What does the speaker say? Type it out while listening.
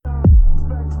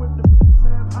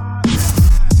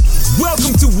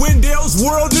Wendell's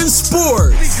World in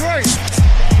Sports. Be great.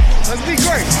 Let's be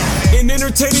great. An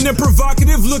entertaining and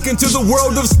provocative look into the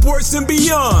world of sports and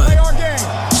beyond. Play our game.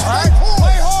 All right?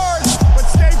 Play hard, but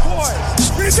stay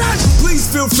poised. Please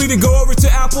feel free to go over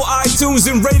to Apple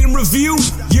iTunes and rate and review.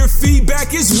 Your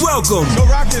feedback is welcome. Go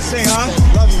rock this thing, huh?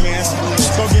 Love you, man.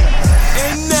 Go get it.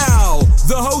 And now,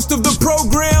 the host of the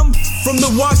program from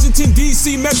the Washington,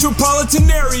 D.C. metropolitan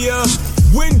area,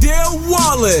 Wendell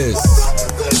Wallace.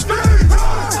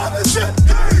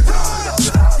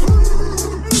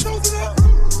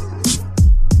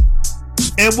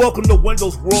 And welcome to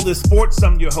Wendell's World in Sports.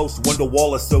 I'm your host, Wendell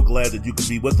Wallace. So glad that you could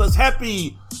be with us.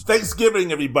 Happy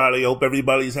Thanksgiving, everybody. I hope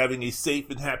everybody's having a safe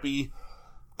and happy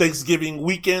Thanksgiving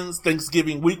weekends,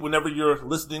 Thanksgiving week, whenever you're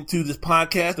listening to this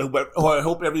podcast. I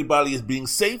hope everybody is being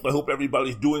safe. I hope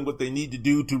everybody's doing what they need to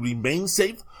do to remain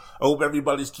safe. I hope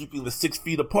everybody's keeping the 6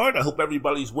 feet apart. I hope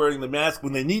everybody's wearing the mask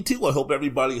when they need to. I hope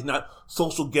everybody is not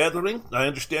social gathering. I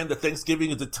understand that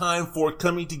Thanksgiving is a time for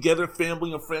coming together,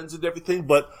 family and friends and everything,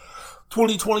 but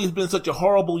 2020 has been such a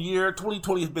horrible year.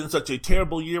 2020 has been such a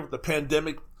terrible year with the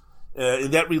pandemic.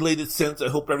 In that related sense, I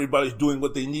hope everybody's doing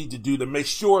what they need to do to make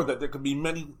sure that there can be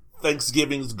many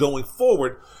Thanksgivings going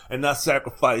forward and not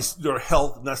sacrifice your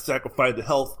health, not sacrifice the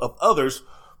health of others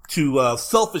to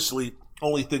selfishly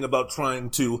only think about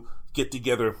trying to get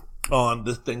together on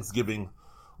this Thanksgiving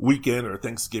weekend or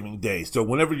Thanksgiving Day. So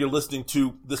whenever you're listening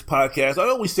to this podcast, I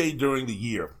always say during the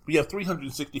year, we have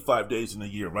 365 days in a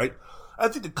year, right? I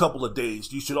think a couple of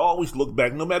days, you should always look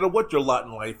back, no matter what your lot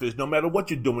in life is, no matter what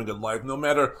you're doing in life, no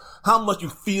matter how much you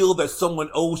feel that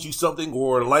someone owes you something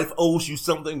or life owes you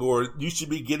something or you should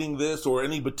be getting this or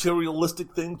any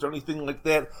materialistic things or anything like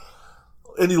that,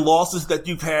 any losses that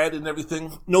you've had and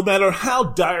everything, no matter how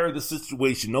dire the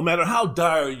situation, no matter how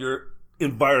dire your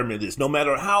environment is, no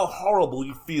matter how horrible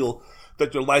you feel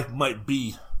that your life might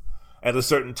be at a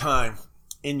certain time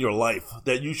in your life,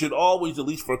 that you should always, at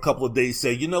least for a couple of days,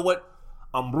 say, you know what?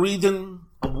 I'm breathing,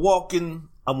 I'm walking,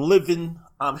 I'm living,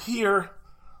 I'm here.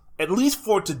 At least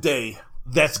for today,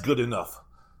 that's good enough.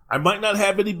 I might not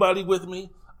have anybody with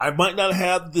me. I might not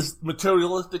have this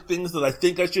materialistic things that I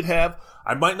think I should have.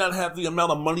 I might not have the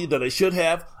amount of money that I should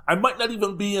have. I might not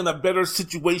even be in a better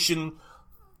situation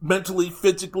mentally,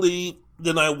 physically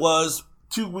than I was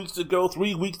 2 weeks ago,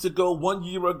 3 weeks ago, 1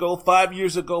 year ago, 5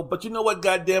 years ago. But you know what,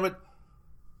 goddammit?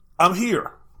 I'm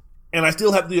here. And I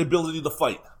still have the ability to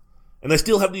fight. And I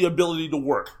still have the ability to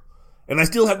work. And I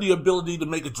still have the ability to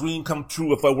make a dream come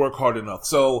true if I work hard enough.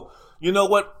 So, you know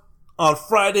what? On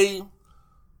Friday,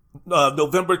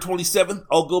 November 27th,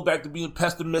 I'll go back to being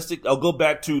pessimistic. I'll go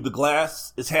back to the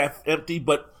glass is half empty.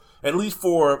 But at least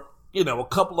for, a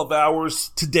couple of hours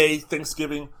today,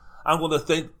 Thanksgiving, I'm going to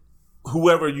thank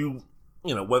whoever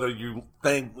whether you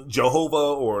thank Jehovah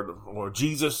or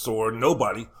Jesus or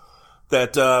nobody,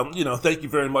 that, thank you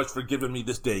very much for giving me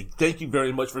this day. Thank you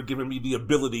very much for giving me the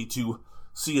ability to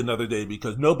see another day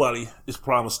because nobody is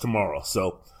promised tomorrow.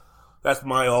 So that's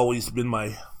always been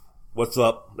my what's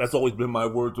up. That's always been my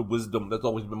words of wisdom. That's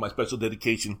always been my special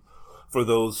dedication for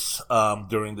those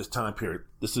during this time period.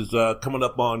 This is coming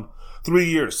up on 3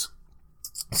 years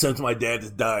since my dad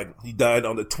has died. He died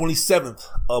on the 27th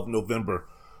of November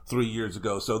 3 years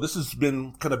ago. So this has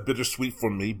been kind of bittersweet for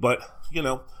me, but,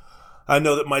 I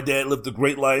know that my dad lived a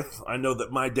great life. I know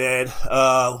that my dad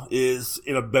is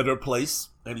in a better place,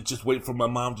 and he's just waiting for my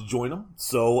mom to join him.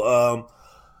 So,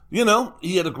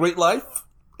 he had a great life,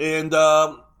 and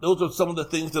those are some of the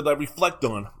things that I reflect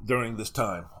on during this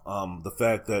time. The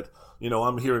fact that,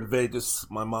 I'm here in Vegas,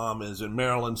 my mom is in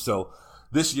Maryland, so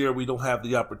this year we don't have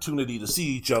the opportunity to see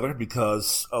each other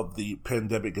because of the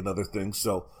pandemic and other things.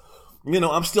 So,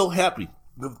 I'm still happy.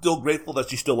 I'm still grateful that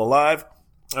she's still alive.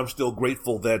 I'm still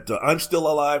grateful that I'm still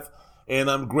alive,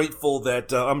 and I'm grateful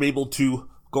that I'm able to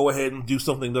go ahead and do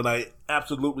something that I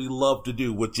absolutely love to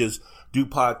do, which is do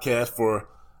podcasts for,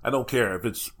 I don't care if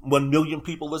it's 1 million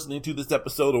people listening to this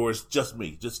episode or it's just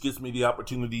me. It just gives me the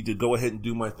opportunity to go ahead and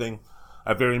do my thing.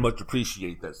 I very much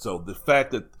appreciate that. So the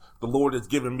fact that the Lord has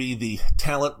given me the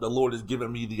talent, the Lord has given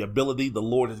me the ability, the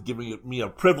Lord has given me a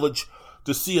privilege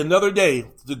to see another day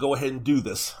to go ahead and do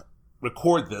this,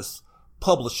 record this,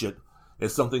 publish it,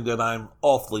 is something that I'm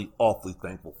awfully, awfully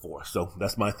thankful for. So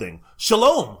that's my thing.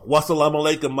 Shalom. Wassalamu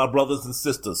alaikum, my brothers and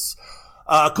sisters.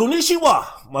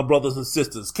 Konnichiwa, my brothers and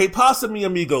sisters. Que pasa, mi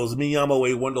amigos? Mi llamo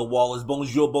Wendell Wallace.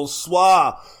 Bonjour,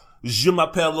 bonsoir. Je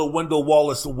m'appelle Wendell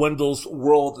Wallace, Wendell's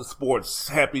World of Sports.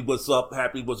 Happy what's up,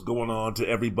 happy what's going on to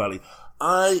everybody.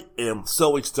 I am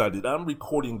so excited. I'm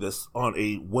recording this on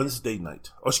a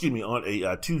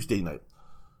Tuesday night,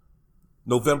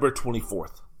 November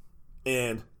 24th.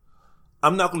 And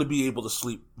I'm not going to be able to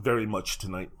sleep very much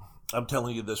tonight. I'm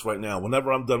telling you this right now.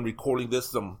 Whenever I'm done recording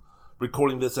this, I'm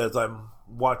recording this as I'm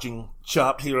watching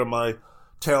Chopped here in my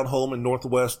town home in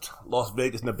Northwest Las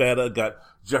Vegas, Nevada. I got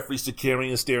Jeffrey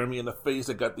Sakarian staring me in the face.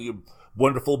 I got the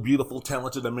wonderful, beautiful,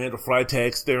 talented Amanda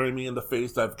Freitag staring me in the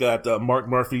face. I've got Mark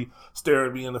Murphy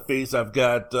staring me in the face. I've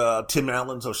got Tim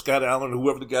Allen or Scott Allen, or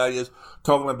whoever the guy is,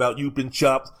 talking about You've Been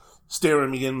Chopped,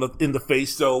 staring me in the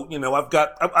face. So, I've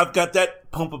got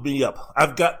that pumping me up.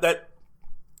 I've got that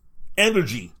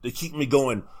energy to keep me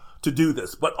going to do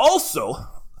this. But also,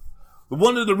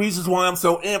 one of the reasons why I'm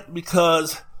so amped,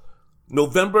 because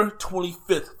November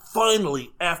 25th,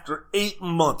 finally, after 8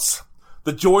 months,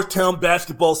 the Georgetown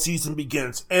basketball season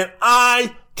begins, and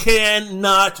I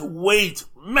cannot wait.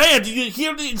 Man, do you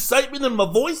hear the excitement in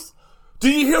my voice? Do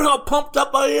you hear how pumped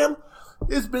up I am?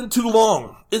 It's been too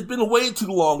long. It's been way too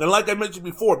long. And like I mentioned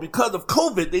before, because of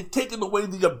COVID, they've taken away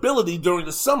the ability during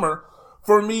the summer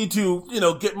for me to,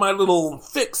 get my little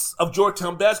fix of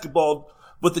Georgetown basketball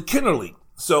with the Kenner League.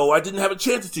 So I didn't have a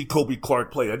chance to see Kobe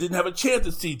Clark play. I didn't have a chance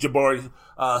to see Jamari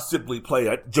Sibley play.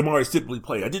 I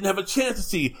didn't have a chance to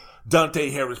see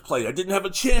Dante Harris play. I didn't have a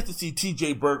chance to see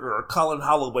TJ Berger or Colin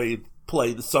Holloway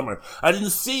play this summer. I didn't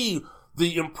see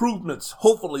the improvements,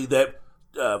 hopefully, that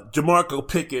Jamarco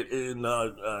Pickett and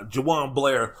Jawan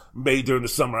Blair made during the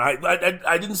summer.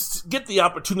 I didn't get the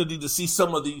opportunity to see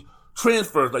some of the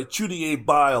transfers like Chudier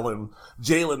Bile and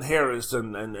Jalen Harris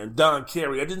and Don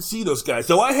Carey. I didn't see those guys.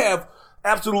 So I have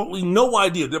absolutely no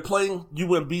idea. They're playing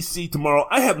UMBC tomorrow.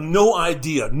 I have no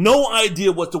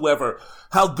idea whatsoever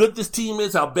how good this team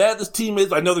is, how bad this team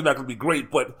is. I know they're not going to be great,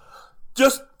 but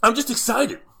I'm just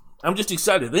excited.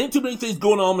 There ain't too many things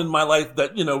going on in my life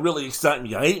that, really excite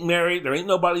me. I ain't married. There ain't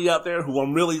nobody out there who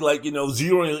I'm really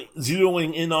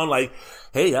zeroing in on, like,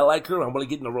 hey, I like her. I'm going to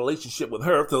get in a relationship with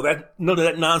her. So none of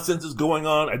that nonsense is going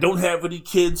on. I don't have any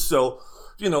kids. So,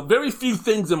 very few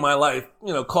things in my life,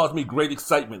 cause me great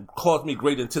excitement, cause me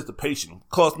great anticipation,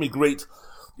 cause me great,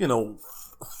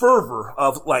 fervor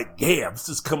of like, yeah, this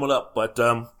is coming up. But,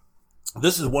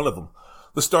 this is one of them.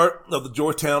 The start of the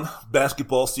Georgetown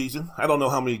basketball season. I don't know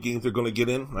how many games they're going to get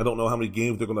in. I don't know how many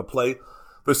games they're going to play.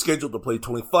 They're scheduled to play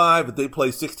 25. If they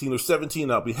play 16 or 17,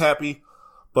 I'll be happy.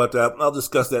 But I'll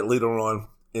discuss that later on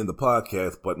in the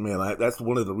podcast. But, man, that's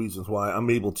one of the reasons why I'm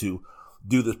able to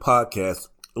do this podcast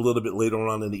a little bit later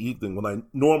on in the evening. When I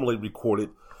normally record it,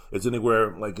 it's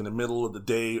anywhere like in the middle of the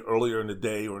day, earlier in the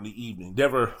day, or in the evening.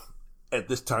 Never at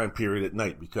this time period at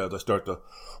night, because I start to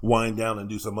wind down and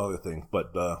do some other things.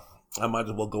 But I might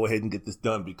as well go ahead and get this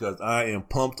done, because I am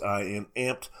pumped. I am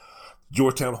amped.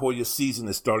 Georgetown Hoya season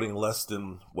is starting in less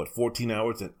than, 14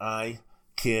 hours, and I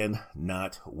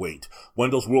cannot wait.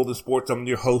 Wendell's World in Sports. I'm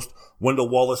your host, Wendell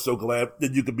Wallace. So glad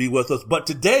that you could be with us. But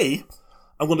today,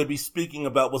 I'm going to be speaking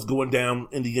about what's going down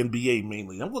in the NBA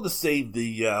mainly. I'm going to save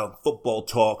the football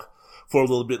talk for a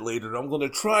little bit later. I'm going to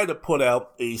try to put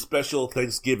out a special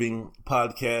Thanksgiving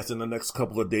podcast in the next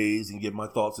couple of days and give my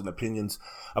thoughts and opinions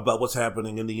about what's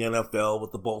happening in the NFL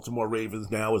with the Baltimore Ravens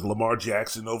now. Is Lamar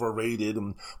Jackson overrated,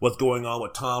 and what's going on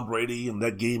with Tom Brady and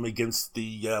that game against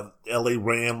the LA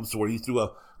Rams where he threw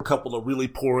a couple of really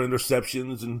poor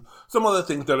interceptions, and some other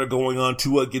things that are going on.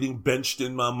 Tua getting benched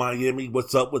in Miami.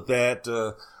 What's up with that?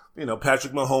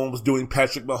 Patrick Mahomes doing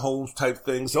Patrick Mahomes type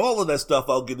things. So all of that stuff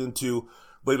I'll get into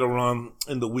later on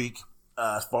in the week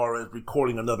as far as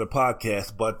recording another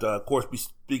podcast. But, of course, be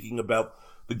speaking about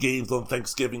the games on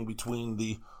Thanksgiving between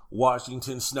the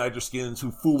Washington Snyderskins,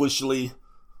 who foolishly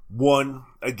won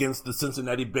against the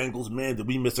Cincinnati Bengals. Man, did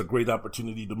we miss a great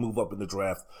opportunity to move up in the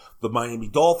draft. The Miami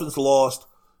Dolphins lost.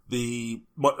 The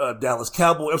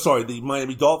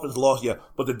Miami Dolphins lost,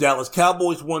 but the Dallas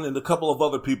Cowboys won, and a couple of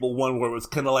other people won, where it was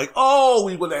kind of like,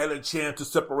 we would have had a chance to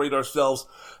separate ourselves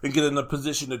and get in a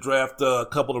position to draft a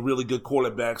couple of really good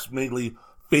quarterbacks, mainly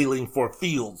failing for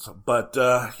Fields. But,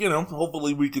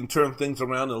 hopefully we can turn things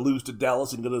around and lose to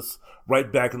Dallas and get us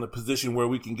right back in the position where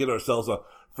we can get ourselves a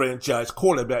franchise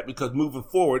quarterback, because moving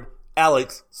forward,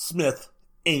 Alex Smith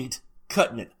ain't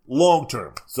cutting it long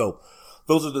term. So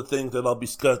those are the things that I'll be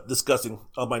discussing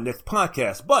on my next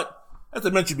podcast. But, as I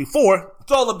mentioned before,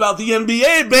 it's all about the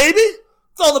NBA, baby.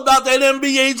 It's all about that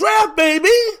NBA draft, baby.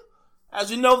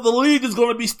 As you know, the league is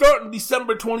going to be starting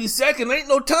December 22nd. Ain't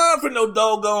no time for no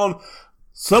doggone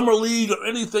summer league or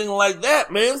anything like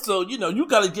that, man. So, you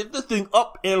got to get this thing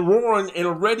up and roaring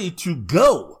and ready to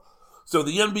go. So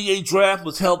the NBA draft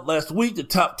was held last week. The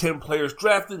top 10 players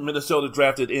drafted. Minnesota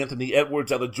drafted Anthony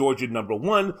Edwards out of Georgia, number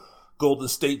 1. Golden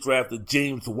State drafted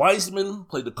James Wiseman,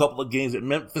 played a couple of games at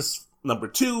Memphis, number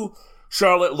 2.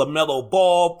 Charlotte, LaMelo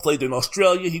Ball, played in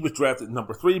Australia. He was drafted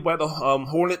number 3 by the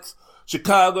Hornets.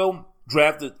 Chicago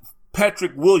drafted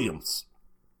Patrick Williams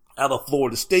out of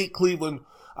Florida State. Cleveland,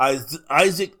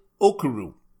 Isaac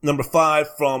Okoro, number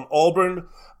 5 from Auburn.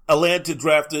 Atlanta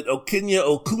drafted Okenye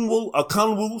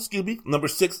Okonwu, number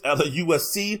 6 out of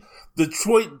USC.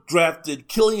 Detroit drafted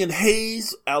Killian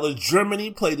Hayes out of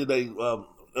Germany, played in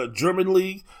a German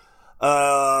league.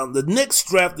 The Knicks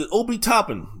drafted Obi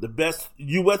Toppin, the best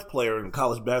U.S. player in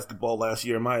college basketball last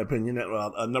year, in my opinion,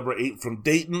 at number 8 from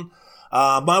Dayton.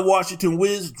 My Washington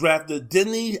Wiz drafted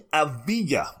Deni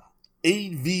Avdija,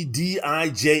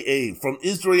 Avdija, from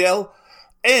Israel.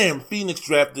 And Phoenix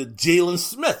drafted Jalen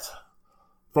Smith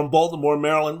from Baltimore,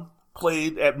 Maryland.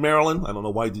 Played at Maryland. I don't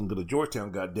know why he didn't go to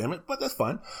Georgetown, goddammit, but that's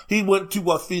fine. He went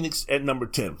to Phoenix at number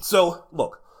 10. So,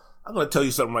 look, I'm going to tell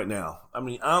you something right now. I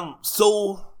mean, I'm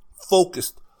so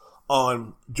focused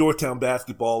on Georgetown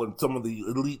basketball and some of the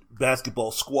elite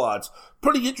basketball squads.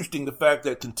 Pretty interesting, the fact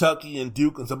that Kentucky and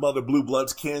Duke and some other blue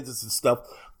bloods, Kansas and stuff,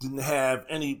 didn't have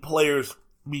any players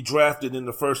be drafted in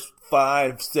the first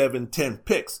 5, 7, 10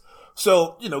 picks.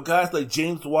 So, guys like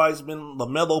James Wiseman,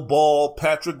 LaMelo Ball,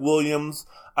 Patrick Williams,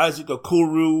 Isaac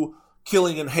Okoro,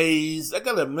 Killian Hayes. I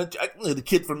gotta mention, the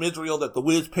kid from Israel that the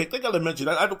Wiz picked, I gotta mention,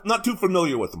 I'm not too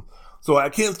familiar with him. So I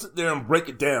can't sit there and break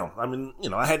it down. I mean,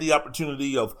 I had the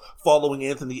opportunity of following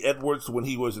Anthony Edwards when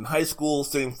he was in high school.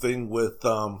 Same thing with,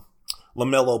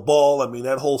 LaMelo Ball. I mean,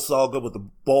 that whole saga with the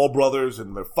Ball brothers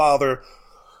and their father.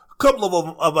 A couple of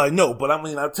them I know, but I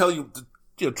mean, I'll tell you,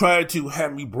 try to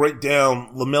have me break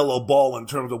down LaMelo Ball in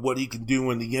terms of what he can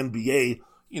do in the NBA,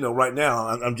 right now,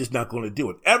 I'm just not going to do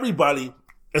it. Everybody,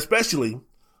 especially,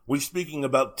 we're speaking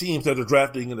about teams that are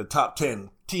drafting in the top 10,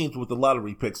 teams with the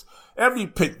lottery picks. Every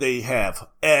pick they have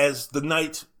as the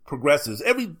night progresses,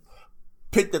 every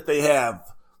pick that they have,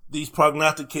 these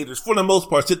prognosticators, for the most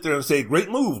part, sit there and say, great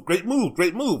move, great move,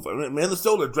 great move. I mean,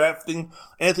 Minnesota drafting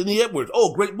Anthony Edwards.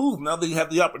 Oh, great move. Now they have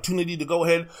the opportunity to go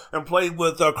ahead and play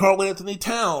with Karl Anthony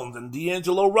Towns and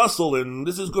D'Angelo Russell, and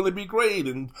this is going to be great.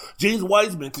 And James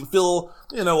Wiseman can fill,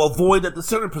 a void at the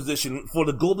center position for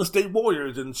the Golden State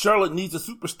Warriors, and Charlotte needs a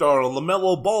superstar.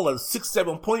 LaMelo Ball, a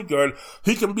 6'7" point guard.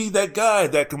 He can be that guy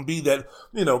that can be that,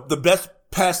 the best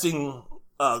passing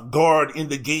guard in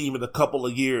the game in a couple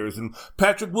of years. And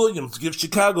Patrick Williams gives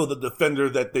Chicago the defender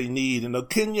that they need. And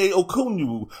Okenye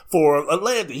Okonwu for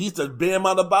Atlanta. He's a Bam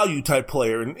Adebayo type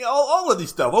player. And all of these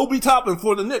stuff. Obi Toppin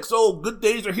for the Knicks. Oh, good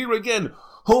days are here again.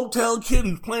 Hometown kid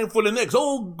who's playing for the Knicks.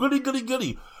 Oh, goody, goody,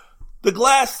 goody. The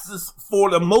glasses, for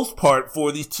the most part,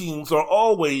 for these teams are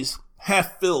always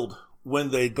half filled when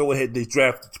they go ahead and they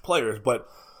draft its players. But,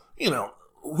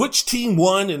 which team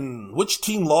won and which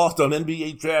team lost on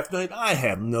NBA draft night, I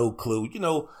have no clue.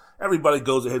 Everybody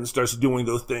goes ahead and starts doing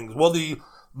those things. Well, the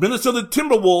Minnesota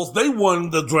Timberwolves, they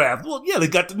won the draft. Well, yeah, they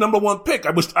got the number 1 pick.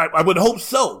 I would hope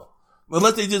so.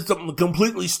 Unless they did something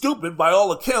completely stupid. By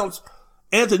all accounts,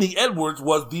 Anthony Edwards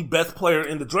was the best player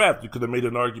in the draft. You could have made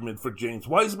an argument for James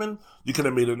Wiseman. You could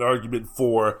have made an argument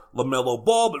for LaMelo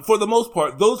Ball. But for the most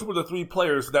part, those were the 3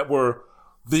 players that were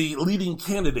the leading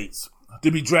candidates to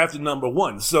be drafted number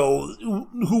 1. So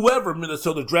whoever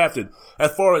Minnesota drafted,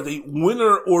 as far as a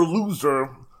winner or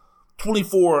loser,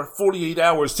 24, 48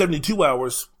 hours, 72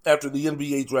 hours after the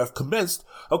NBA draft commenced,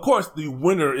 of course the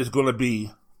winner is going to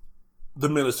be the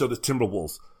Minnesota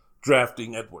Timberwolves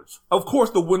drafting Edwards. Of course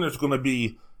the winner is going to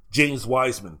be James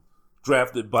Wiseman,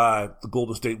 drafted by the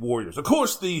Golden State Warriors. Of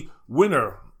course the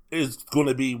winner is going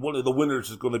to be, one of the winners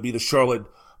is going to be the Charlotte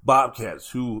Bobcats,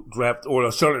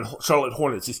 Charlotte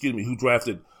Hornets, who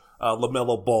drafted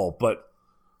LaMelo Ball. But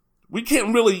I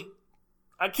can't really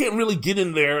get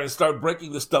in there and start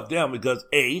breaking this stuff down because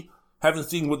A, haven't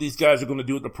seen what these guys are going to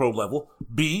do at the pro level.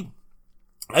 B,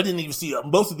 I didn't even see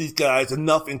most of these guys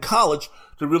enough in college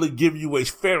to really give you a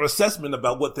fair assessment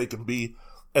about what they can be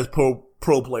as pro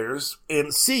players.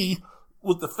 And C,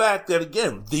 with the fact that,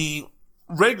 again, the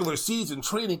regular season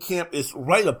training camp is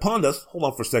right upon us. Hold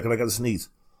on for a second, I got to sneeze.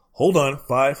 Hold on.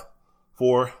 5,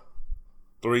 4,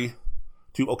 3,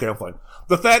 2. Okay, I'm fine.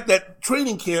 The fact that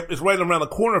training camp is right around the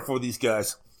corner for these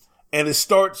guys and it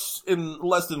starts in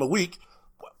less than a week,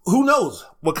 who knows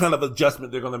what kind of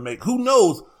adjustment they're going to make? Who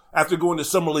knows after going to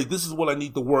summer league, this is what I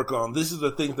need to work on. This is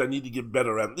the things I need to get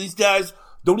better at. These guys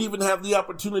don't even have the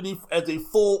opportunity as a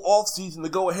full off season to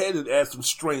go ahead and add some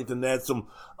strength and add some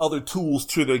other tools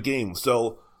to their game.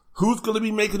 So who's going to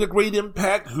be making a great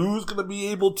impact? Who's going to be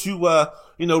able to,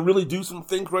 really do some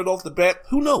things right off the bat?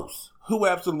 Who knows? Who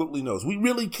absolutely knows? We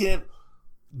really can't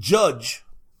judge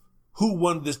who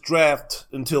won this draft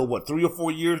until 3 or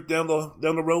 4 years down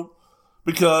the road?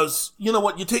 Because you know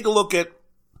what? You take a look at,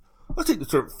 let's take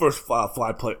the first five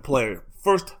players.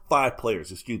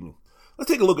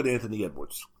 Let's take a look at Anthony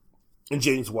Edwards and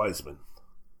James Wiseman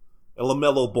and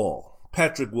LaMelo Ball,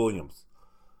 Patrick Williams,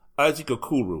 Isaac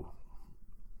Okoro.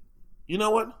 You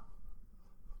know what?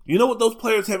 You know what those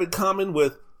players have in common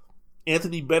with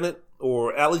Anthony Bennett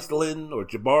or Alex Len or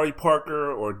Jabari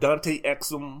Parker or Dante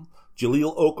Exum,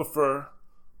 Jahlil Okafor,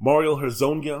 Mario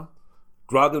Hezonja,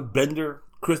 Dragan Bender,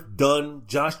 Chris Dunn,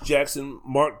 Josh Jackson,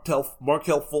 Markelle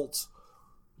Fultz.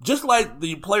 Just like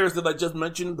the players that I just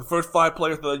mentioned, the first 5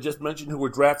 players that I just mentioned who were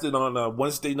drafted on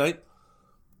Wednesday night,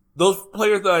 those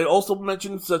players that I also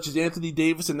mentioned, such as Anthony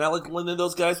Davis and Alex Len and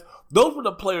those guys, those were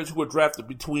the players who were drafted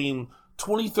between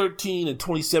 2013 and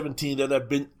 2017 that have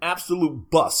been absolute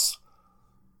busts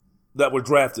that were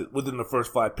drafted within the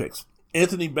first 5 picks.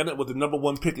 Anthony Bennett was the number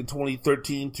 1 pick in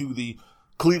 2013 to the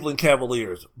Cleveland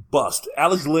Cavaliers, bust.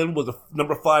 Alex Len was the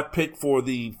number 5 pick for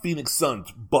the Phoenix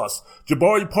Suns, bust.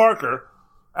 Jabari Parker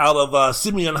out of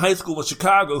Simeon High School in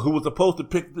Chicago, who was supposed to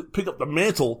pick up the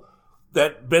mantle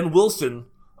that Ben Wilson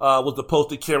was supposed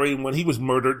to carry when he was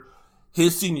murdered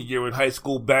his senior year in high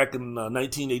school back in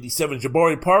 1987.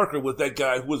 Jabari Parker was that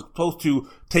guy who was supposed to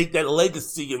take that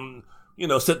legacy and,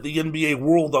 set the NBA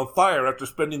world on fire after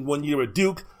spending 1 year at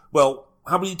Duke. Well,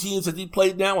 how many teams has he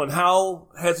played now, and how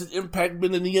has his impact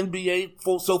been in the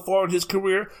NBA so far in his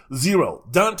career? 0.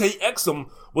 Dante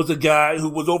Exum was a guy who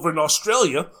was over in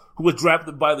Australia, who was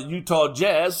drafted by the Utah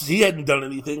Jazz. He hadn't done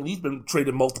anything. He's been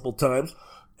traded multiple times.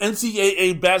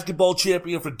 NCAA basketball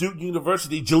champion for Duke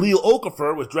University, Jahlil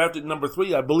Okafor, was drafted number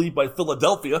 3, I believe, by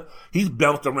Philadelphia. He's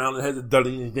bounced around and hasn't done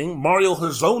anything. Mario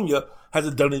Hezonja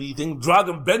hasn't done anything.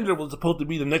 Dragan Bender was supposed to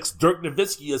be the next Dirk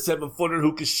Nowitzki, a 7-footer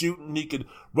who could shoot and he could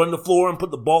run the floor and put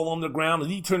the ball on the ground.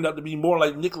 And he turned out to be more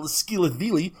like Nicholas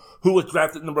Skilashvili, who was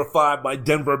drafted number 5 by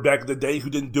Denver back in the day, who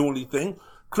didn't do anything.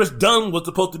 Chris Dunn was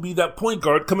supposed to be that point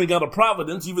guard coming out of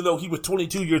Providence, even though he was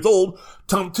 22 years old.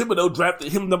 Tom Thibodeau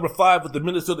drafted him number 5 with the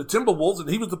Minnesota Timberwolves, and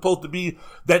he was supposed to be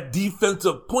that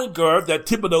defensive point guard that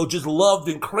Thibodeau just loved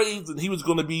and craved, and he was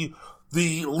going to be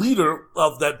the leader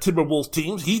of that Timberwolves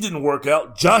team. He didn't work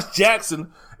out. Josh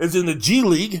Jackson is in the G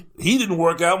League. He didn't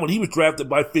work out when he was drafted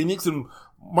by Phoenix, and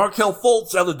Markelle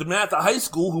Fultz out of DeMatha High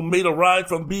School, who made a ride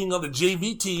from being on the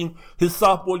JV team his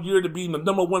sophomore year to being the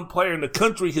number 1 player in the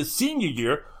country his senior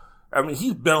year. I mean,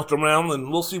 he's bounced around, and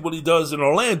we'll see what he does in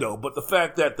Orlando. But the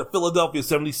fact that the Philadelphia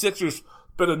 76ers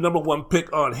spent a number 1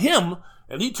 pick on him,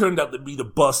 and he turned out to be the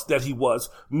bust that he was.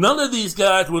 None of these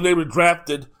guys, when they were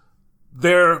drafted,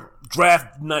 their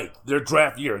draft night, their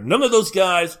draft year, none of those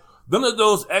guys, none of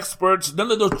those experts,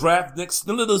 none of those draftniks,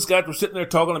 none of those guys were sitting there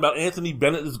talking about Anthony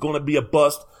Bennett is going to be a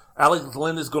bust, Alex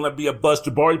Len is going to be a bust,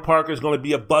 Jabari Parker is going to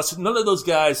be a bust. None of those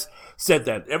guys said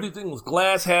that. Everything was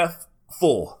glass half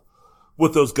full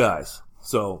with those guys.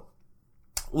 So,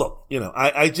 look,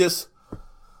 I just,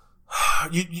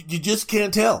 you just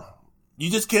can't tell. You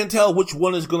just can't tell which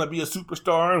one is going to be a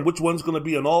superstar and which one's going to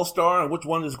be an all-star and which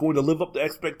one is going to live up to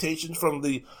expectations from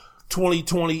the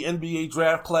 2020 NBA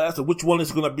draft class, or which one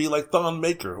is going to be like Thon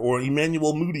Maker or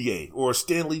Emmanuel Mudiay or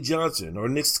Stanley Johnson or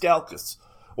Nick Skalkas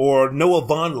or Noah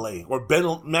Vonleh or Ben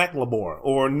McLemore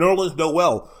or Nerlens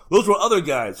Noel. Those were other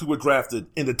guys who were drafted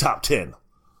in the top 10.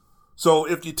 So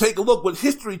if you take a look, what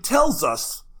history tells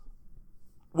us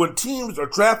when teams are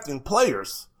drafting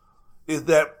players is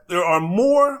that there are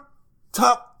more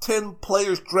top 10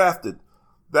 players drafted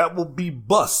that will be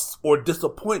busts or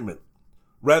disappointment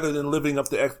rather than living up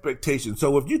to expectations.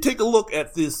 So if you take a look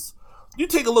at this, you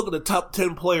take a look at the top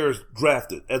 10 players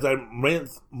drafted, as I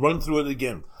run through it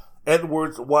again.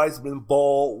 Edwards, Wiseman,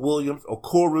 Ball, Williams,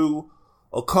 Okoro,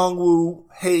 Okongwu,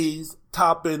 Hayes,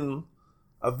 Toppin,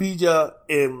 Avdija,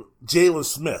 and Jalen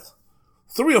Smith.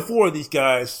 3 or 4 of these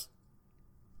guys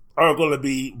are going to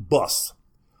be busts.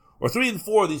 Or 3 and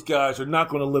 4 of these guys are not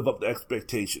going to live up to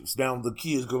expectations. Now, the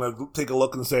key is going to take a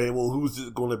look and say, well, who's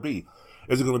it going to be?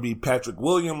 Is it going to be Patrick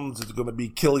Williams? Is it going to be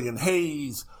Killian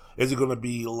Hayes? Is it going to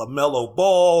be LaMelo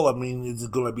Ball? I mean, is it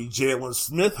going to be Jalen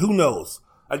Smith? Who knows?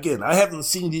 Again, I haven't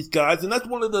seen these guys, and that's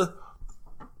one of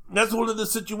the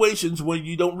situations where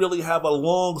you don't really have a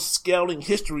long scouting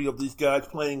history of these guys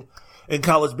playing in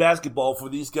college basketball for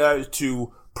these guys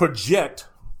to project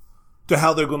to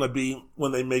how they're going to be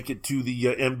when they make it to the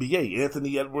NBA.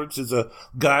 Anthony Edwards is a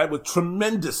guy with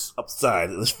tremendous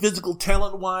upside. His physical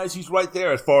talent-wise, he's right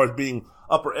there as far as being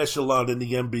upper echelon in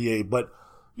the NBA. But,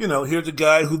 here's a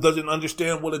guy who doesn't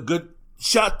understand what a good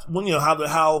shot,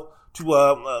 how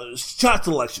shot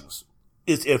selections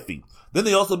is iffy. Then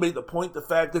they also made the point, the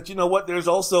fact that, there's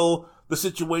also the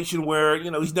situation where,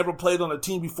 he's never played on a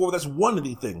team before that's won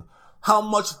anything. How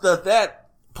much does that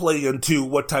play into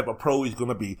what type of pro he's going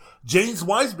to be? James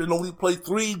Wiseman only played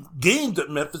 3 games at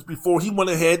Memphis before he went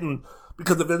ahead and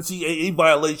because of NCAA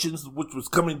violations, which was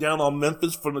coming down on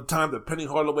Memphis from the time that Penny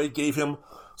Hardaway gave him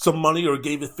some money or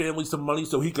gave his family some money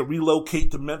so he could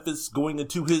relocate to Memphis going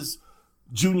into his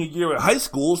junior year at high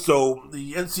school. So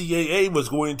the NCAA was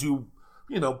going to,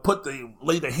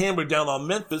 lay the hammer down on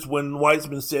Memphis when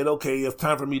Wiseman said, okay, it's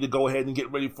time for me to go ahead and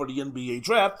get ready for the NBA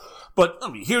draft. But,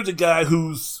 here's a guy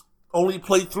who's only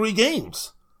played 3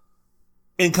 games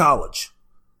in college.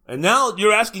 And now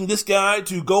you're asking this guy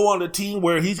to go on a team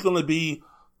where he's going to be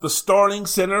the starting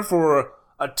center for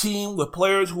a team with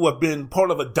players who have been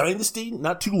part of a dynasty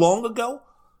not too long ago?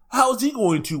 How is he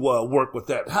going to work with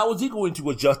that? How is he going to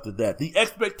adjust to that? The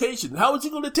expectation. How is he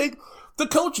going to take the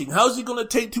coaching? How is he going to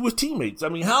take to his teammates?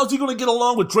 How is he going to get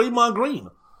along with Draymond Green?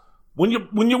 When you're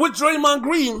with Draymond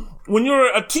Green, when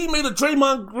you're a teammate of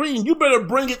Draymond Green, you better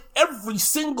bring it every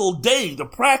single day to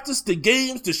practice, to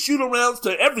games, to shoot-arounds,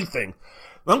 to everything.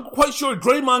 I'm quite sure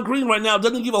Draymond Green right now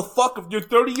doesn't give a fuck if you're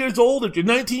 30 years old, if you're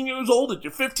 19 years old, if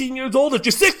you're 15 years old, if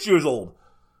you're 6 years old.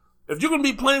 If you're going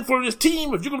to be playing for this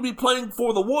team, if you're going to be playing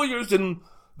for the Warriors, and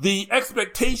the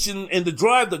expectation and the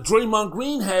drive that Draymond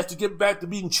Green has to get back to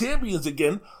being champions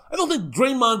again, I don't think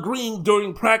Draymond Green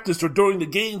during practice or during the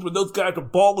games when those guys are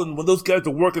balling, when those guys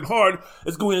are working hard,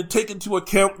 is going to take into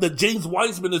account that James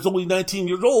Wiseman is only 19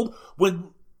 years old when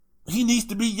he needs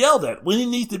to be yelled at, when he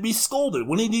needs to be scolded,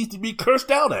 when he needs to be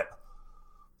cursed out at.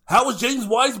 How is James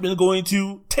Wiseman going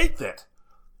to take that?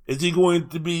 Is he going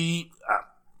to be,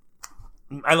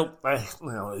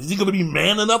 is he going to be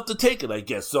man enough to take it, I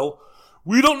guess? So,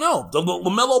 we don't know. The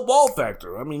LaMelo Ball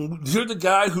factor. Here's a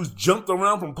guy who's jumped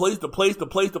around from place to place to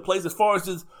place to place as far as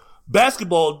his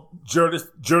basketball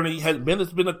journey has been.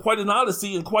 It's been quite an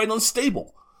odyssey and quite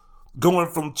unstable. Going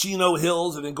from Chino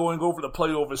Hills and then going over to play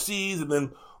overseas and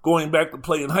then going back to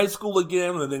play in high school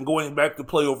again and then going back to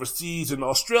play overseas in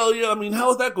Australia.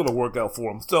 How is that going to work out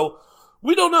for him? So,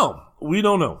 we don't know. We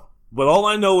don't know. But all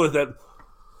I know is that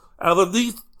out of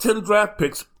these 10 draft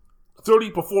picks,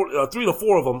 3 to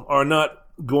 4 of them are not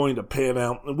going to pan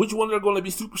out. And which one are going to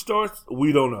be superstars?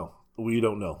 We don't know. We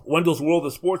don't know. Wendell's World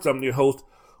of Sports. I'm your host,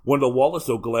 Wendell Wallace.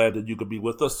 So glad that you could be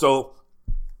with us. So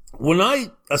when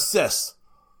I assess,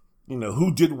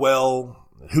 who did well,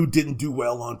 who didn't do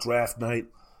well on draft night,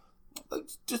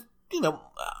 just,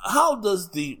 how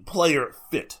does the player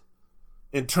fit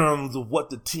in terms of what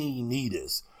the team need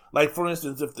is? Like, for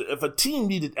instance, if a team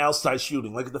needed outside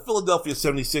shooting, like if the Philadelphia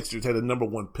 76ers had a number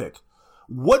 1 pick,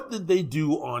 what did they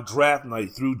do on draft night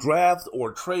through drafts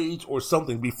or trades or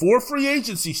something before free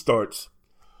agency starts?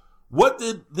 What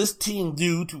did this team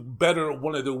do to better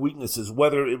one of their weaknesses,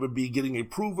 whether it would be getting a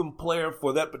proven player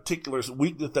for that particular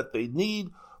weakness that they need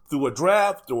through a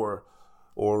draft, or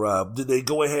did they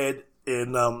go ahead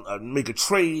and make a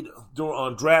trade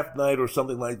on draft night or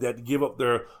something like that to give up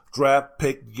their draft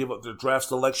pick, give up their draft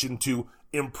selection to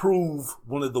improve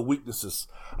one of the weaknesses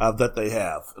that they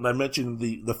have? And I mentioned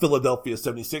the Philadelphia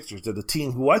 76ers, they're the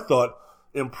team who I thought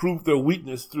improved their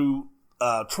weakness through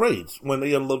trades when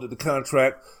they unloaded the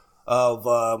contract of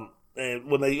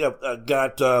and when they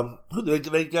got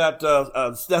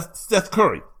Steph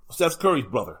Curry, Steph Curry's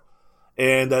brother,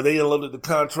 and they unloaded the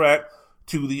contract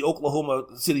to the Oklahoma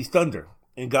City Thunder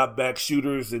and got back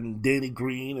shooters and Danny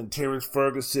Green and Terrence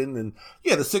Ferguson. And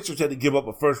the Sixers had to give up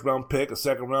a first-round pick, a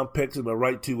second-round pick, and the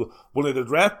right to one of their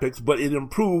draft picks, but it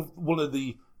improved one of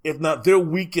the, if not their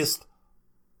weakest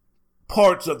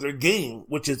parts of their game,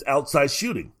 which is outside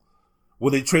shooting,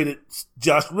 where they traded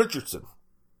Josh Richardson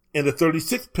in the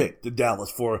 36th pick to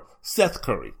Dallas for Seth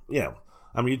Curry. Yeah.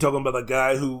 You're talking about a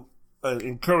guy who,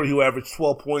 in Curry, who averaged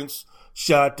 12 points,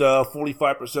 shot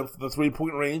 45% from the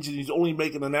three-point range, and he's only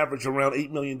making an average around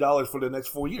 $8 million for the next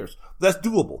 4 years. That's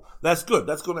doable. That's good.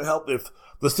 That's going to help if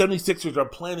the 76ers are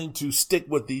planning to stick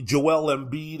with the Joel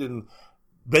Embiid and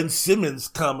Ben Simmons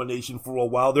combination for a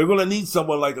while. They're going to need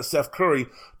someone like a Seth Curry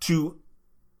to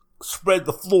spread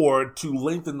the floor, to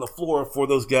lengthen the floor for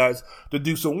those guys to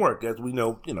do some work. As we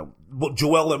know,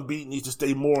 Joel Embiid needs to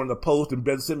stay more in the post, and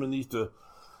Ben Simmons needs to,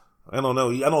 I don't know.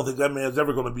 I don't think that man's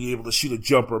ever going to be able to shoot a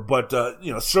jumper. But,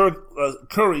 Sir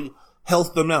Curry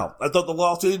helped them out. I thought the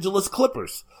Los Angeles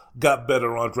Clippers got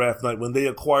better on draft night when they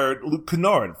acquired Luke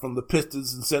Kennard from the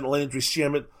Pistons and sent Landry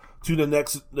Shamet to the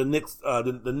Nets in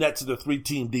a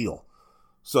 3-team deal.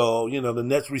 So, the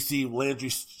Nets received Landry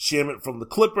Shamet from the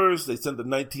Clippers. They sent the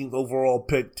 19th overall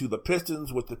pick to the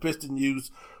Pistons, which the Pistons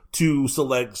used to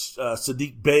select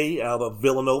Sadiq Bey out of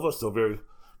Villanova. So very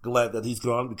glad that he's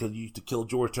gone, because he used to kill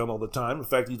Georgetown all the time. In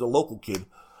fact, he's a local kid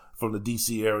from the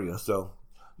D.C. area. So,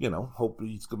 hope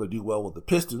he's going to do well with the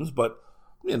Pistons. But,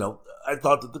 I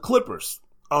thought that the Clippers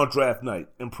on draft night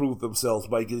improved themselves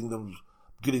by getting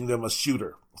them a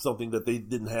shooter, something that they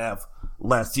didn't have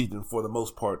last season for the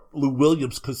most part. Lou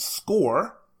Williams could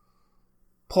score.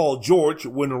 Paul George,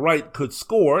 when right, could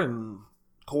score, and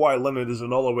Kawhi Leonard is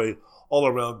an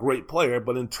all-around great player.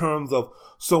 But in terms of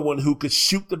someone who could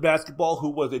shoot the basketball, who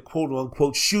was a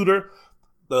quote-unquote shooter,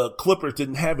 the Clippers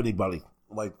didn't have anybody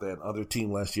like that other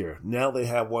team last year. Now they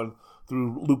have one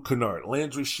through Luke Kennard.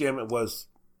 Landry Shamet was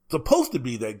supposed to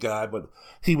be that guy, but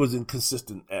he was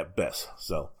inconsistent at best.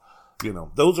 So,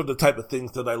 those are the type of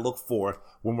things that I look for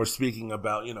when we're speaking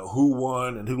about, who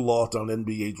won and who lost on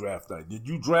NBA draft night. Did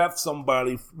you draft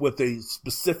somebody with a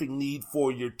specific need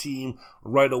for your team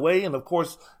right away? And of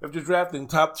course, if you're drafting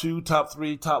top 2, top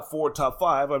 3, top 4, top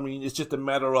 5, it's just a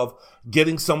matter of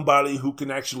getting somebody who can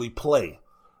actually play.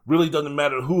 Really doesn't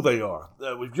matter who they are.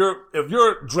 If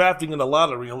you're drafting in the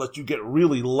lottery, unless you get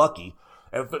really lucky,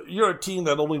 if you're a team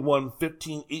that only won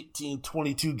 15, 18,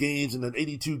 22 games in an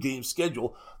 82-game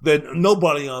schedule, then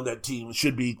nobody on that team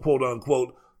should be,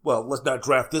 quote-unquote, well, let's not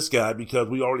draft this guy because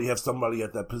we already have somebody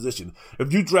at that position.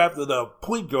 If you drafted a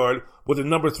point guard with a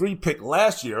number 3 pick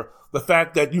last year, the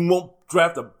fact that you won't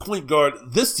draft a point guard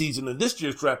this season in this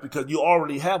year's draft because you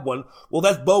already have one, well,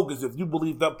 that's bogus if you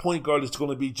believe that point guard is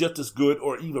going to be just as good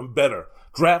or even better.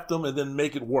 Draft them and then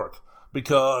make it work.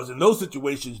 Because in those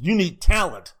situations, you need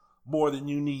talent more than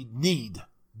you need.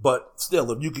 But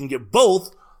still, if you can get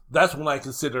both, that's when I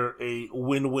consider a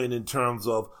win-win in terms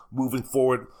of moving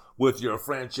forward with your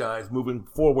franchise, moving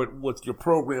forward with your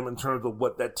program in terms of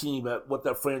what that team, what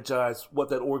that franchise, what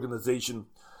that organization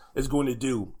is going to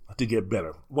do to get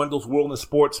better. Wendell's World in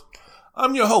Sports.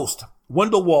 I'm your host,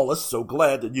 Wendell Wallace. So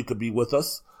glad that you could be with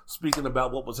us. Speaking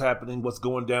about what was happening, what's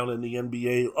going down in the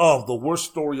NBA. Oh, the worst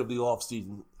story of the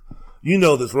offseason. You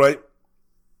know this, right?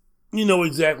 You know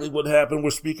exactly what happened.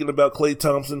 We're speaking about Klay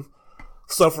Thompson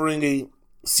suffering a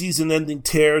season-ending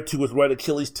tear to his right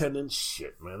Achilles tendon.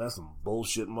 Shit, man, that's some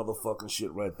bullshit motherfucking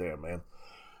shit right there, man.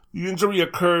 The injury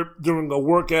occurred during a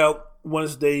workout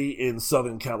Wednesday in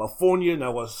Southern California.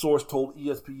 Now, a source told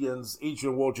ESPN's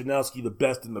Adrian Wojnarowski, the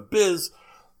best in the biz,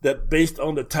 that based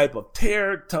on the type of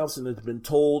tear, Thompson has been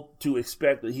told to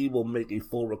expect that he will make a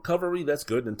full recovery. That's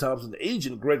good. And Thompson's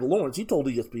agent, Greg Lawrence, he told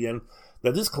ESPN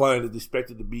that this client is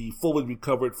expected to be fully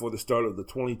recovered for the start of the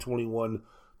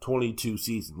 2021-22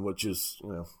 season, which is,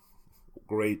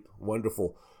 great,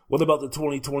 wonderful. What about the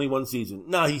 2021 season?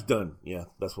 Nah, he's done. Yeah,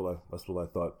 that's what I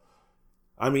thought.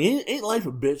 Ain't life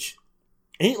a bitch?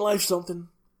 Ain't life something?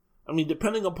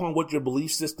 Depending upon what your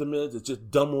belief system is, it's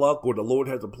just dumb luck or the Lord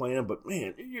has a plan. But,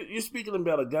 man, you're speaking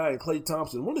about a guy, Klay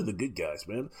Thompson, one of the good guys,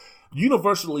 man.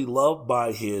 Universally loved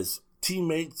by his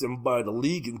teammates and by the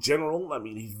league in general.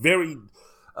 He's very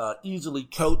easily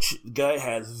coached. The guy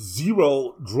has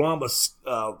zero drama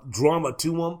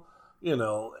to him.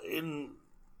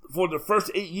 For the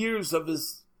first 8 years of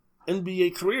his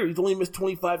NBA career, he's only missed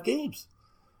 25 games.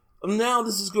 And now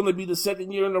this is going to be the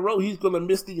second year in a row he's going to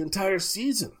miss the entire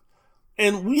season.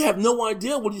 And we have no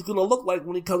idea what he's going to look like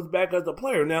when he comes back as a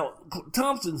player. Now,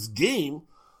 Thompson's game,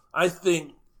 I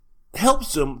think,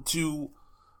 helps him to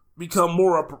become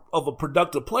more of a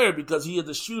productive player because he is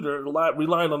a shooter,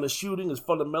 relying on the shooting, his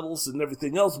fundamentals, and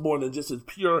everything else more than just his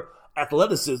pure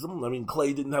athleticism.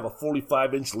 Klay didn't have a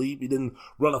 45-inch leap. He didn't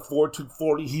run a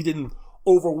 4.240. He didn't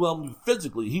overwhelm you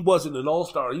physically. He wasn't an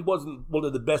all-star. He wasn't one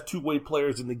of the best two-way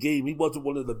players in the game. He wasn't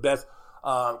one of the best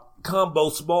combo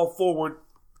small forward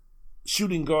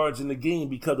shooting guards in the game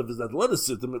because of his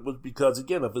athleticism. It was because,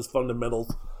 again, of his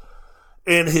fundamentals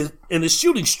and his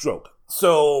shooting stroke.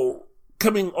 So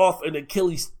coming off an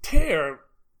Achilles tear,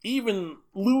 even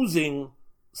losing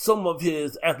some of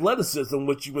his athleticism,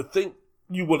 which you would think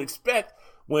you would expect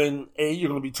when A, you're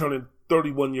going to be turning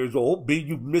 31 years old, B,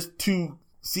 you've missed 2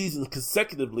 seasons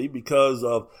consecutively because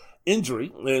of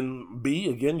injury, and B,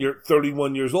 again, you're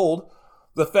 31 years old.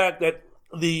 The fact that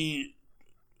the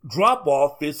drop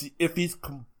off is if he's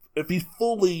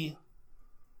fully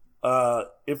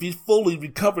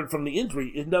recovered from the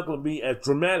injury, it's not going to be as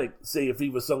dramatic. Say if he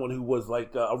was someone who was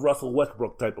like a Russell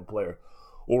Westbrook type of player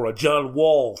or a John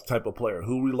Wall type of player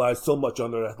who relies so much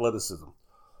on their athleticism,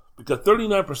 because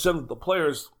 39% of the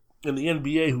players in the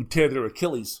NBA who tear their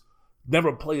Achilles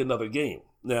never play another game.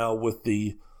 Now with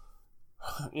the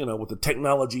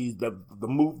technology,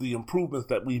 the improvements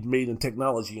that we've made in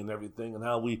technology and everything, and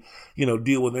how we,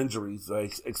 deal with injuries, I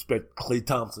expect Klay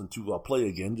Thompson to play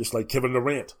again, just like Kevin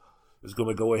Durant is going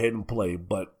to go ahead and play.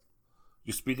 But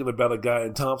you're speaking about a guy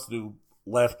in Thompson who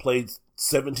last played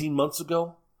 17 months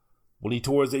ago when he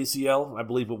tore his ACL. I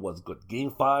believe it was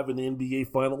Game 5 in the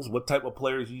NBA Finals. What type of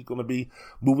player is he going to be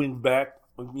moving back,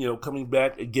 coming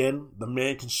back again? The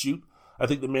man can shoot. I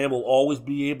think the man will always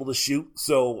be able to shoot,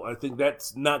 so I think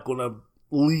that's not going to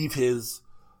leave his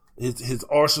his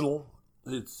arsenal.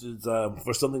 It's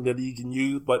for something that he can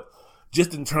use, but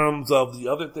just in terms of the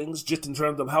other things, just in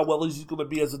terms of how well he's going to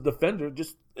be as a defender,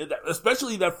 just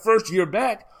especially that first year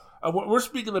back, we're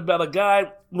speaking about a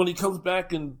guy when he comes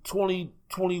back in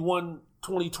 2021,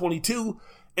 2022,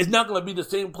 is not going to be the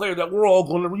same player that we're all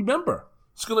going to remember.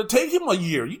 It's going to take him a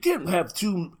year. You can't have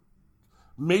two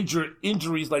major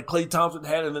injuries like Klay Thompson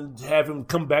had and then have him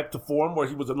come back to form where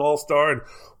he was an all-star and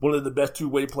one of the best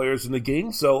two-way players in the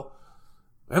game. So,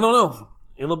 I don't know.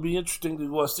 It'll be interesting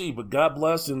to see, but God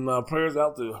bless and prayers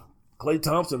out to Klay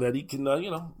Thompson that he can,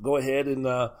 go ahead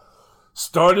and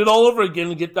start it all over again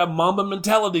and get that Mamba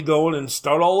mentality going and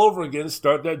start all over again,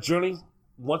 start that journey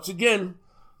once again.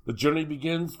 The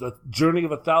journey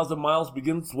of 1,000 miles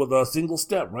begins with a single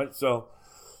step, right? So,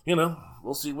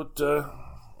 we'll see what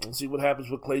happens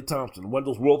with Klay Thompson.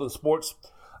 Wendell's World in Sports.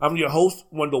 I'm your host,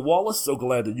 Wendell Wallace. So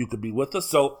glad that you could be with us.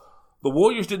 So, the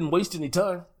Warriors didn't waste any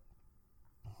time.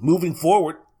 Moving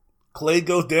forward, Klay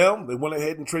goes down. They went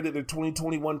ahead and traded their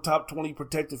 2021 top 20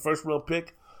 protected first-round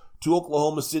pick to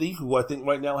Oklahoma City, who I think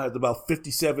right now has about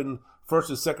 57 first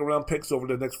and second-round picks over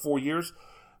the next 4 years,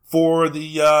 for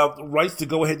the rights to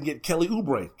go ahead and get Kelly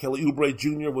Oubre. Kelly Oubre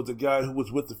Jr. was a guy who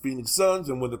was with the Phoenix Suns,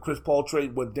 and when the Chris Paul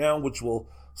trade went down, which we'll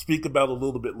speak about a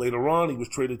little bit later on, he was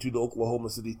traded to the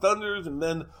Oklahoma City Thunders, and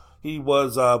then he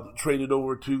was traded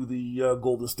over to the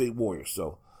Golden State Warriors.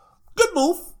 So, good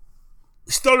move.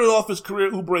 He started off his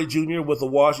career, Oubre Jr., with the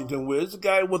Washington Wizards, a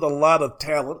guy with a lot of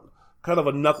talent, kind of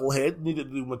a knucklehead,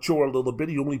 needed to mature a little bit.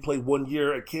 He only played 1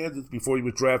 year at Kansas before he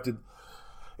was drafted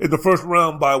in the first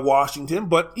round by Washington,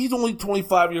 but he's only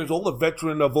 25 years old, a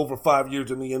veteran of over 5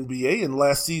 years in the NBA, and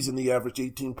last season he averaged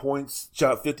 18 points,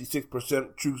 shot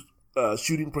 56% true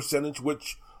shooting percentage,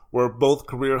 which were both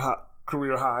career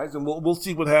highs, and we'll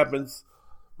see what happens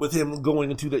with him going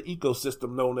into the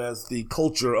ecosystem known as the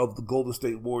culture of the Golden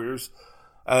State Warriors.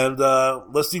 And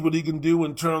let's see what he can do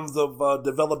in terms of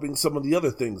developing some of the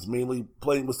other things, mainly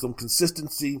playing with some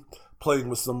consistency, playing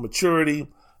with some maturity,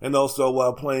 and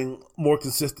also playing more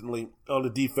consistently on the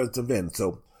defensive end.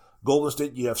 So Golden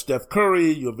State, you have Steph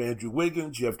Curry, you have Andrew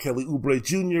Wiggins, you have Kelly Oubre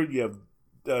Jr., you have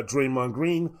Draymond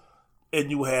Green, and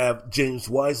you have James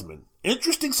Wiseman.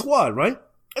 Interesting squad, right?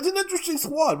 It's an interesting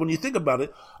squad when you think about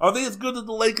it. Are they as good as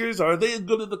the Lakers? Are they as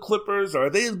good as the Clippers? Are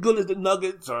they as good as the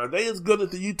Nuggets? Are they as good as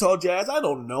the Utah Jazz? I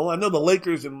don't know. I know the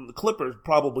Lakers and the Clippers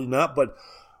probably not, but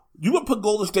you would put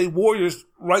Golden State Warriors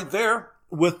right there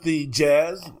with the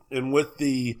Jazz and with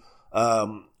the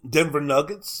Denver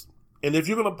Nuggets. And if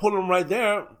you're going to put them right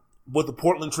there with the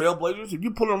Portland Trailblazers, if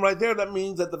you put them right there, that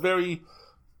means at the very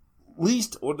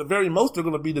least or the very most they're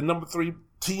going to be the number 3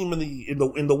 team in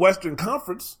the Western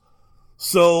Conference.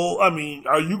 So, I mean,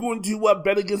 are you going to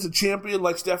bet against a champion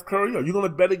like Steph Curry? Are you going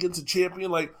to bet against a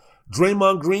champion like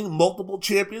Draymond Green, multiple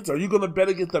champions? Are you going to bet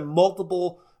against a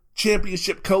multiple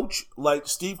championship coach like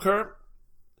Steve Kerr?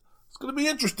 It's going to be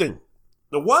interesting.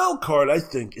 The wild card, I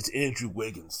think, is Andrew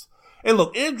Wiggins. And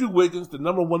look, Andrew Wiggins, the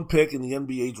number 1 pick in the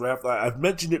NBA draft, I've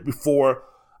mentioned it before.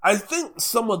 I think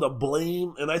some of the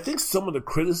blame and I think some of the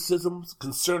criticisms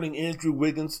concerning Andrew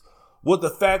Wiggins with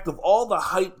the fact of all the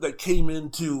hype that came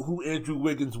into who Andrew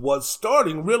Wiggins was,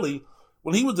 starting really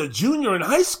when he was a junior in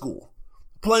high school,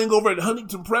 playing over at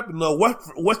Huntington Prep in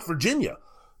West Virginia.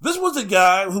 This was a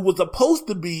guy who was supposed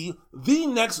to be the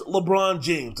next LeBron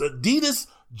James. Adidas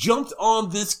jumped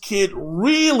on this kid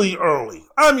really early.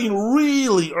 I mean,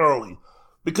 really early,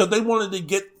 because they wanted to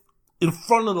get in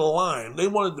front of the line. They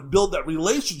wanted to build that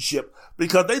relationship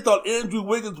because they thought Andrew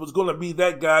Wiggins was going to be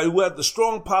that guy who had the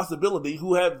strong possibility,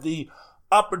 who had the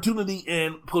opportunity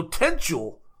and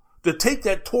potential to take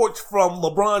that torch from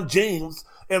LeBron James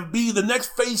and be the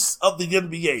next face of the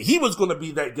NBA. He was going to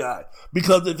be that guy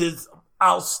because of his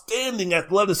outstanding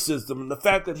athleticism and the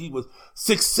fact that he was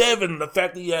 6'7", and the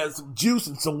fact that he has some juice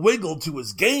and some wiggle to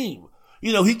his game.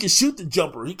 You know, he could shoot the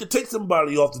jumper. He could take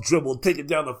somebody off the dribble and take it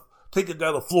down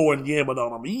the floor and yam it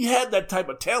on him. He had that type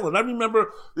of talent. I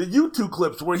remember the YouTube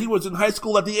clips where he was in high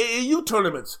school at the AAU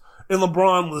tournaments, and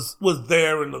LeBron was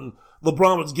there, and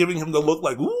LeBron was giving him the look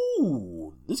like,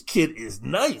 ooh, this kid is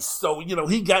nice. So, you know,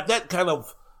 he got that kind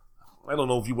of, I don't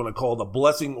know if you want to call it a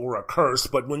blessing or a curse,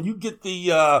 but when you get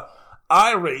the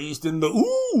eye raised and the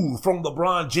ooh from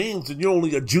LeBron James and you're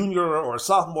only a junior or a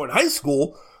sophomore in high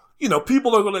school, you know,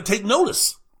 people are going to take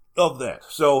notice of that.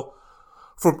 So,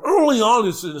 from early on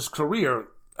in his career,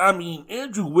 I mean,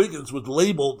 Andrew Wiggins was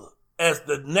labeled as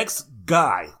the next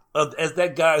guy, as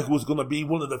that guy who was going to be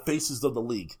one of the faces of the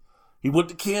league. He went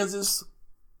to Kansas,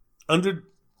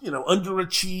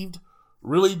 underachieved,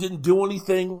 really didn't do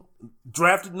anything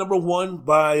drafted number 1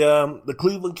 by the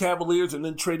Cleveland Cavaliers and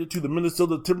then traded to the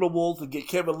Minnesota Timberwolves to get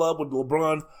Kevin Love when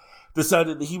LeBron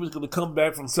decided that he was going to come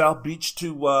back from South Beach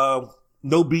to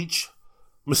No Beach,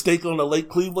 mistake on the Lake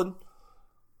Cleveland.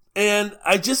 And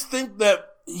I just think that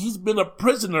he's been a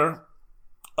prisoner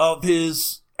of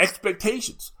his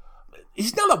expectations.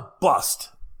 He's not a bust.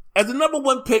 As the number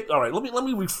 1 pick, all right, let me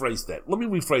rephrase that. Let me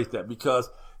rephrase that because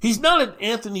he's not an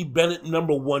Anthony Bennett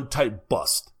number 1 type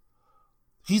bust.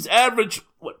 He's averaged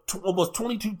almost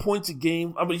 22 points a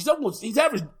game. I mean, he's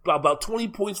averaged about 20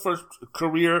 points for his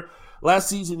career. Last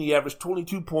season, he averaged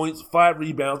 22 points, 5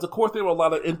 rebounds. Of course, there were a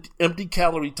lot of empty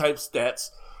calorie type stats,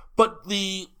 but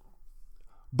the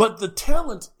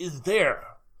talent is there.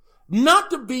 Not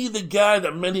to be the guy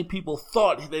that many people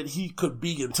thought that he could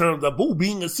be in terms of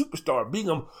being a superstar, being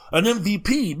an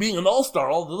MVP, being an all-star,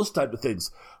 all those type of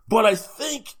things. But I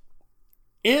think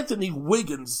Anthony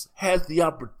Wiggins has the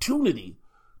opportunity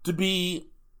to be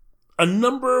a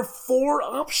number 4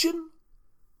 option,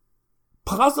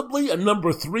 possibly a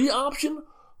number 3 option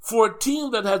for a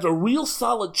team that has a real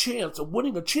solid chance of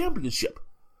winning a championship.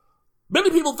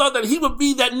 Many people thought that he would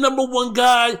be that number 1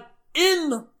 guy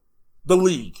in the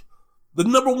league. The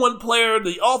number 1 player,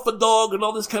 the alpha dog, and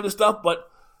all this kind of stuff, but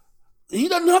he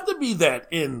doesn't have to be that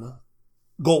in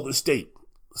Golden State.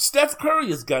 Steph Curry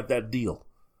has got that deal.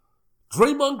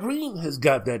 Draymond Green has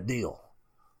got that deal.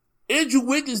 Andrew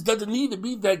Wiggins doesn't need to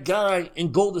be that guy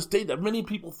in Golden State that many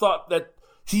people thought that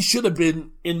he should have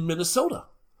been in Minnesota,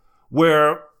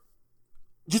 where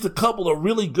just a couple of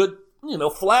really good,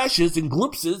 flashes and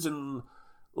glimpses and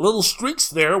little streaks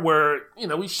there where,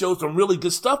 he showed some really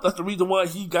good stuff. That's the reason why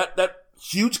he got that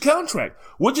huge contract,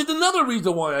 which is another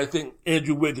reason why I think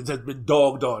Andrew Wiggins has been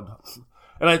dogged on.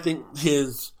 And I think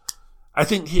his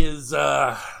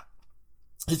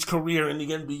career in the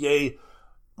NBA,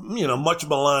 much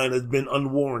maligned, has been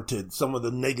unwarranted. Some of the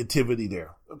negativity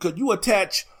there. Could you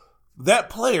attach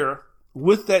that player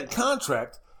with that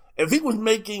contract? If he was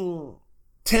making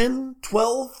 $10,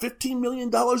 $12, $15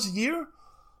 million a year,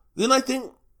 then I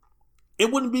think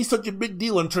it wouldn't be such a big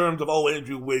deal in terms of,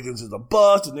 Andrew Wiggins is a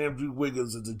bust and Andrew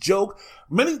Wiggins is a joke.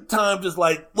 Many times it's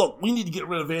like, look, we need to get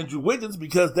rid of Andrew Wiggins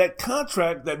because that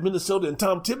contract that Minnesota and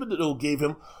Tom Thibodeau gave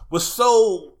him was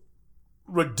so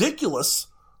ridiculous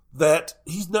that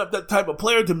he's not that type of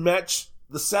player to match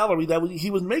the salary that he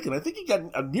was making. I think he got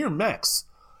a near max.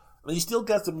 And he still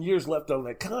got some years left on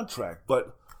that contract.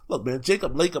 But look, man,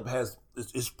 Jacob Lacob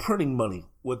is printing money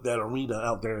with that arena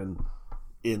out there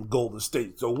in Golden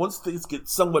State. So once things get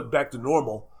somewhat back to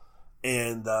normal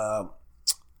and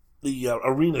the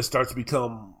arena starts to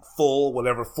become full,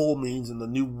 whatever full means in the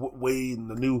new way, in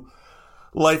the new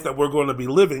life that we're going to be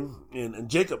living, and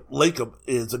Jacob Lacob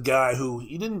is a guy who,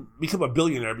 he didn't become a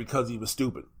billionaire because he was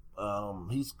stupid.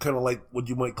 He's kind of like what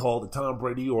you might call the Tom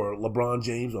Brady or LeBron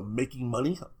James of making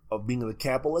money, of being a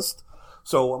capitalist.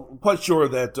 So I'm quite sure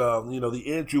that,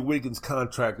 the Andrew Wiggins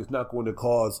contract is not going to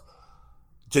cause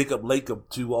Jacob Lacob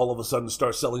to all of a sudden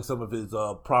start selling some of his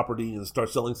property and start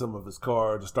selling some of his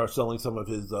cars and start selling some of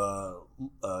his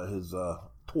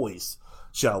toys,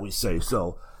 shall we say.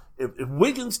 So if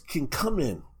Wiggins can come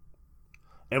in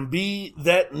and be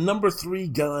that number 3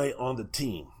 guy on the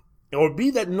team, or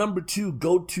be that number 2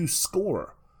 go-to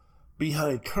scorer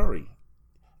behind Curry,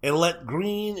 and let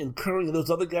Green and Curry and those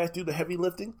other guys do the heavy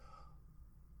lifting,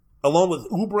 along with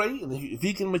Oubre, and if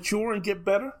he can mature and get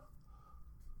better,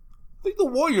 I think the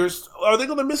Warriors, are they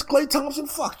going to miss Klay Thompson?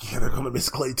 Fuck yeah, they're going to miss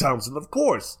Klay Thompson, of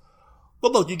course.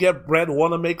 But look, you got Brad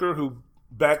Wanamaker, who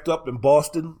backed up in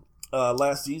Boston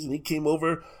last season. He came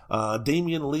over.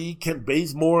 Damian Lee, Kent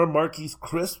Bazemore, Marquise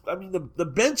Crisp. I mean, the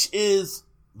bench is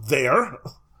there.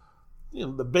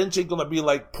 The bench ain't going to be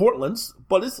like Portland's,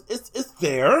 but it's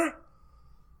there.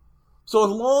 So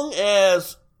as long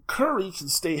as Curry can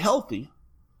stay healthy,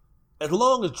 as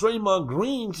long as Draymond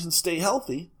Green can stay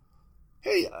healthy,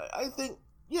 hey, I think,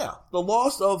 yeah, the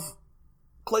loss of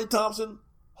Klay Thompson,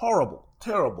 horrible,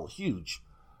 terrible, huge.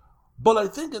 But I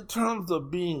think in terms of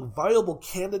being viable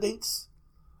candidates,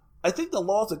 I think the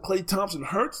loss of Klay Thompson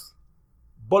hurts,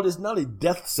 but it's not a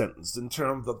death sentence in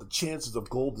terms of the chances of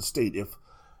Golden State. If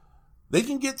they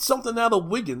can get something out of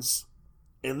Wiggins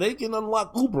and they can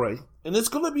unlock Oubre, and it's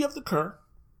going to be up to Kerr,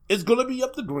 it's going to be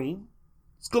up to Green,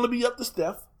 it's going to be up to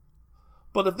Steph.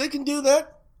 But if they can do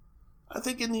that, I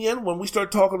think in the end, when we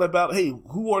start talking about, hey,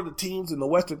 who are the teams in the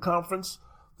Western Conference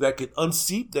that could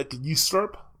unseat, that could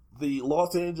usurp the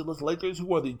Los Angeles Lakers,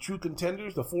 who are the true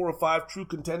contenders, the 4 or 5 true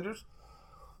contenders,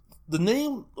 the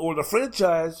name or the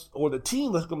franchise or the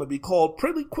team that's going to be called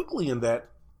pretty quickly in that,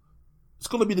 it's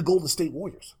going to be the Golden State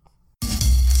Warriors.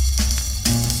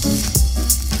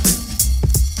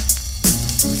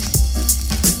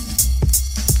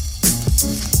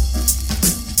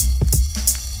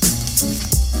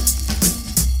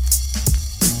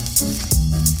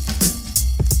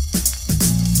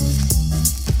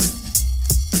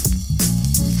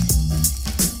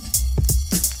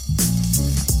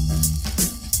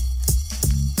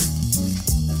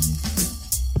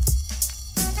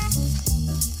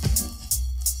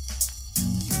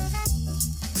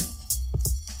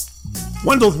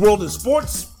 Wendell's World in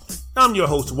Sports. I'm your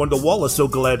host, Wendell Wallace. So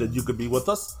glad that you could be with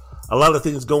us. A lot of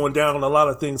things going down, a lot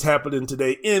of things happening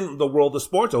today in the world of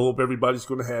sports. I hope everybody's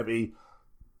going to have a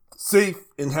safe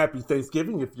and happy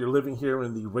Thanksgiving if you're living here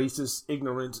in the racist,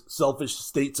 ignorant, selfish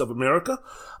states of America.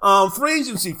 Free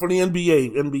agency for the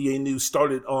NBA. NBA news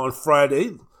started on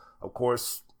Friday. Of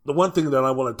course, the one thing that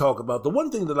I want to talk about, the one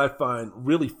thing that I find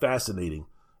really fascinating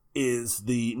is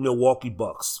the Milwaukee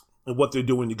Bucks and what they're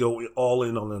doing to go all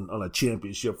in on a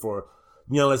championship for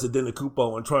Giannis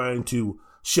Antetokounmpo and trying to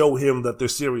show him that they're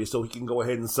serious so he can go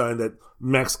ahead and sign that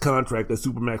max contract, that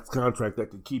super max contract that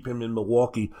could keep him in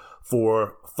Milwaukee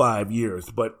for 5 years.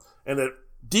 And a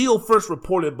deal first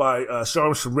reported by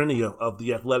Shams Charania of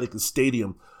The Athletic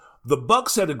Stadium. The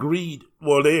Bucks had agreed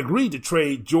to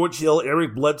trade George Hill,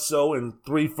 Eric Bledsoe, and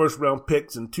 3 first-round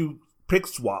picks and 2 pick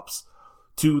swaps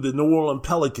to the New Orleans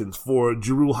Pelicans for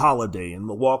Jrue Holiday. And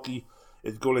Milwaukee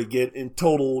is going to get in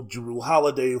total Jrue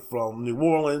Holiday from New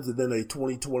Orleans and then a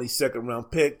 2020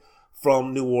 second-round pick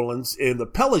from New Orleans. And the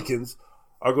Pelicans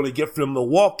are going to get from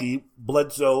Milwaukee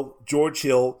Bledsoe, George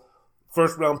Hill,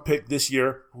 first-round pick this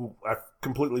year, who I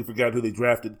completely forgot who they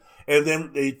drafted, and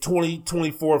then a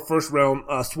 2024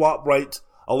 first-round swap right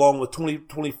along with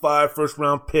 2025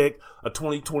 first-round pick, a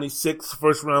 2026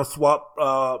 first-round swap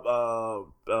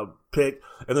pick,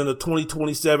 and then a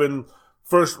 2027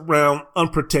 first-round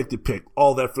unprotected pick.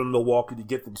 All that from Milwaukee to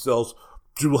get themselves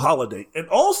Jrue Holiday. And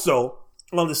also,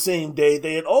 on the same day,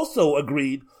 they had also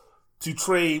agreed to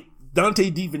trade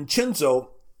Dante DiVincenzo,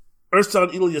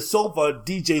 Ersan Ilyasova,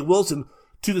 DJ Wilson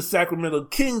to the Sacramento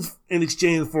Kings in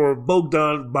exchange for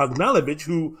Bogdan Bogdanovic,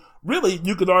 who really,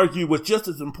 you could argue, was just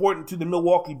as important to the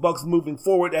Milwaukee Bucks moving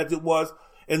forward as it was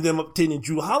in them obtaining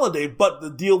Jrue Holiday. But the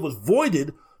deal was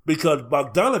voided because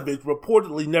Bogdanovic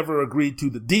reportedly never agreed to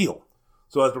the deal.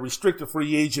 So as a restricted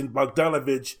free agent,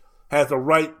 Bogdanovic has a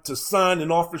right to sign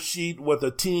an offer sheet with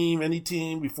a team, any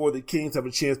team, before the Kings have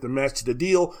a chance to match the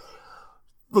deal.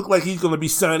 Looked like he's going to be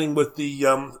signing with the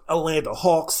Atlanta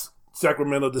Hawks.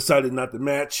 Sacramento decided not to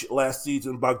match. Last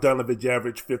season, Bogdanovic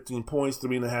averaged 15 points,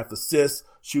 3.5 assists,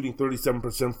 shooting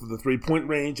 37% from the three-point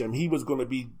range. And he was going to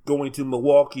be going to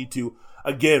Milwaukee to,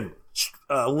 again,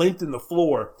 lengthen the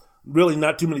floor. Really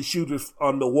not too many shooters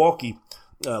on Milwaukee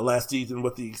last season,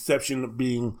 with the exception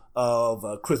being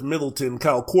of Chris Middleton.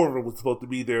 Kyle Korver was supposed to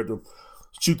be there to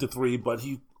shoot the three, but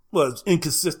he was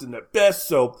inconsistent at best.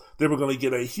 So they were going to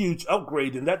get a huge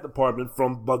upgrade in that department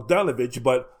from Bogdanovic.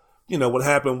 But, you know, what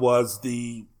happened was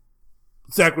the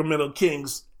Sacramento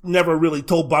Kings never really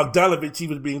told Bogdanovic he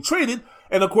was being traded.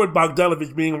 And of course,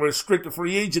 Bogdanovic, being a restricted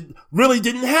free agent, really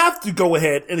didn't have to go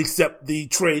ahead and accept the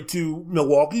trade to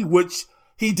Milwaukee, which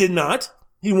he did not.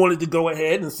 He wanted to go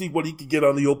ahead and see what he could get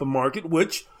on the open market,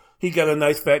 which he got a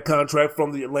nice fat contract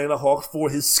from the Atlanta Hawks for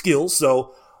his skills.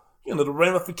 So, you know, the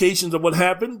ramifications of what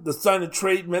happened, the sign and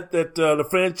trade meant that the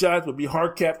franchise would be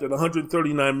hard capped at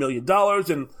 $139 million.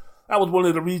 And that was one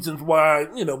of the reasons why,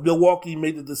 you know, Milwaukee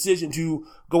made the decision to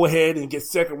go ahead and get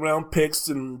second round picks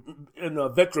and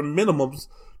veteran minimums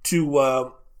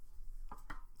to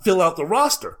fill out the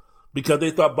roster, because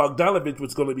they thought Bogdanovic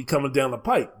was going to be coming down the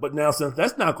pipe. But now, since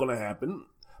that's not going to happen,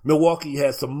 Milwaukee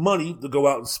has some money to go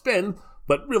out and spend,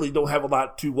 but really don't have a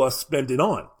lot to spend it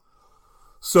on.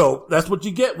 So that's what you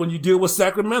get when you deal with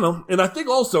Sacramento. And I think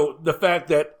also the fact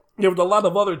that there was a lot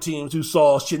of other teams who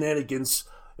saw shenanigans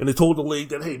and they told the league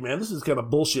that, hey, man, this is kind of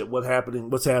bullshit what's happening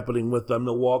with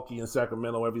Milwaukee and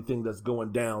Sacramento, everything that's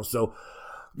going down. So,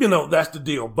 you know, that's the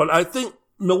deal. But I think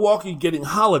Milwaukee getting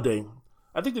Holiday,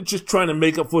 I think they're just trying to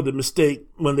make up for the mistake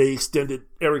when they extended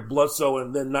Eric Bledsoe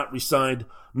and then not re-signed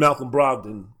Malcolm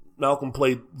Brogdon. Malcolm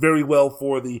played very well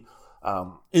for the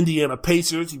Indiana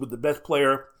Pacers. He was the best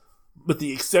player, with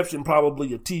the exception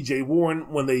probably of TJ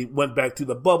Warren when they went back to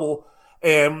the bubble.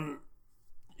 And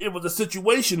it was a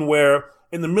situation where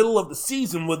in the middle of the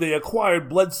season when they acquired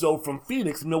Bledsoe from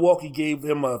Phoenix, Milwaukee gave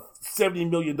him a $70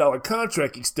 million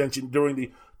contract extension during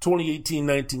the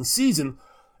 2018-19 season.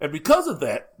 And because of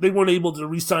that, they weren't able to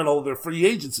re-sign all of their free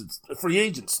agents.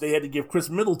 They had to give Chris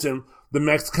Middleton the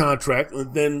max contract,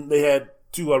 and then they had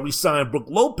to re-sign Brook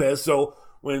Lopez. So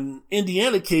when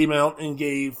Indiana came out and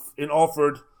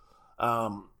offered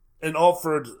Brogdon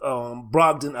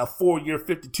a 4-year,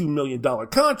 $52 million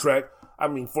contract, I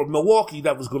mean, for Milwaukee,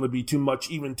 that was going to be too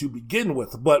much even to begin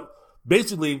with. But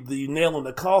basically, the nail in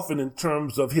the coffin in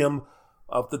terms of him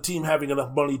of the team having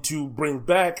enough money to bring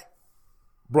back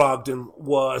Brogdon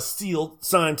was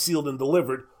signed, sealed, and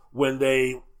delivered when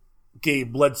they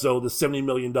gave Bledsoe the $70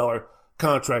 million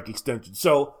contract extension.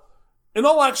 So, in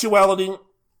all actuality,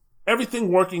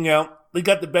 everything working out. They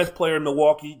got the best player in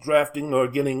Milwaukee, drafting or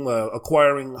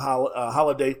acquiring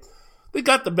Holiday. They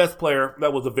got the best player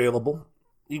that was available.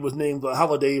 He was named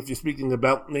Holiday, if you're speaking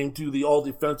about, named to the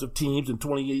all-defensive teams in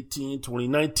 2018,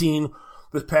 2019.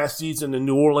 This past season in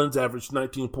New Orleans, averaged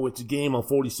 19 points a game on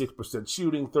 46%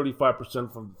 shooting,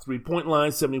 35% from the three-point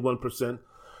line, 71%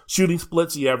 shooting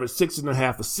splits. He averaged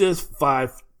 6.5 assists,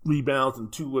 5 rebounds, and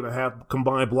 2.5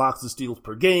 combined blocks and steals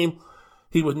per game.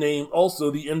 He was named also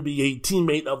the NBA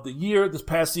Teammate of the Year this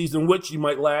past season, which you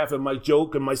might laugh and might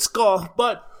joke and might scoff,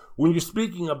 but when you're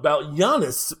speaking about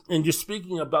Giannis and you're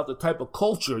speaking about the type of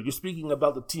culture, you're speaking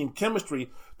about the team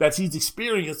chemistry that he's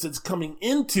experienced since coming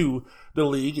into the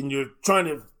league, and you're trying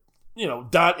to,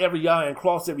 dot every I and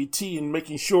cross every T and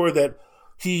making sure that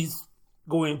he's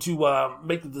going to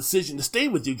make the decision to stay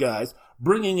with you guys,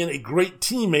 bringing in a great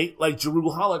teammate like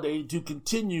Jrue Holiday to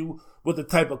continue with the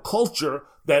type of culture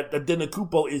that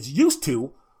Antetokounmpo is used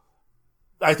to.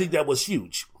 I think that was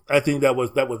huge. I think that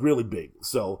was really big.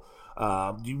 So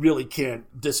you really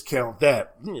can't discount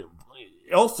that.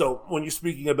 Also, when you're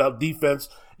speaking about defense,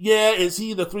 is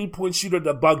he the three-point shooter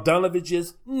that Bogdanovich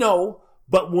is? No.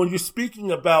 But when you're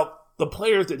speaking about the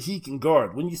players that he can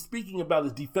guard, when you're speaking about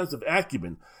his defensive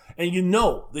acumen, and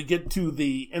they get to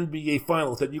the NBA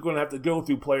Finals, that you're going to have to go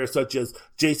through players such as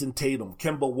Jason Tatum,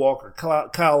 Kemba Walker,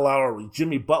 Kyle Lowry,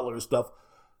 Jimmy Butler and stuff,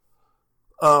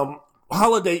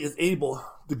 Holiday is able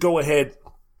to go ahead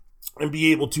and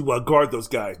be able to guard those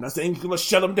guys. Not saying he's going to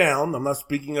shut them down. I'm not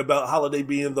speaking about Holiday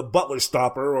being the Butler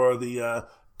stopper or the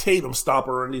Tatum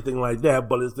stopper or anything like that,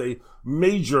 but it's a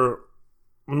major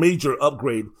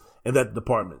upgrade in that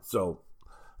department. So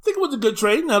I think it was a good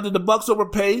trade. Now, did the Bucks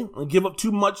overpay and give up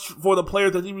too much for the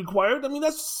players that he required? I mean,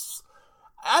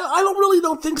 I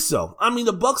don't think so. I mean,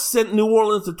 the Bucks sent New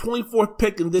Orleans the 24th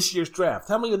pick in this year's draft.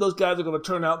 How many of those guys are going to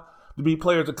turn out to be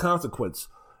players of consequence?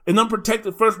 And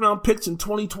unprotected first-round picks in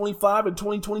 2025 and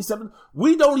 2027,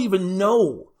 we don't even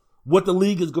know what the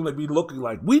league is going to be looking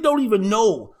like. We don't even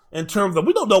know we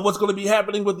don't know what's going to be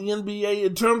happening with the NBA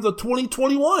in terms of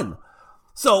 2021.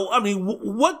 So, I mean,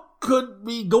 what could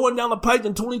be going down the pike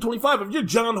in 2025? If you're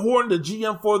John Horn, the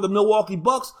GM for the Milwaukee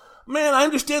Bucks, man, I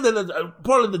understand that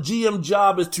part of the GM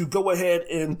job is to go ahead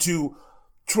and to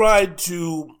try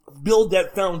to build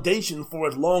that foundation for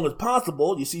as long as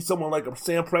possible. You see someone like a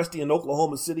Sam Presti in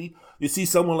Oklahoma City. You see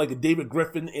someone like a David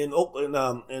Griffin in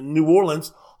New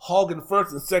Orleans hogging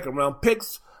first and second round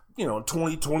picks, in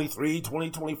 2023,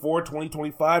 2024,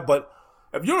 2025. But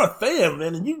if you're a fan,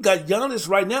 man, and you've got Giannis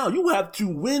right now, you have to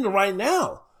win right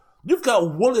now. You've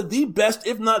got one of the best,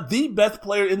 if not the best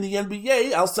player in the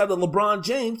NBA outside of LeBron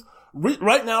James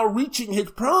right now reaching his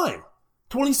prime.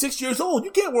 26 years old.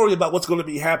 You can't worry about what's going to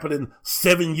be happening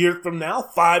 7 years from now,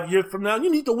 5 years from now. You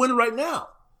need to win right now.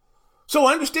 So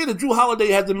I understand that Jrue Holiday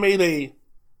hasn't made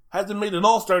an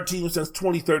all-star team since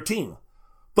 2013.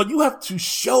 But you have to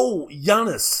show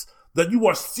Giannis that you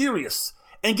are serious.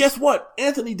 And guess what?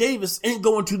 Anthony Davis ain't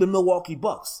going to the Milwaukee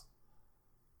Bucks.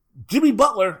 Jimmy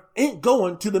Butler ain't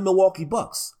going to the Milwaukee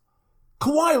Bucks.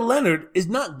 Kawhi Leonard is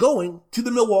not going to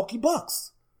the Milwaukee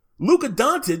Bucks. Luka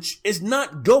Doncic is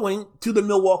not going to the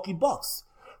Milwaukee Bucks.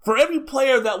 For every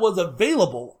player that was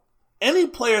available, any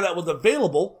player that was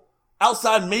available,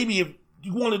 outside maybe if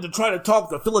you wanted to try to talk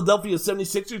the Philadelphia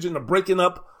 76ers into breaking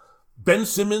up Ben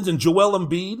Simmons and Joel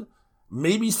Embiid,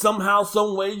 maybe somehow,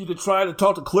 some way you could try to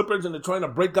talk to Clippers into trying to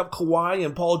break up Kawhi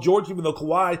and Paul George, even though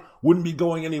Kawhi wouldn't be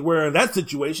going anywhere in that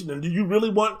situation. And do you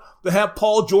really want to have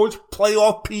Paul George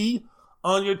playoff P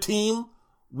on your team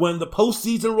when the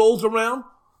postseason rolls around?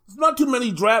 There's not too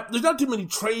many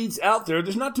trades out there.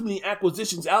 There's not too many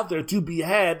acquisitions out there to be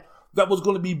had that was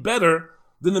going to be better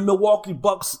than the Milwaukee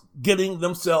Bucks getting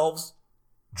themselves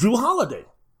Jrue Holiday.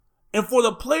 And for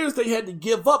the players they had to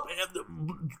give up,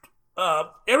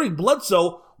 Eric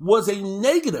Bledsoe was a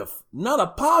negative, not a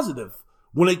positive,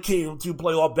 when it came to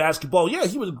playoff basketball. Yeah,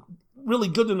 he was really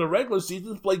good in the regular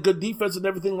season, played good defense and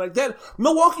everything like that.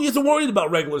 Milwaukee isn't worried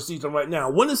about regular season right now.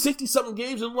 Winning 60-something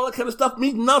games and all that kind of stuff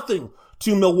means nothing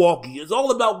to Milwaukee. It's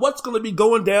all about what's going to be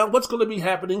going down, what's going to be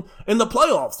happening in the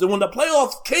playoffs. And when the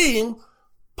playoffs came,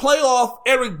 playoff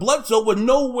Eric Bledsoe was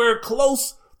nowhere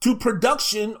close to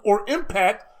production or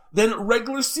impact than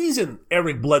regular season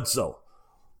Eric Bledsoe.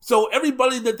 So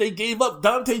everybody that they gave up,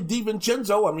 Dante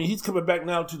DiVincenzo, I mean, he's coming back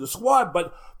now to the squad,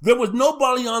 but there was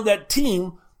nobody on that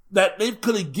team that they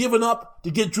could have given up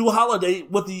to get Jrue Holiday,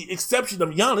 with the exception of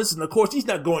Giannis, and of course he's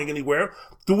not going anywhere,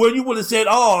 to where you would have said,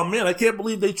 oh man, I can't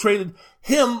believe they traded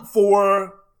him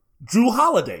for Jrue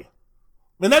Holiday.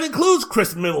 And that includes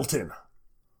Chris Middleton.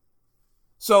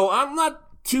 So I'm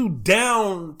not too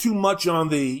much on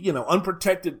the,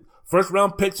 unprotected first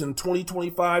round picks in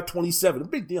 2025, 27.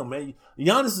 Big deal, man.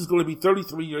 Giannis is going to be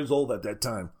 33 years old at that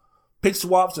time. Pick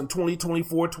swaps in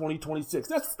 2024, 2026.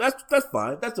 That's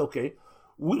fine. That's okay.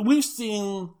 We've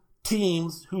seen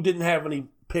teams who didn't have any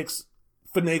picks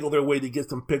finagle their way to get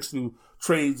some picks through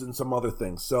trades and some other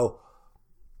things. So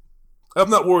I'm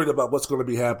not worried about what's going to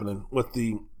be happening with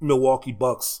the Milwaukee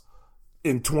Bucks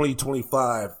in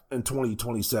 2025 and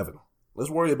 2027.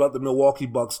 Let's worry about the Milwaukee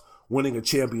Bucks winning a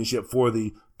championship for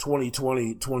the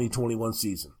 2020-2021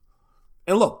 season.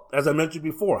 And look, as I mentioned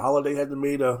before, Holiday hadn't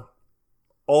made a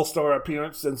All-Star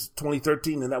appearance since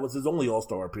 2013, and that was his only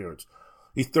All-Star appearance.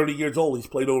 He's 30 years old. He's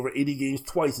played over 80 games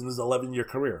twice in his 11-year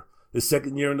career. His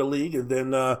second year in the league, and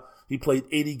then he played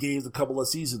 80 games a couple of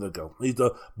seasons ago. He's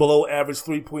a below-average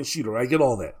three-point shooter. I get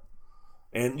all that.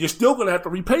 And you're still going to have to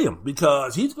repay him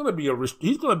because he's going to be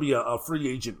a free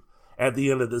agent at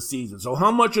the end of the season. So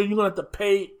how much are you going to have to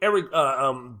pay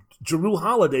Jrue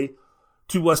Holiday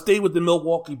to stay with the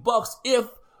Milwaukee Bucks if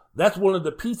that's one of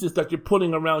the pieces that you're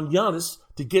putting around Giannis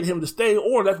to get him to stay,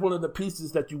 or that's one of the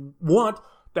pieces that you want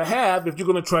to have if you're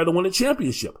going to try to win a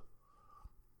championship?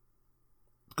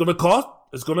 It's going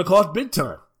to cost big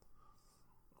time.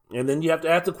 And then you have to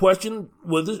ask the question,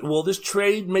 will this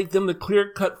trade make them the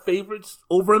clear-cut favorites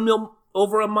over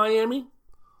a Miami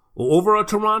or over a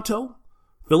Toronto?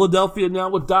 Philadelphia now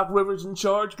with Doc Rivers in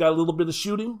charge, got a little bit of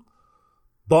shooting.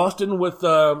 Boston with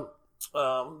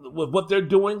what they're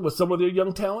doing with some of their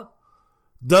young talent.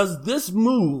 Does this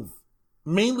move,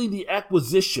 mainly the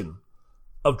acquisition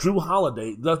of Jrue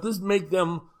Holiday, does this make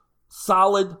them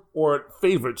solid or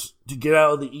favorites to get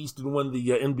out of the East and win the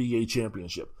NBA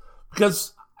championship?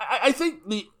 Because I think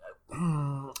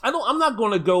I'm not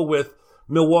going to go with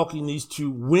Milwaukee needs to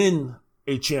win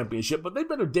a championship, but they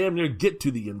better damn near get to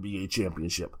the NBA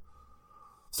championship.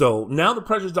 So now the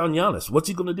pressure's on Giannis. What's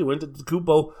he going to do?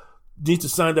 Antetokounmpo needs to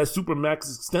sign that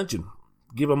Supermax extension.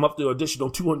 Give him up to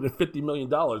additional $250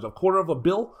 million. A quarter of a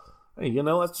bill? Hey,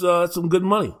 that's some good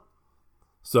money.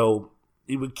 So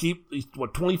he would keep,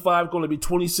 25, going to be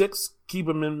 26. Keep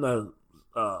him in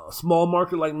a small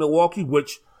market like Milwaukee,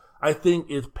 which I think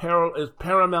is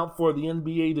paramount for the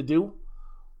NBA to do.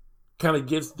 Kind of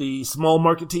gives the small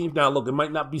market teams. Now, look, it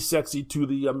might not be sexy to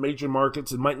the major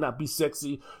markets. It might not be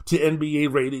sexy to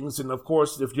NBA ratings. And, of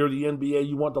course, if you're the NBA,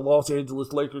 you want the Los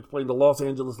Angeles Lakers playing the Los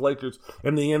Angeles Lakers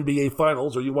in the NBA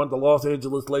Finals, or you want the Los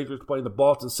Angeles Lakers playing the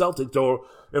Boston Celtics, or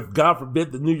if, God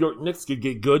forbid, the New York Knicks could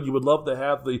get good, you would love to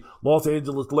have the Los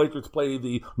Angeles Lakers play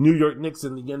the New York Knicks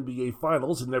in the NBA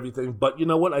Finals and everything. But you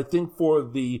know what? I think for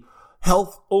the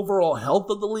overall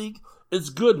health of the league, it's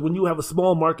good when you have a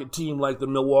small market team like the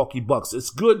Milwaukee Bucks. It's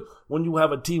good when you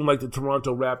have a team like the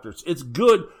Toronto Raptors. It's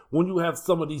good when you have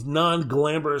some of these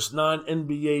non-glamorous,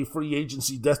 non-NBA free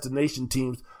agency destination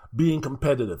teams being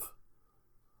competitive.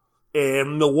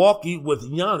 And Milwaukee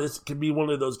with Giannis can be one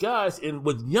of those guys. And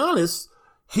with Giannis,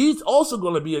 he's also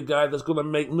going to be a guy that's going to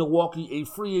make Milwaukee a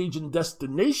free agent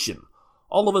destination.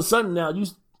 All of a sudden now you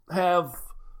have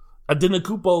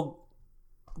Antetokounmpo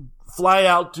fly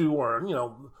out to, or,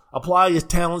 apply his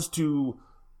talents to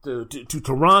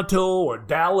Toronto or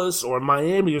Dallas or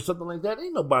Miami or something like that.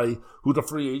 Ain't nobody who's a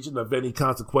free agent of any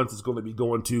consequence is going to be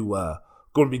going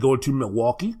to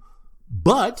Milwaukee.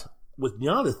 But with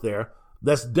Giannis there,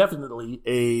 that's definitely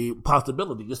a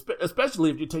possibility,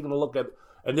 especially if you're taking a look at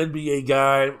an NBA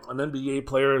guy, an NBA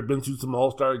player has been through some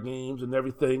All-Star games and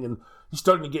everything, and he's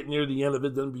starting to get near the end of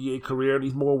his NBA career, and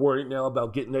he's more worried now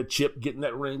about getting that chip, getting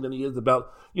that ring, than he is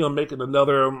about, making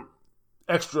another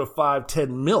extra 5-10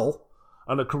 mil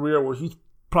on a career where he's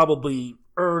probably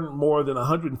earned more than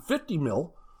 150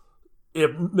 mil.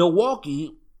 If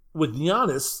Milwaukee with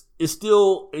Giannis is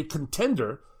still a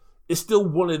contender, is still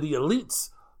one of the elites,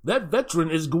 that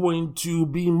veteran is going to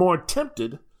be more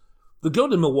tempted to go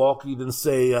to Milwaukee than,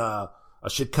 say, a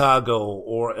Chicago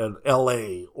or an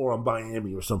LA or a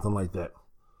Miami or something like that.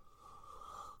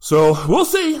 So we'll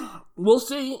see. We'll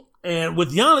see. And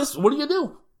with Giannis, what do you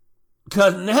do?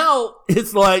 Because now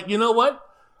it's like, you know what?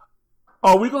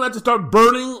 Are we going to have to start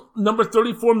burning number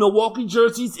 34 Milwaukee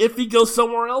jerseys if he goes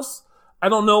somewhere else? I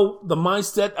don't know the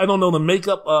mindset. I don't know the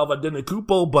makeup of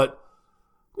Antetokounmpo, but,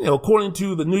 according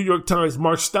to the New York Times'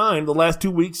 Mark Stein, the last 2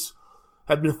 weeks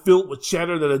have been filled with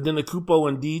chatter that Antetokounmpo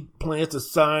indeed plans to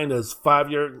sign his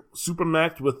 5-year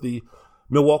Supermax with the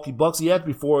Milwaukee Bucks. He had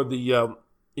before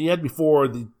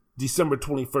the December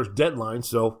 21st deadline,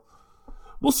 so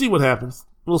we'll see what happens.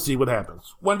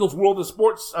 Wendell's World of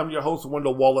Sports. I'm your host,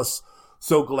 Wendell Wallace.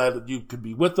 So glad that you could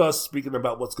be with us. Speaking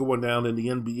about what's going down in the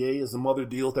NBA and some other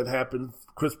deals that happened.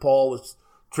 Chris Paul was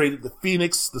traded to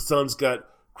Phoenix. The Suns got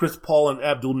Chris Paul and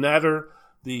Abdul Nader.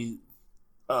 The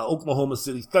Oklahoma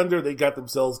City Thunder, they got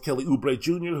themselves Kelly Oubre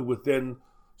Jr., who was then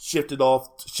shipped it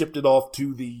off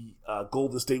to the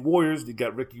Golden State Warriors. You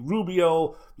got Ricky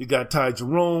Rubio. You got Ty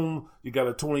Jerome. You got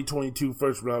a 2022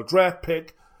 first-round draft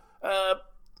pick.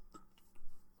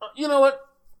 You know what?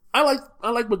 I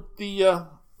like what the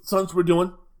Suns were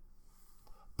doing.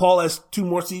 Paul has 2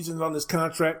 more seasons on this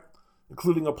contract,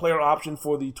 including a player option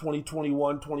for the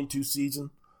 2021-22 season.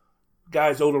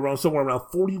 Guys owed somewhere around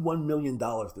 $41 million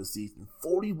this season.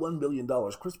 $41 million.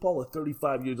 Chris Paul is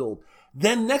 35 years old.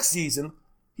 Then next season,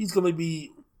 he's going to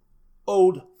be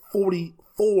owed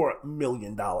 $44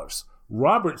 million.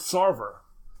 Robert Sarver,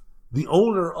 the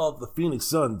owner of the Phoenix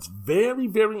Suns, very,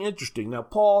 very interesting. Now,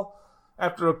 Paul,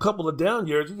 after a couple of down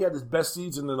years, he had his best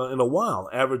season in a while,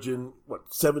 averaging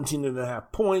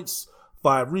 17.5 points,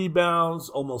 5 rebounds,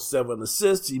 almost 7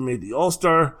 assists. He made the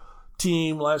All-Star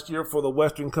team last year for the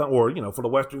Western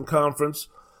Conference.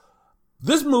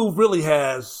 This move really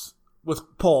has, with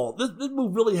Paul, this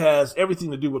move really has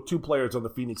everything to do with 2 players on the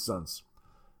Phoenix Suns,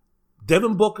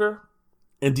 Devin Booker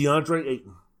and DeAndre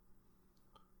Ayton.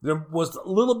 There was a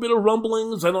little bit of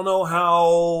rumblings. I don't know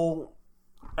how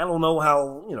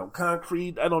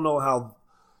concrete. I don't know how,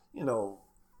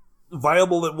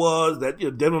 viable it was that,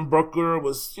 Devin Booker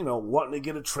was, wanting to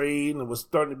get a trade and was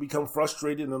starting to become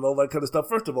frustrated and all that kind of stuff.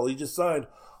 First of all, he just signed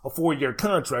a 4-year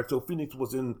contract, so Phoenix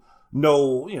was in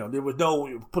there was no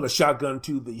put a shotgun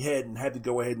to the head and had to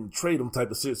go ahead and trade him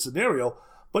type of scenario.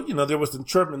 But, there was some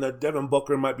chirping that Devin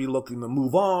Booker might be looking to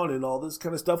move on and all this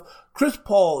kind of stuff. Chris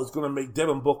Paul is going to make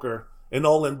Devin Booker an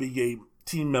All-NBA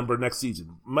team member next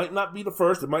season. Might not be the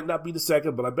first, it might not be the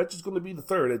second, but I bet he's going to be the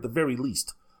third at the very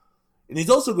least. And he's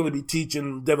also going to be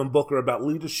teaching Devin Booker about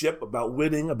leadership, about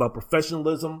winning, about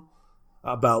professionalism,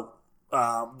 about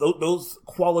those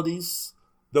qualities,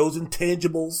 those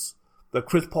intangibles that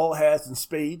Chris Paul has in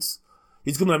spades.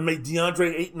 He's going to make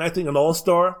DeAndre Ayton, I think, an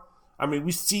all-star. I mean,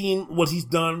 we've seen what he's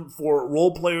done for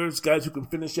role players, guys who can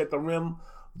finish at the rim,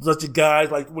 such as guys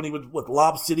like when he was with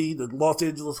Lob City, the Los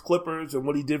Angeles Clippers, and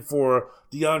what he did for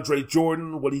DeAndre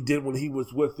Jordan, what he did when he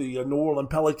was with the New Orleans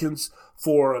Pelicans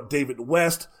for David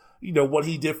West, what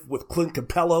he did with Clint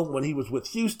Capella when he was with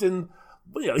Houston.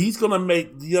 But, he's going to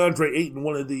make DeAndre Ayton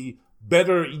one of the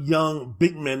better young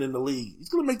big men in the league. He's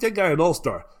going to make that guy an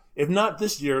all-star. If not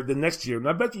this year, then next year. And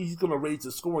I bet you he's going to raise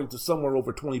his scoring to somewhere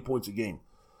over 20 points a game.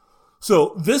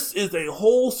 So this is a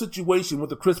whole situation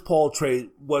with the Chris Paul trade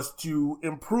was to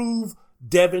improve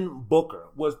Devin Booker,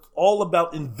 was all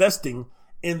about investing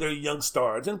in their young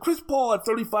stars. And Chris Paul at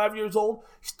 35 years old,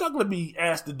 he's not going to be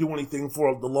asked to do anything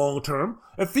for the long term.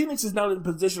 And Phoenix is not in a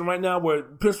position right now where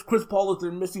Chris Paul is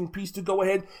their missing piece to go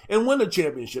ahead and win a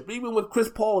championship. Even with Chris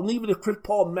Paul, and even if Chris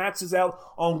Paul maxes out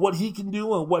on what he can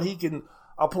do and what he can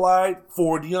apply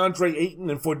for DeAndre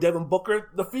Ayton and for Devin Booker,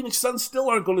 the Phoenix Suns still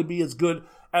aren't going to be as good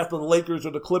as the Lakers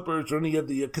or the Clippers or any of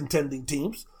the contending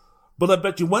teams. But I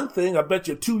bet you one thing, I bet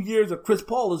you 2 years of Chris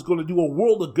Paul is going to do a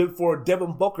world of good for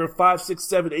Devin Booker 5, 6,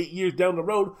 7, 8 years down the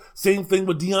road. Same thing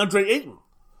with DeAndre Ayton.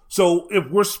 So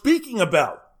if we're speaking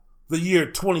about the year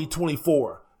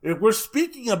 2024, if we're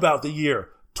speaking about the year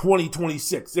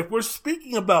 2026, if we're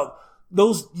speaking about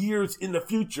those years in the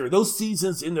future, those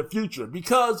seasons in the future,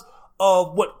 because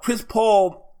of what Chris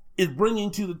Paul is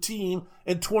bringing to the team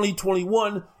in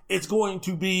 2021, it's going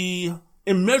to be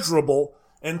immeasurable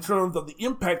in terms of the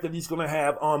impact that he's going to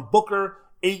have on Booker,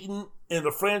 Ayton, and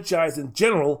the franchise in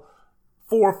general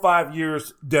 4 or 5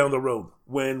 years down the road,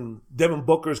 when Devin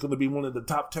Booker is going to be one of the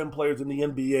top 10 players in the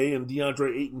NBA and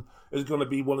DeAndre Ayton is going to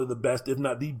be one of the best, if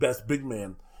not the best big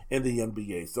man in the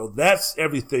NBA. So that's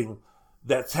everything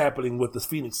that's happening with the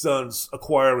Phoenix Suns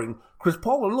acquiring Chris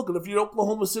Paul. And look, if you're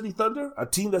Oklahoma City Thunder, a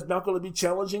team that's not going to be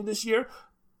challenging this year,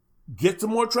 get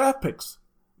some more draft picks.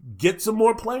 Get some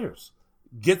more players.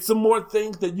 Get some more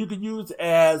things that you can use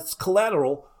as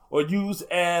collateral or use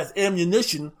as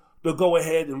ammunition to go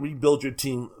ahead and rebuild your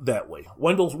team that way.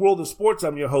 Wendell's World of Sports.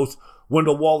 I'm your host,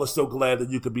 Wendell Wallace. So glad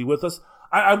that you could be with us.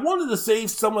 I wanted to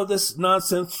save some of this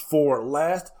nonsense for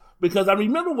last because I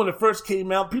remember when it first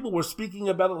came out, people were speaking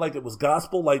about it like it was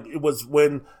gospel, like it was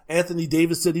when Anthony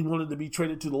Davis said he wanted to be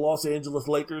traded to the Los Angeles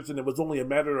Lakers, and it was only a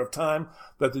matter of time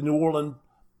that the New Orleans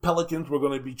Pelicans were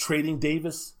going to be trading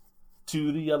Davis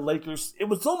to the Lakers. It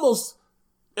was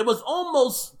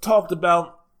almost talked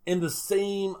about in the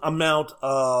same amount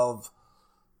of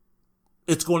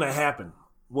it's going to happen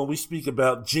when we speak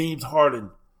about James Harden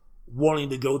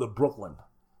wanting to go to Brooklyn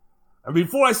And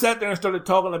before I sat there and started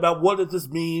talking about what does this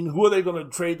mean, who are they going to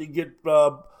trade to get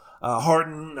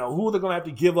Harden, who are they going to have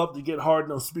to give up to get Harden?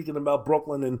 I'm speaking about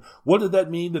Brooklyn, and what does that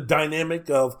mean, the dynamic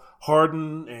of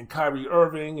Harden and Kyrie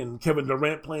Irving and Kevin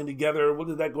Durant playing together? What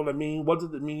is that going to mean? What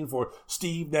does it mean for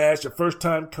Steve Nash, a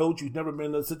first-time coach who's never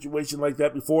been in a situation like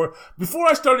that before? Before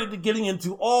I started getting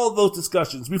into all of those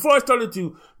discussions, before I started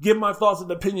to give my thoughts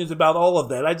and opinions about all of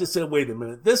that, I just said, wait a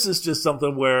minute, this is just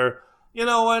something where, you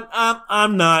know what,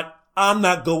 I'm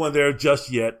not going there just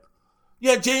yet.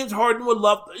 Yeah, James Harden would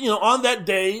love, on that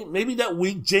day, maybe that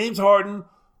week, James Harden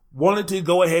wanted to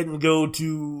go ahead and go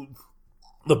to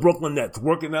the Brooklyn Nets,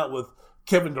 working out with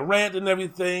Kevin Durant and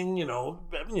everything,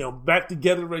 back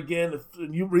together again,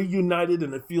 reunited,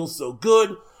 and it feels so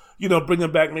good.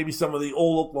 Bringing back maybe some of the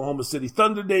old Oklahoma City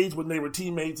Thunder days when they were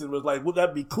teammates, and it was like, would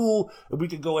that be cool if we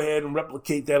could go ahead and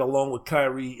replicate that along with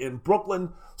Kyrie in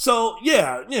Brooklyn? So,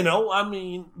 yeah,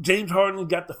 James Harden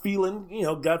got the feeling,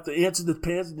 got the answer to the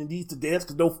pants and he needs to dance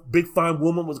because no big fine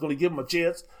woman was going to give him a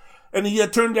chance. And he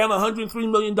had turned down a $103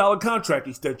 million contract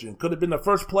extension. Could have been the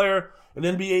first player in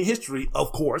NBA history,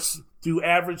 of course, to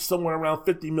average somewhere around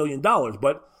 $50 million.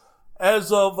 But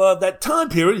as of that time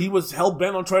period, he was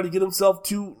hell-bent on trying to get himself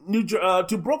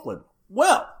to Brooklyn.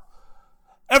 Well,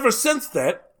 ever since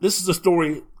that, this is a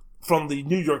story from the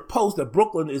New York Post that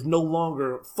Brooklyn is no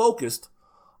longer focused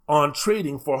on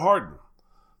trading for Harden.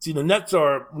 See, the Nets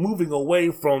are moving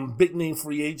away from big-name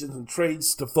free agents and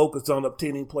trades to focus on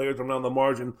obtaining players around the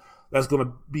margin that's going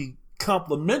to be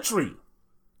complementary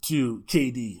to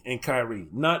KD and Kyrie,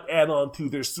 not add on to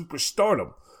their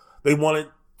superstardom. They wanted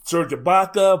Serge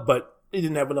Ibaka, but they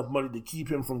didn't have enough money to keep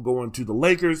him from going to the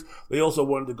Lakers. They also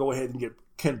wanted to go ahead and get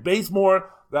Kent Bazemore.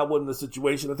 That wasn't the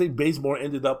situation. I think Bazemore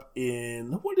ended up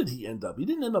in, where did he end up? He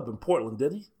didn't end up in Portland,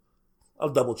 did he? I'll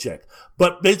double check.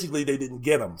 But basically they didn't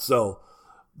get him. So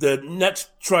the Nets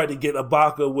tried to get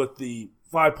Ibaka with the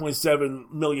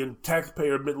 $5.7 million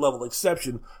taxpayer mid-level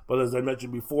exception. But as I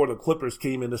mentioned before, the Clippers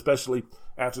came in, especially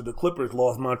after the Clippers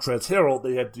lost Montrezl Harrell.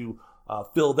 They had to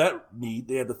fill that need.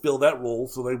 They had to fill that role.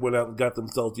 So they went out and got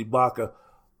themselves Ibaka.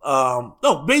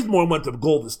 Bazemore went to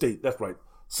Golden State. That's right.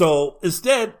 So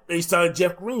instead, they signed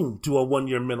Jeff Green to a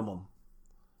 1-year minimum.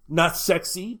 Not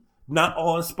sexy, not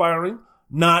awe-inspiring,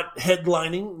 not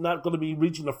headlining, not going to be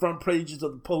reaching the front pages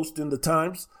of the Post and the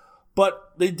Times,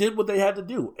 but they did what they had to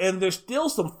do. And there's still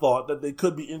some thought that they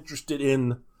could be interested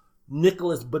in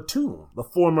Nicholas Batum, the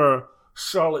former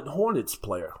Charlotte Hornets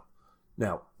player.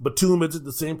 Now, Batum isn't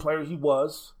the same player he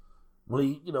was when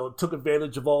he, took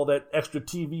advantage of all that extra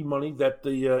TV money that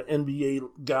the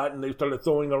NBA got, and they started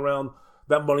throwing around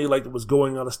that money like it was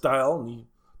going out of style, and he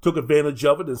took advantage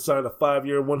of it and signed a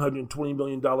 5-year, $120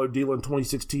 million deal in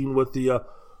 2016 with the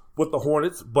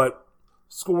Hornets. But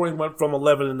scoring went from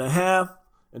 11.5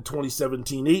 in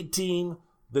 2017-18,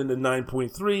 then to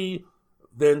 9.3,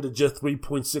 then to just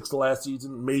 3.6 last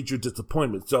season. Major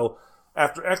disappointment. So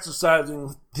after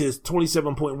exercising his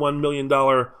 $27.1 million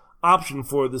option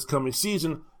for this coming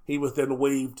season, he was then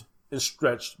waived and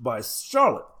stretched by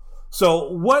Charlotte.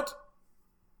 So what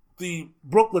the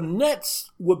Brooklyn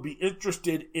Nets would be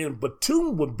interested in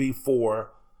Batum would be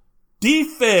for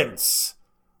defense.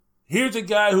 Here's a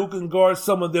guy who can guard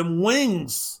some of them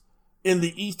wings in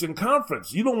the Eastern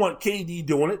Conference. You don't want KD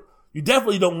doing it. You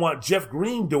definitely don't want Jeff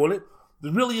Green doing it.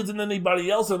 There really isn't anybody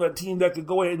else on that team that could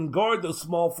go ahead and guard those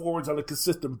small forwards on a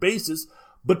consistent basis.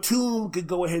 Batum could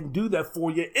go ahead and do that for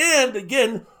you. And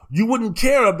again, you wouldn't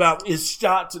care about his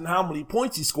shots and how many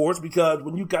points he scores, because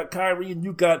when you got Kyrie and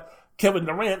you got Kevin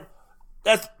Durant,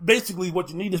 that's basically what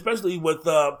you need, especially with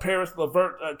Karis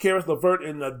LeVert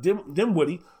and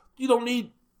Dinwiddie. You don't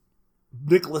need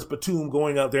Nicholas Batum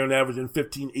going out there and averaging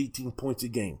 15, 18 points a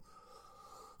game.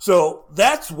 So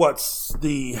that's what's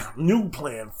the new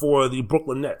plan for the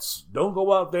Brooklyn Nets. Don't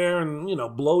go out there and,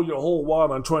 blow your whole wad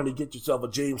on trying to get yourself a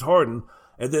James Harden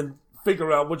and then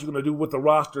figure out what you're going to do with the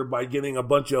roster by getting a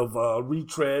bunch of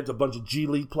retreads, a bunch of G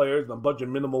League players, and a bunch of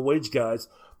minimum wage guys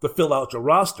to fill out your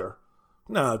roster.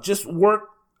 No, just work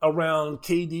around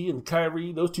KD and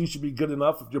Kyrie. Those two should be good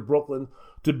enough if you're Brooklyn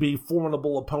to be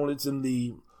formidable opponents in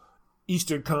the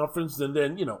Eastern Conference. And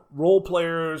then, role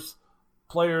players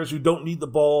who don't need the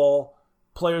ball,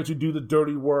 players who do the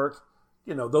dirty work.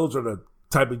 Those are the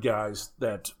type of guys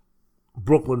that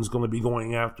Brooklyn's going to be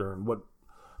going after. And what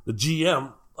the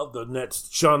GM of the Nets,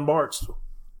 Sean Marks,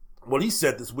 what he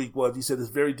said this week was, he said it's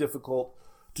very difficult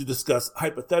to discuss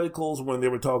hypotheticals when they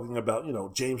were talking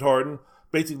about, James Harden.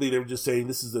 Basically, they were just saying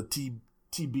this is a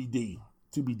TBD,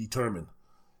 to be determined.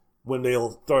 When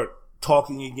they'll start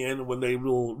talking again, when they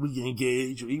will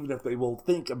re-engage, or even if they will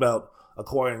think about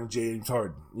acquiring James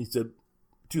Harden. He said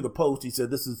to the Post, he said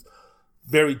this is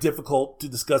very difficult to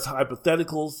discuss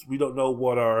hypotheticals. We don't know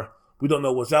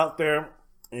what's out there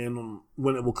and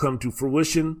when it will come to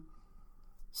fruition.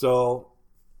 So,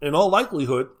 in all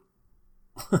likelihood,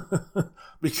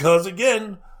 because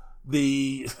again,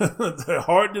 the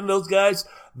Harden and those guys,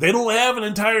 they don't have an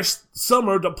entire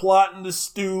summer to plot and to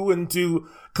stew and to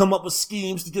come up with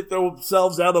schemes to get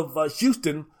themselves out of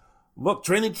Houston. Look,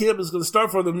 training camp is going to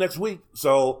start for them next week.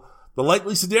 So the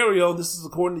likely scenario, this is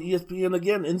according to ESPN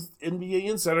again, NBA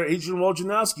insider Adrian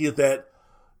Wojnarowski, is that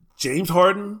James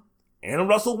Harden and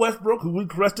Russell Westbrook, who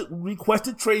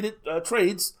requested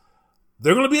trades,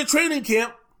 they're going to be at training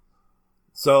camp.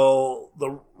 So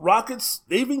the Rockets,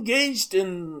 they've engaged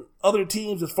in other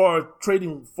teams as far as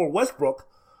trading for Westbrook,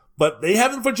 but they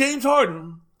haven't for James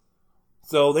Harden.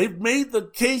 So they've made the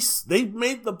case,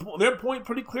 their point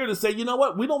pretty clear to say, you know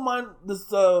what, we don't mind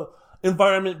this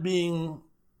environment being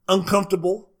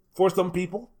uncomfortable for some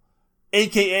people,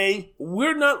 AKA,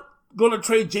 we're not going to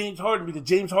trade James Harden because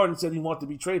James Harden said he wants to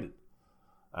be traded.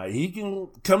 He can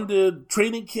come to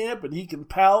training camp and he can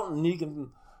pout and he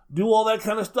can do all that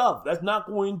kind of stuff. That's not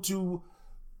going to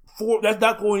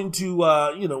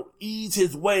ease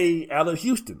his way out of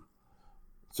Houston.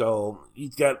 So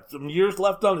he's got some years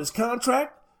left on his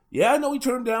contract. Yeah, I know he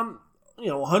turned down,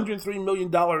 $103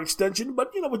 million extension,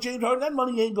 but with James Harden, that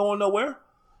money ain't going nowhere.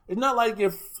 It's not like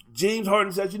if James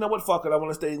Harden says, you know what, fuck it, I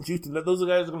want to stay in Houston, that those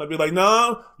guys are going to be like,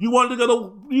 no, you wanted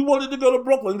to go to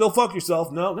Brooklyn, go fuck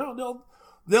yourself. No,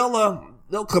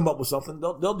 they'll come up with something.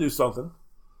 They'll do something.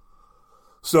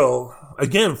 So,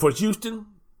 again, for Houston,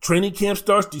 training camp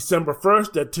starts December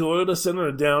 1st at Toyota Center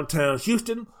in downtown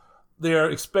Houston. They're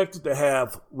expected to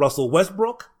have Russell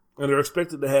Westbrook, and they're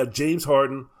expected to have James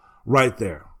Harden right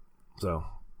there. So,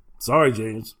 sorry,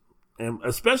 James. And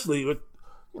especially,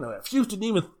 if Houston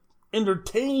even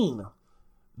entertain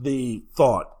the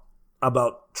thought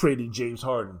about trading James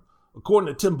Harden.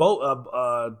 According to Tim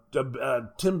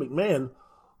McMahon,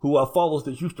 who follows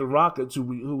the Houston Rockets,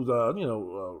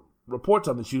 who reports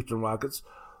on the Houston Rockets,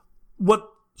 what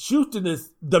Houston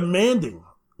is demanding,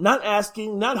 not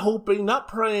asking, not hoping, not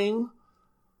praying,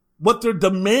 what they're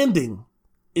demanding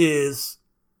is,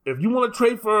 if you want to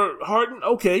trade for Harden,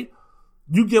 okay,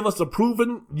 you give us a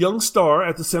proven young star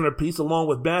at the centerpiece along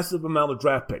with massive amount of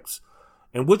draft picks.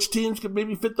 And which teams could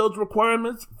maybe fit those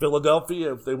requirements?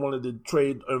 Philadelphia, if they wanted to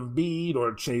trade Embiid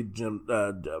or trade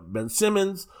Ben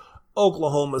Simmons.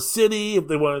 Oklahoma City, if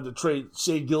they wanted to trade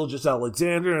Shai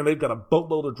Gilgeous-Alexander, and they've got a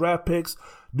boatload of draft picks.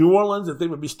 New Orleans, if they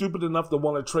would be stupid enough to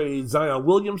want to trade Zion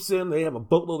Williamson, they have a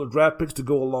boatload of draft picks to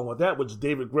go along with that, which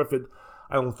David Griffin,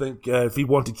 I don't think, if he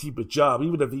wanted to keep his job,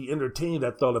 even if he entertained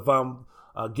that thought, if I'm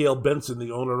Gail Benson,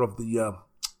 the owner of the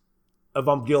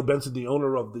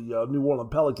New Orleans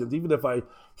Pelicans, even if I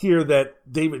hear that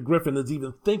David Griffin is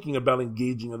even thinking about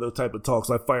engaging in those type of talks,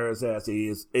 I fire his ass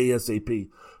ASAP.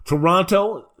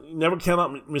 Toronto, never count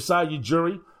out Masai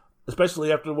Ujiri,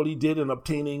 especially after what he did in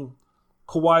obtaining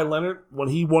Kawhi Leonard when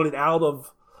he wanted out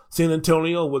of San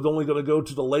Antonio, was only going to go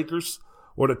to the Lakers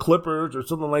or the Clippers or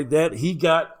something like that. He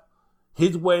got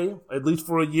his way, at least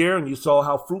for a year, and you saw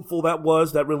how fruitful that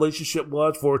relationship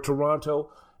was for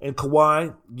Toronto and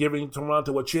Kawhi, giving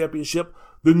Toronto a championship.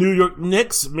 The New York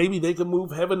Knicks, maybe they can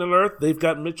move heaven and earth. They've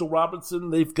got Mitchell Robinson.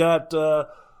 They've got, I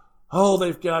know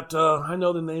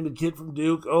the name, the kid from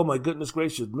Duke. Oh, my goodness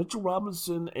gracious. Mitchell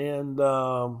Robinson and,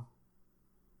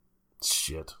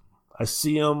 I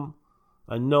see him.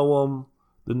 I know him.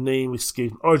 The name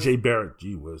escapes. RJ Barrett.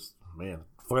 Gee whiz. Man,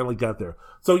 finally got there.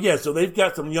 So, yeah, so they've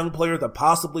got some young players that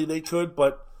possibly they could,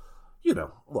 but,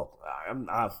 look, I'm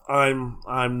not,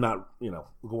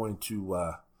 going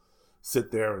to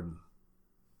sit there and,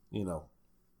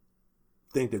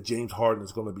 think that James Harden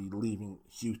is going to be leaving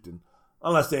Houston.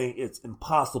 I'm not saying it's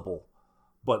impossible,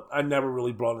 but I never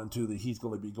really brought into that he's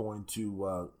going to be going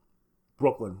to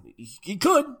Brooklyn. He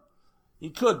could,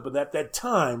 but at that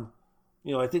time,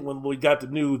 I think when we got the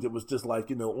news, it was just like,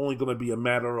 only going to be a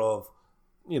matter of,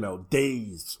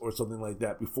 days or something like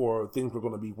that before things were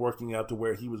going to be working out to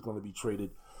where he was going to be traded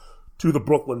to the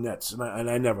Brooklyn Nets. And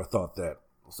I never thought that.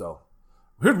 So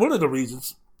here's one of the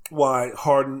reasons why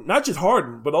Harden, not just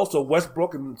Harden, but also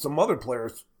Westbrook and some other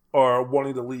players are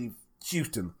wanting to leave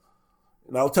Houston.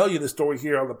 And I'll tell you this story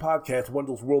here on the podcast,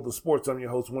 Wendell's World of Sports. I'm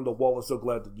your host, Wendell Wallace. So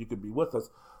glad that you could be with us.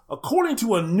 According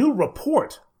to a new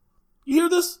report, you hear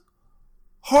this?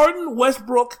 Harden,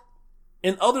 Westbrook,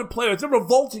 and other players, they're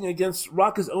revolting against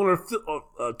Rockets owner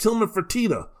Tillman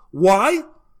Fertitta. Why?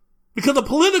 Because of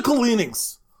political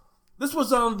leanings. This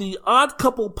was on the Odd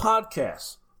Couple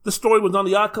podcast. This story was on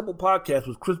the Odd Couple podcast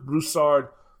with Chris Broussard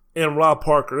and Rob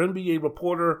Parker, NBA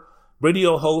reporter,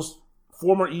 radio host,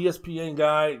 former ESPN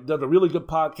guy, does a really good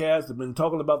podcast. Has been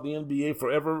talking about the NBA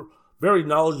forever. Very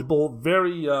knowledgeable,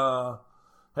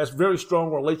 has very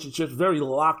strong relationships, very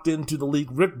locked into the league.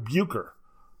 Rick Bucher.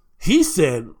 He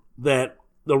said that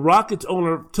the Rockets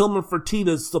owner, Tillman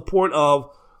Fertitta's support of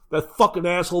that fucking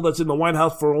asshole that's in the White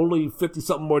House for only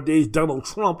 50-something more days, Donald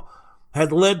Trump,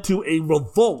 had led to a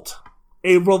revolt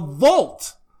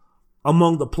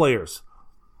among the players.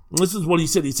 And this is what he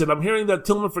said. He said, I'm hearing that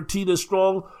Tillman Fertitta's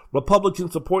strong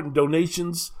Republican support and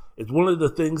donations is one of the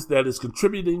things that is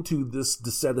contributing to this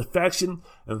dissatisfaction.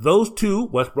 And those two,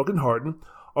 Westbrook and Harden,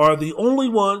 are not the only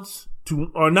ones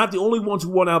who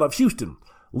want out of Houston.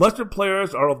 Lesser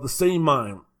players are of the same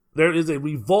mind. There is a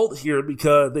revolt here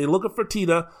because they look at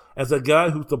Fertitta as a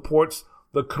guy who supports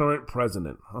the current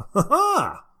president.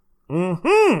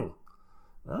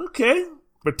 Okay.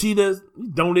 Fertitta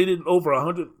donated over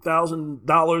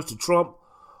 $100,000 to Trump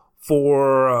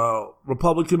for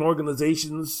Republican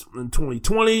organizations in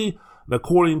 2020. And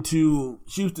according to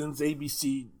Houston's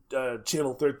ABC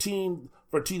Channel 13,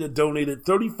 Fertitta donated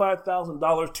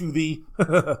 $35,000 to the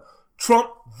Trump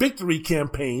Victory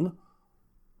Campaign,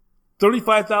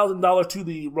 $35,000 to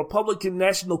the Republican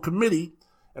National Committee,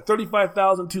 and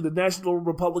 $35,000 to the National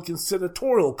Republican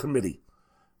Senatorial Committee.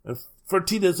 And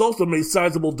Fertitta has also made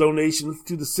sizable donations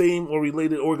to the same or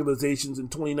related organizations in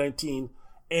 2019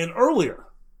 and earlier.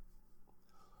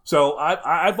 So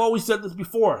I've always said this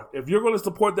before. If you're going to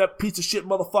support that piece of shit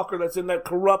motherfucker that's in that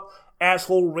corrupt,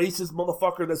 asshole, racist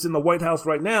motherfucker that's in the White House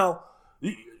right now,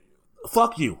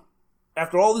 fuck you.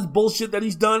 After all this bullshit that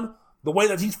he's done, the way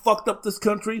that he's fucked up this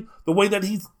country, the way that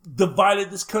he's divided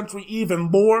this country even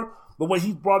more, the way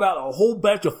he's brought out a whole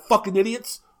batch of fucking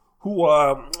idiots who,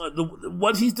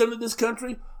 what he's done in this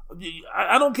country,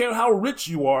 I don't care how rich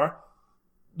you are,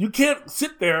 you can't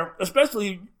sit there,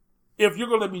 especially if you're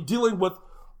going to be dealing with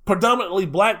predominantly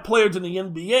black players in the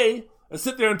NBA, and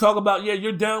sit there and talk about, yeah,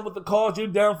 you're down with the cause, you're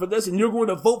down for this, and you're going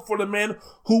to vote for the man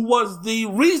who was the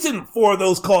reason for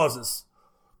those causes.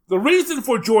 The reason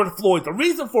for George Floyd, the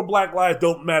reason for Black Lives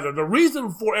Don't Matter, the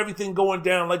reason for everything going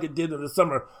down like it did in the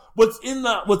summer, what's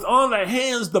on the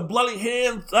hands, the bloody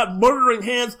hands, murdering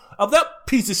hands of that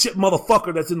piece of shit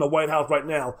motherfucker that's in the White House right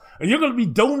now. And you're going to be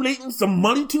donating some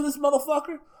money to this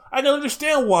motherfucker? I can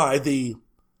understand why the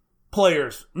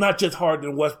players, not just Harden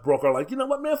and Westbrook, are like, you know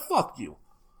what, man, fuck you.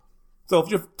 So if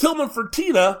you're Tillman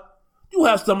Fertitta, you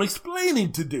have some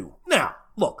explaining to do. Now,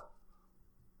 look.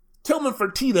 Tillman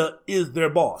Fertitta is their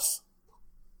boss.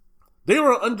 They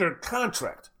were under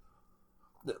contract.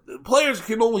 The players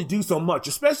can only do so much,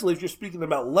 especially if you're speaking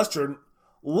about lesser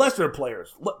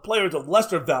players, players of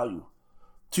lesser value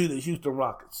to the Houston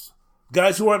Rockets.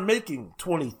 Guys who aren't making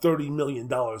 $20, $30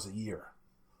 million a year.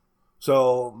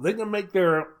 So they can make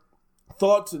their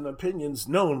thoughts and opinions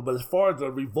known, but as far as the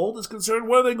revolt is concerned,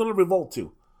 where are they going to revolt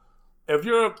to? If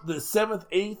you're the 7th,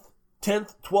 8th,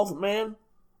 10th, 12th man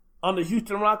on the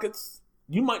Houston Rockets,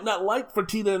 you might not like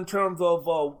Fertitta in terms of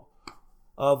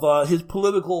his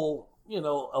political,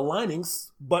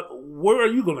 alignings, but where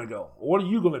are you going to go? What are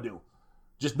you going to do?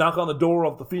 Just knock on the door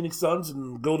of the Phoenix Suns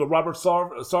and go to Robert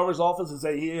Sarver's office and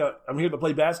say, hey, I'm here to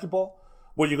play basketball?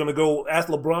 Where you're going to go ask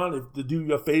LeBron to do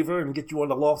you a favor and get you on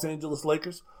the Los Angeles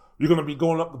Lakers? You're going to be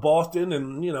going up to Boston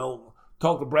and,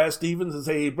 talk to Brad Stevens and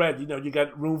say, hey, Brad, you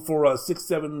got room for a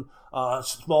 6'7"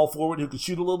 small forward who can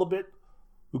shoot a little bit?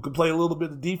 Who can play a little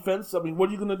bit of defense? I mean, what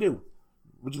are you going to do?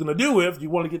 What you're going to do if you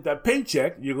want to get that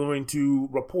paycheck, you're going to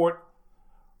report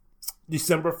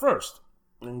December 1st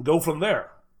and go from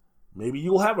there. Maybe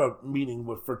you'll have a meeting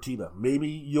with Fertitta. Maybe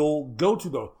you'll go to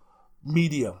the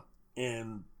media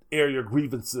and air your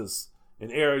grievances and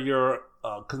air your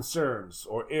concerns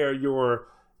or air your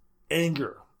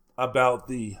anger about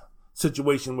the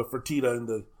situation with Fertitta and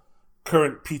the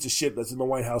current piece of shit that's in the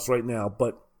White House right now.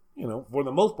 But for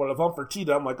the most part, if I'm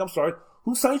Fertitta, I'm like, I'm sorry,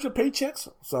 who signs your paychecks?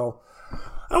 So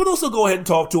I would also go ahead and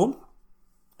talk to them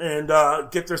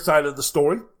and get their side of the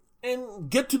story and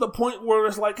get to the point where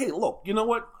it's like, hey, look, you know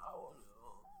what?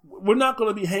 We're not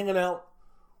going to be hanging out.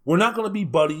 We're not going to be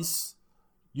buddies.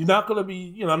 You're not going to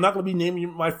be, I'm not going to be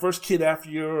naming my first kid after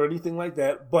you or anything like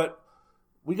that, but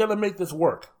we got to make this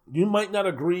work. You might not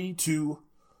agree to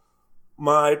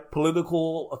my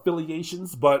political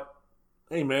affiliations, but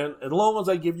hey, man, as long as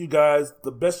I give you guys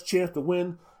the best chance to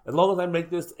win, as long as I make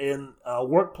this in a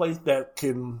workplace that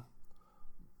can,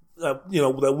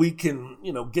 that we can,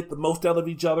 get the most out of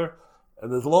each other,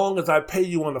 and as long as I pay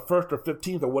you on the 1st or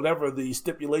 15th or whatever the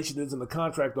stipulation is in the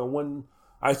contract on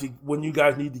when you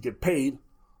guys need to get paid,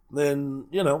 then,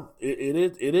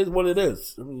 it is what it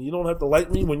is. I mean, you don't have to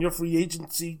like me when your free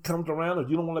agency comes around. If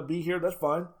you don't want to be here, that's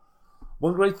fine.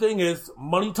 one great thing is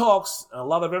money talks, and a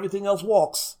lot of everything else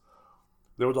walks.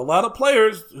 There was a lot of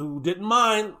players who didn't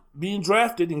mind being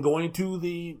drafted and going to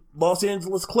the Los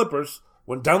Angeles Clippers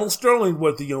when Donald Sterling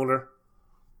was the owner.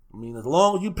 I mean, as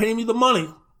long as you pay me the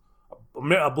money,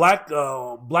 a black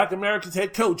American's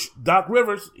head coach, Doc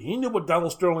Rivers, he knew what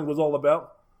Donald Sterling was all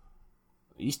about.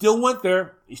 He still went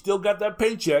there. He still got that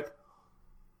paycheck.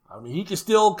 I mean, he could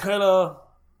still kind of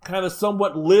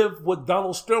somewhat live with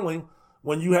Donald Sterling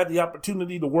when you had the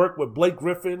opportunity to work with Blake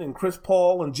Griffin and Chris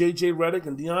Paul and J.J. Redick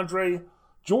and DeAndre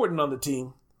Jordan on the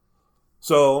team.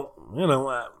 So,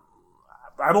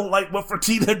 I don't like what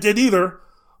Fertitta did either.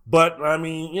 But, I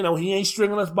mean, he ain't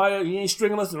stringing us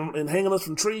and hanging us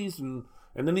from trees and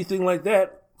anything like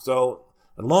that. So,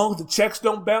 as long as the checks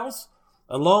don't bounce,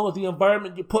 as long as the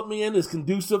environment you put me in is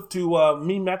conducive to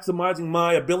me maximizing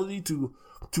my ability to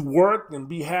work and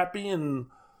be happy and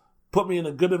put me in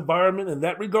a good environment in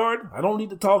that regard, I don't need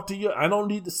to talk to you. I don't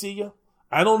need to see you.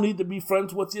 I don't need to be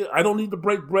friends with you. I don't need to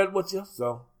break bread with you.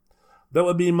 So, that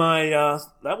would be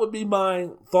my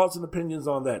thoughts and opinions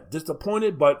on that.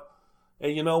 Disappointed, but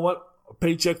hey, you know what? A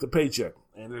paycheck's a paycheck.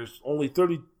 And there's only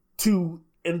 32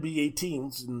 NBA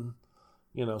teams. And,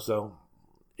 so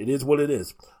it is what it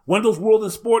is. Wendell's World in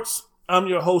Sports. I'm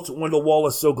your host, Wendell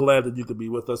Wallace. So glad that you could be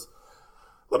with us.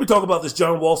 Let me talk about this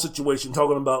John Wall situation,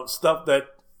 talking about stuff that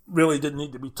really didn't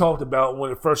need to be talked about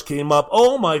when it first came up.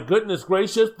 Oh, my goodness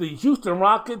gracious. The Houston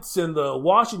Rockets and the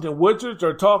Washington Wizards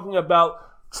are talking about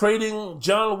trading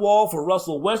John Wall for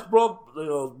Russell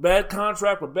Westbrook, bad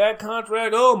contract.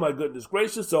 Oh, my goodness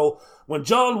gracious. So when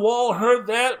John Wall heard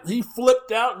that, he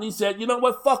flipped out and he said, you know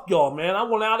what, fuck y'all, man. I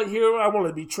want out of here. I want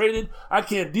to be traded. I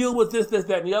can't deal with this, that,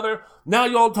 and the other. Now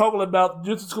y'all talking about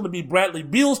this is going to be Bradley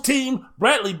Beal's team.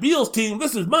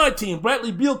 This is my team.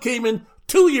 Bradley Beal came in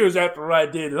 2 years after I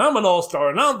did, and I'm an all-star,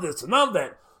 and I'm this, and I'm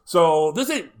that. So this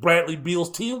ain't Bradley Beal's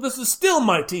team. This is still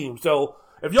my team. So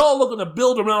if y'all looking to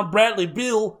build around Bradley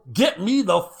Beal, get me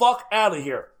the fuck out of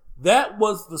here. That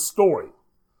was the story.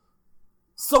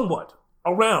 Somewhat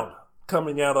around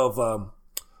coming out of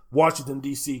Washington,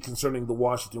 D.C. concerning the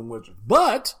Washington Wizards.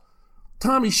 But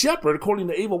Tommy Shepard, according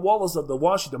to Ava Wallace of the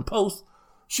Washington Post,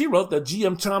 she wrote that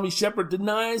GM Tommy Shepard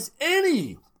denies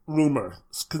any rumor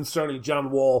concerning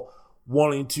John Wall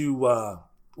wanting to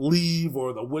leave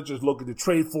or the Wizards looking to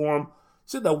trade for him.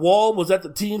 Said that Wall was at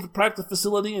the team's practice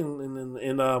facility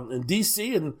in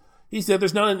D.C., and he said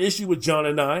there's not an issue with John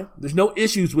and I. There's no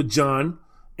issues with John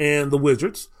and the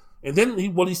Wizards. And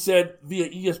then what he said via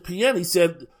ESPN, he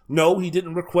said no, he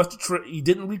didn't request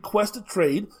a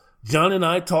trade. John and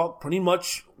I talk pretty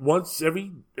much once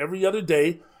every other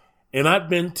day, and I've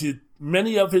been to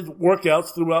many of his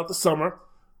workouts throughout the summer.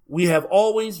 We have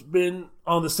always been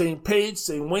on the same page,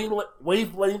 same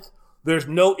wavelength. There's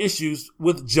no issues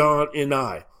with John and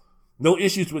I. No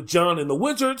issues with John and the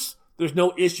Wizards. There's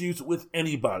no issues with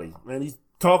anybody. And he's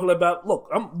talking about, look,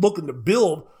 I'm looking to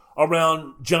build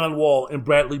around John Wall and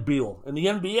Bradley Beal. And the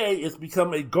NBA has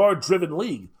become a guard-driven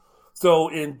league. So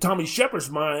in Tommy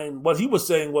Shepard's mind, what he was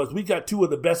saying was, we got two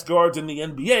of the best guards in the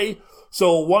NBA,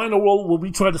 so why in the world will we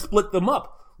try to split them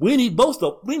up? We need both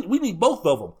of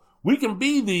them. We can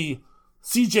be the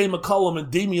C.J. McCollum and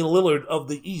Damian Lillard of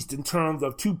the East in terms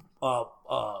of two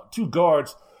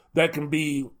guards that can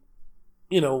be,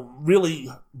 really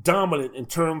dominant in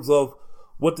terms of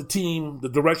what the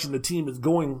direction the team is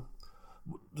going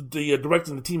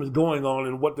on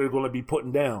and what they're going to be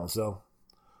putting down. So,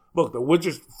 look, the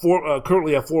Wizards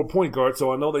currently have 4 point guards,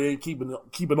 so I know they ain't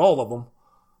keeping all of them.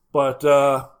 But,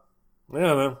 yeah,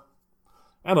 man,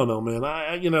 I don't know, man.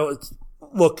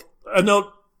 Look, I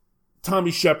know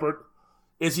Tommy Shepard.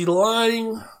 Is he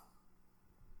lying?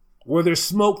 Where there's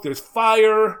smoke, there's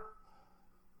fire.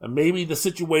 And maybe the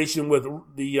situation with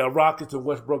the Rockets and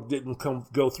Westbrook didn't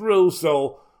go through.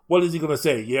 So what is he going to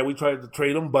say? Yeah, we tried to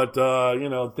trade him, but,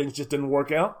 things just didn't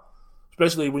work out.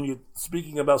 Especially when you're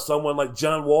speaking about someone like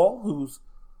John Wall, who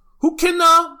can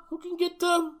get,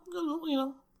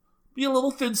 be a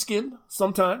little thin-skinned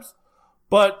sometimes.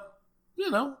 But,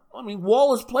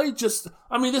 Wall has played this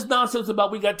nonsense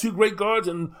about we got two great guards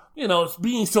and, it's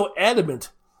being so adamant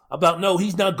about, no,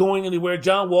 he's not going anywhere.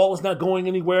 John Wall is not going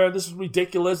anywhere. This is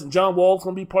ridiculous. And John Wall's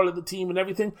going to be part of the team and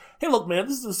everything. Hey, look, man,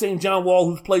 this is the same John Wall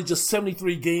who's played just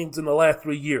 73 games in the last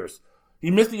 3 years. He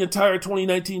missed the entire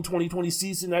 2019-2020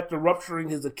 season after rupturing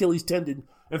his Achilles tendon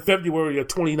in February of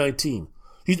 2019.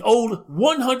 He's owed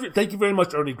thank you very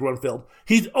much, Ernie Grunfeld.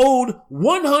 He's owed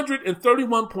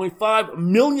 $131.5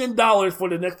 million for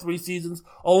the next 3 seasons,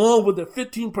 along with a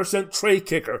 15% trade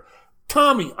kicker.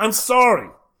 Tommy, I'm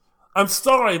sorry,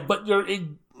 but you're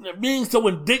being so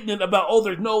indignant about,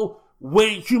 there's no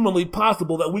way humanly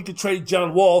possible that we could trade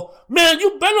John Wall, man,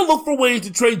 you better look for ways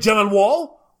to trade John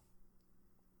Wall.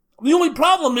 The only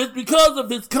problem is because of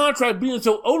his contract being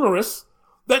so onerous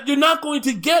that you're not going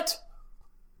to get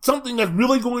something that's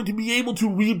really going to be able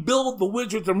to rebuild the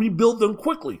Wizards and rebuild them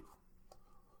quickly.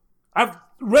 I've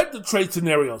read the trade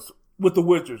scenarios with the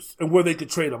Wizards and where they could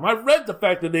trade him. I read the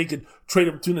fact that they could trade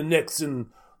him to the Knicks, and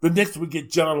the Knicks would get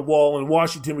John Wall, and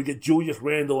Washington would get Julius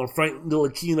Randle and Frank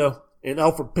Ntilikina and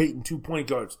Alfred Payton, 2 point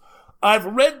guards. I've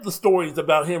read the stories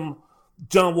about him,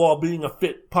 John Wall, being a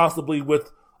fit possibly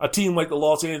with a team like the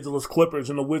Los Angeles Clippers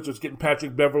and the Wizards getting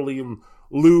Patrick Beverley and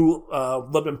Lou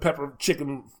Lemon Pepper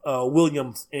Chicken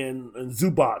Williams and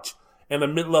Zubac and a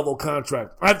mid-level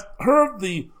contract. I've heard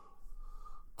the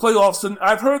playoffs, and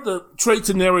I've heard the trade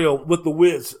scenario with the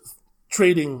Wiz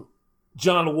trading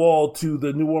John Wall to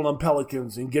the New Orleans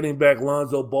Pelicans and getting back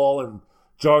Lonzo Ball and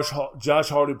Josh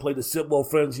Hart, played the Sitwell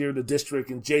friends here in the district,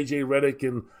 and J.J. Redick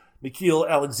and Nickeil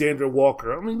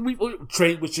Alexander-Walker. I mean, we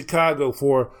trade with Chicago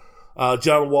for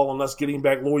John Wall and us getting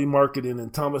back Lauri Markkanen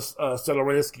and Thomas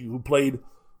Satoransky, who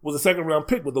was a second-round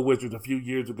pick with the Wizards a few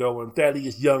years ago, and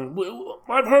Thaddeus Young.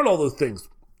 I've heard all those things,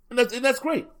 and that's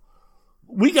great.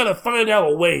 We got to find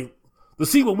out a way to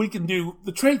see what we can do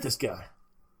to trade this guy.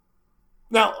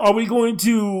 Now, are we going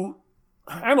to...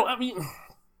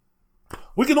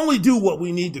 we can only do what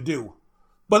we need to do.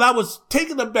 But I was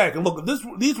taken aback, and look,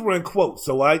 these were in quotes,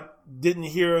 so I didn't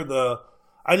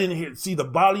see the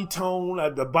body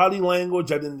tone, the body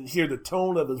language. I didn't hear the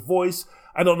tone of his voice.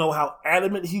 I don't know how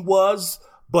adamant he was,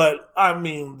 but I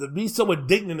mean, to be so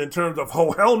indignant in terms of,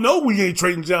 oh, hell no, we ain't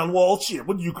trading John Wall. Shit,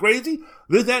 what are you, crazy?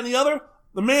 This, that, and the other?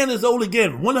 The man is old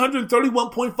again,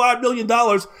 $131.5 million,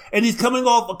 and he's coming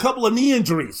off a couple of knee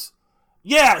injuries.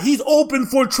 Yeah, he's open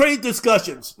for trade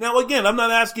discussions. Now, again, I'm not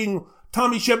asking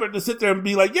Tommy Shepard to sit there and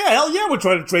be like, yeah, hell yeah, we're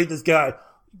trying to trade this guy.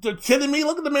 You're kidding me?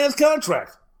 Look at the man's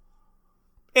contract.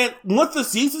 And once the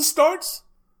season starts,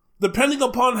 depending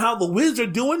upon how the Wiz are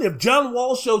doing, if John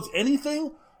Wall shows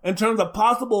anything in terms of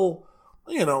possible,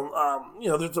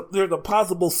 there's a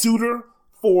possible suitor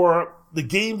for the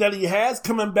game that he has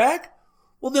coming back,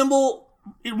 well, then we'll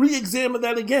re-examine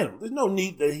that again. There's no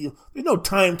need there's no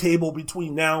timetable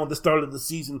between now and the start of the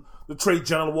season to trade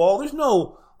John Wall. There's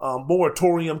no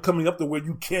moratorium coming up to where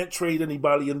you can't trade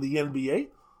anybody in the NBA.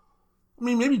 I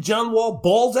mean, maybe John Wall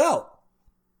balls out,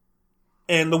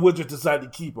 and the Wizards decide to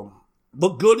keep him.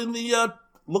 Look good in the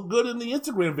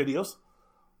Instagram videos.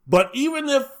 But even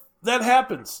if that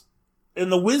happens,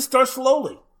 and the Wiz starts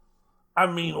slowly, I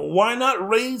mean, why not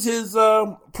raise his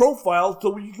profile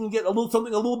so you can get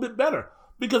something a little bit better?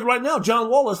 Because right now, John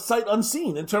Wall is sight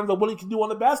unseen in terms of what he can do on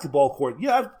the basketball court.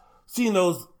 Yeah, I've seen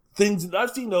those things.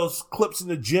 I've seen those clips in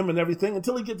the gym and everything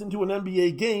until he gets into an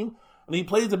NBA game and he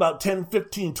plays about 10,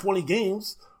 15, 20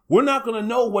 games. We're not going to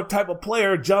know what type of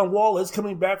player John Wall is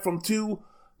coming back from 2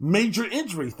 major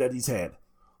injuries that he's had.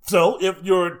 So if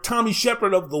you're Tommy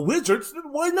Shepard of the Wizards,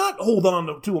 then why not hold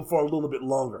on to him for a little bit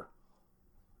longer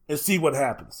and see what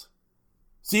happens?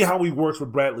 See how he works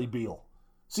with Bradley Beal.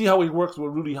 See how he works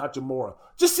with Rudy Hachimura.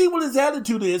 Just see what his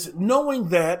attitude is, knowing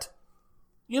that,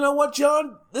 you know what,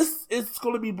 John? This is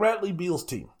going to be Bradley Beal's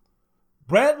team.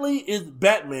 Bradley is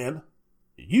Batman.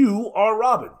 You are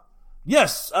Robin.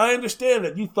 Yes, I understand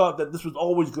that you thought that this was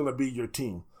always going to be your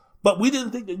team. But we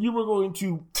didn't think that you were going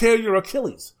to tear your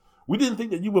Achilles. We didn't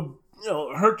think that you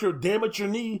would, damage your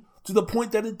knee to the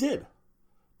point that it did.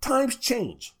 Times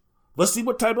change. Let's see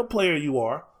what type of player you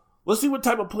are. Let's see what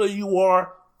type of player you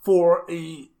are for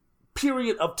a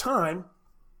period of time,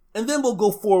 and then we'll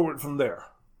go forward from there.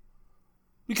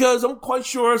 Because I'm quite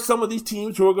sure some of these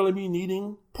teams who are going to be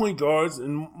needing point guards,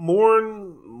 and more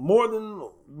than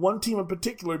one team in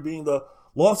particular being the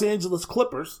Los Angeles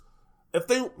Clippers, if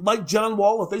they like John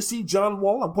Wall, if they see John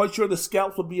Wall, I'm quite sure the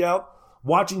scouts will be out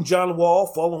watching John Wall,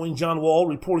 following John Wall,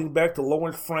 reporting back to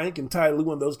Lawrence Frank and Ty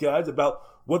Lue and those guys about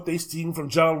what they've seen from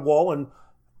John Wall and,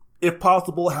 if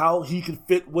possible, how he can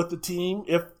fit with the team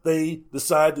if they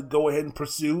decide to go ahead and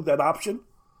pursue that option.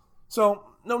 So,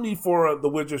 no need for the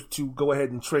Wizards to go ahead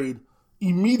and trade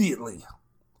immediately.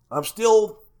 I'm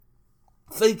still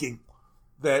thinking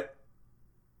that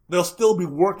they'll still be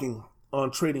working on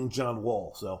trading John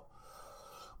Wall. So,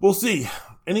 we'll see.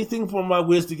 Anything for my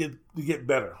Wiz to get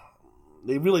better.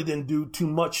 They really didn't do too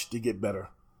much to get better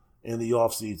in the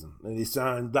offseason. And they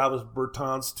signed Davis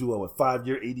Bertans to a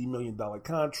 5-year, $80 million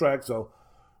contract. So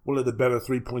one of the better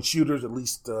three-point shooters, at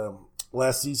least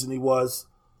last season he was.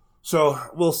 So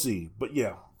we'll see. But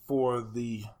yeah, for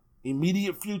the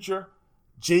immediate future,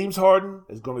 James Harden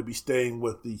is going to be staying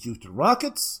with the Houston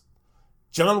Rockets.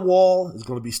 John Wall is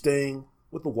going to be staying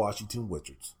with the Washington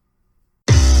Wizards.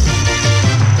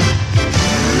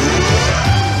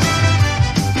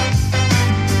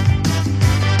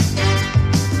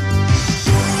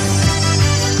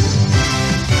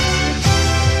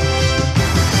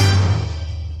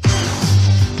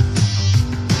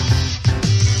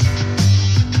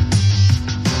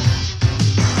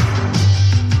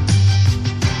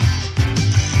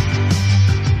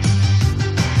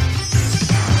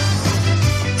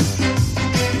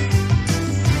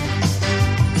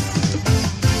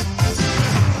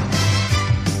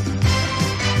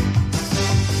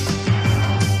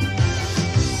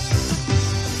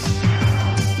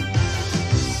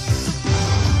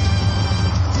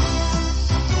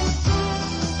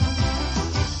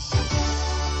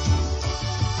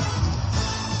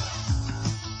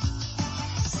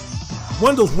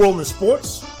 Wendell's World in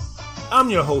Sports. I'm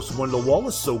your host, Wendell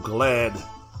Wallace. So glad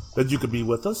that you could be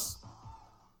with us.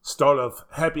 Start of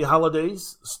happy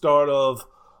holidays. Start of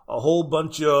a whole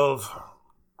bunch of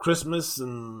Christmas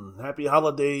and happy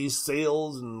holidays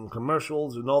sales and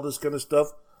commercials and all this kind of stuff.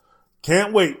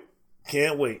 Can't wait.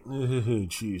 Can't wait.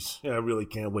 Jeez. Yeah, I really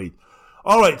can't wait.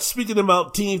 All right, speaking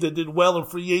about teams that did well in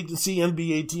free agency,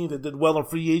 NBA teams that did well in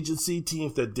free agency,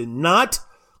 teams that did not.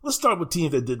 Let's start with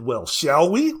teams that did well,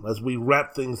 shall we? As we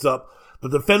wrap things up. The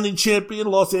defending champion,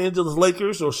 Los Angeles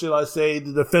Lakers, or should I say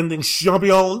the defending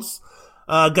champions,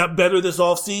 got better this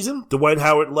offseason. Dwight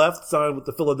Howard left, signed with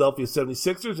the Philadelphia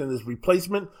 76ers, and his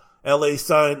replacement, LA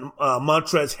signed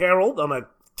Montrezl Harrell on a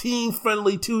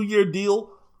team-friendly 2-year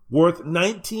deal worth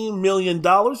 $19 million.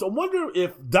 I wonder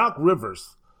if Doc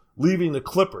Rivers, leaving the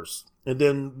Clippers and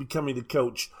then becoming the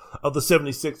coach of the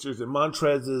 76ers, and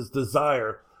Montrezl's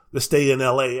desire to stay in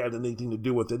LA had anything to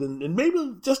do with it. And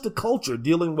maybe just the culture,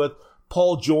 dealing with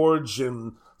Paul George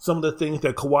and some of the things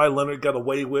that Kawhi Leonard got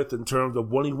away with in terms of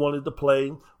when he wanted to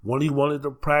play, when he wanted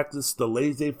to practice, the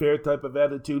laissez-faire type of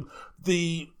attitude.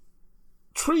 The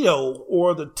trio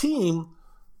or the team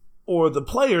or the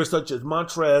players such as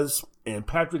Montrez and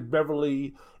Patrick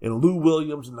Beverley and Lou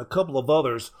Williams and a couple of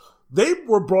others, they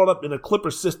were brought up in a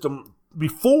Clipper system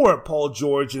before Paul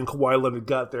George and Kawhi Leonard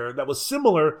got there. That was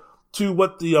similar to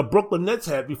what the Brooklyn Nets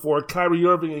had before Kyrie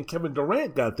Irving and Kevin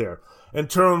Durant got there. In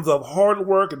terms of hard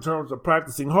work, in terms of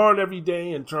practicing hard every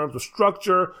day, in terms of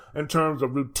structure, in terms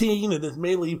of routine, and it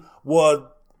mainly was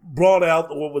brought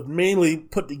out or was mainly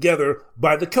put together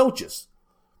by the coaches.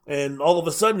 And all of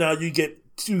a sudden now you get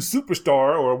two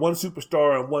superstar or one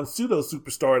superstar and one pseudo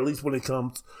superstar, at least when it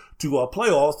comes to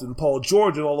playoffs, and Paul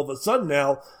George, and all of a sudden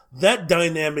now that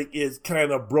dynamic is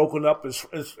kind of broken up, is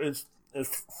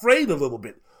frayed a little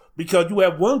bit. Because you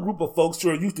have one group of folks who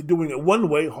are used to doing it one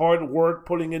way, hard work,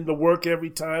 putting in the work every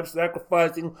time,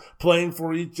 sacrificing, playing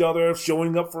for each other,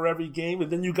 showing up for every game. And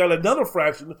then you got another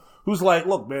fraction who's like,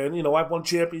 look, man, I've won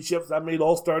championships, I've made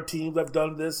all-star teams, I've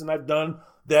done this and I've done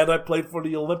that. I played for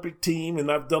the Olympic team and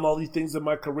I've done all these things in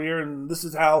my career and this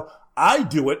is how I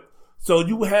do it. So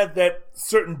you had that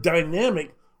certain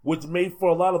dynamic which made for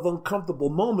a lot of uncomfortable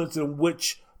moments, in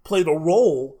which played a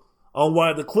role on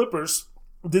why the Clippers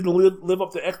didn't live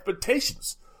up to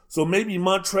expectations. So maybe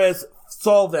Montrez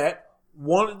saw that,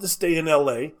 wanted to stay in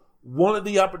LA, wanted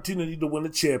the opportunity to win a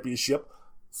championship,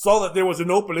 saw that there was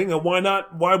an opening, and why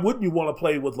not? Why wouldn't you want to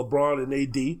play with LeBron and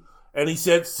AD? And he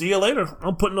said, see you later.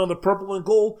 I'm putting on the purple and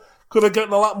gold. Could have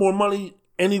gotten a lot more money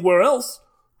anywhere else.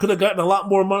 Could have gotten a lot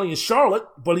more money in Charlotte.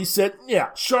 But he said, yeah,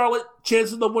 Charlotte,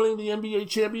 chances of winning the NBA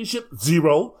championship,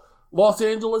 0. Los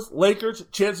Angeles, Lakers,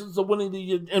 chances of winning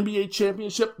the NBA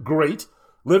championship, great.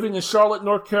 Living in Charlotte,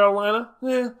 North Carolina,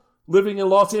 living in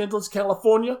Los Angeles,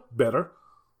 California, better.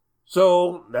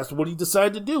 So that's what he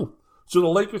decided to do. So the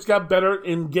Lakers got better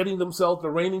in getting themselves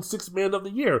the reigning sixth man of the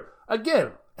year.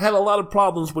 Again, had a lot of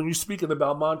problems when you're speaking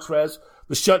about Montrez.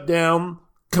 The shutdown,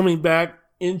 coming back,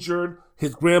 injured,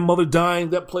 his grandmother dying,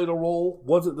 that played a role.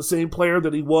 Wasn't the same player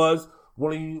that he was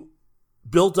when he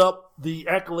built up the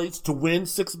accolades to win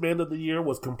sixth man of the year,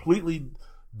 was completely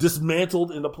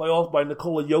dismantled in the playoffs by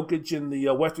Nikola Jokic in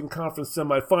the Western Conference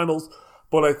semifinals.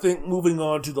 But I think moving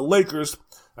on to the Lakers,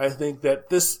 I think that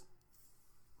this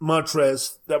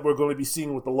Montrez that we're going to be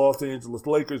seeing with the Los Angeles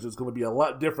Lakers is going to be a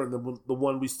lot different than the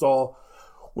one we saw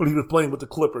when he was playing with the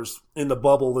Clippers in the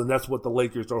bubble, and that's what the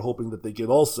Lakers are hoping that they get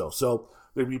also. So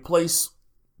they replace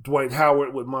Dwight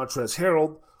Howard with Montrezl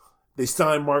Harrell. They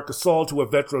signed Marc Gasol to a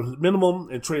veteran minimum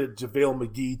and traded JaVale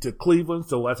McGee to Cleveland.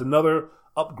 So that's another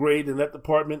upgrade in that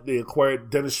department. They acquired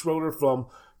Dennis Schroeder from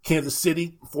Kansas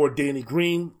City for Danny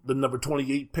Green, the number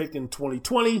 28 pick in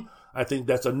 2020. I think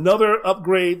that's another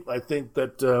upgrade. I think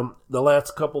that the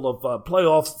last couple of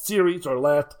playoff series, or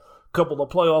last couple of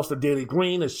playoffs for Danny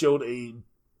Green, has showed a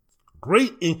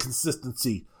great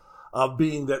inconsistency of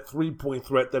being that three-point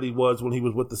threat that he was when he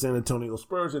was with the San Antonio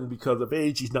Spurs, and because of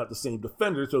age, he's not the same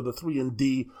defender, so the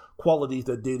 3-and-D qualities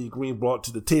that Danny Green brought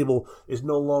to the table is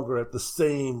no longer at the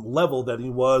same level that he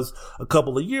was a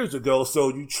couple of years ago.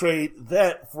 So you trade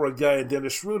that for a guy in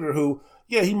Dennis Schroeder who,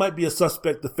 yeah, he might be a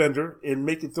suspect defender in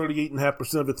making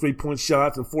 38.5% of the three-point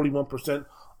shots and 41%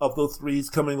 of those threes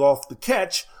coming off the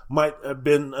catch. Might have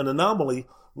been an anomaly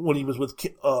when he was with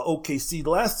OKC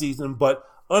last season, but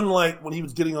unlike when he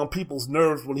was getting on people's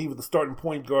nerves when he was the starting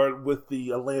point guard with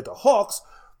the Atlanta Hawks,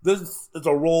 this is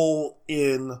a role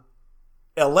in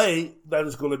LA that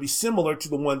is going to be similar to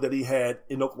the one that he had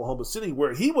in Oklahoma City,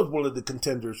 where he was one of the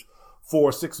contenders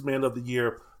for Sixth Man of the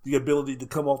Year, the ability to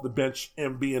come off the bench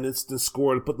and be an instant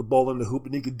scorer to put the ball in the hoop,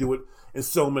 and he could do it in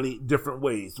so many different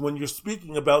ways. When you're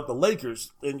speaking about the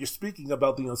Lakers and you're speaking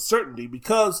about the uncertainty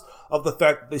because of the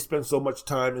fact that they spent so much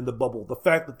time in the bubble, the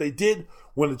fact that they did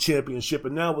win a championship,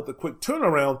 and now with the quick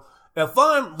turnaround, if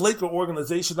I'm Laker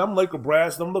organization, I'm Laker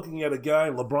brass, and I'm looking at a guy,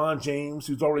 LeBron James,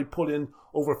 who's already put in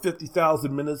over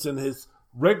 50,000 minutes in his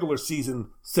regular season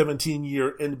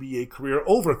 17-year NBA career,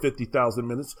 over 50,000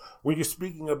 minutes, when you're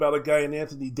speaking about a guy in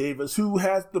Anthony Davis who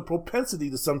has the propensity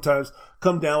to sometimes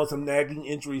come down with some nagging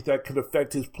injuries that could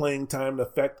affect his playing time and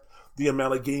affect the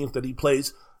amount of games that he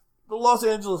plays. The Los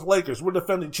Angeles Lakers, we're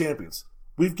defending champions.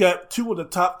 We've got two of the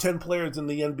top 10 players in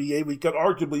the NBA. We've got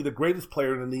arguably the greatest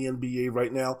player in the NBA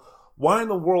right now. Why in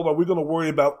the world are we going to worry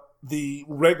about the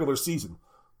regular season?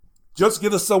 Just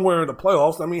get us somewhere in the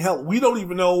playoffs. I mean, hell, we don't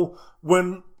even know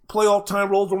when playoff time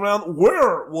rolls around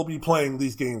where we'll be playing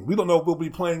these games. We don't know if we'll be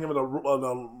playing them in a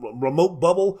remote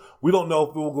bubble. We don't know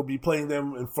if we'll be playing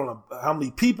them in front of how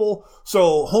many people.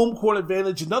 So home court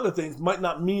advantage and other things might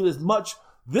not mean as much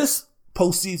this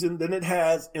postseason than it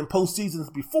has in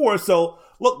postseasons before. So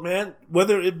look, man,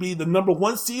 whether it be the number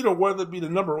 1 seed or whether it be the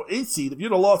number 8 seed, if you're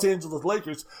the Los Angeles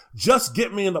Lakers, just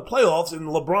get me in the playoffs, and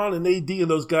LeBron and AD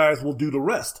and those guys will do the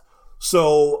rest.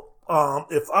 So,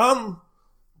 if I'm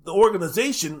the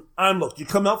organization, look, you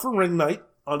come out for ring night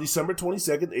on December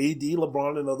 22nd, AD,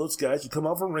 LeBron, and all those guys, you come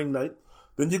out for ring night,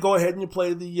 then you go ahead and you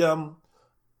play the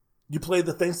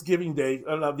Thanksgiving Day,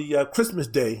 the Christmas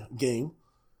Day game.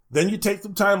 Then you take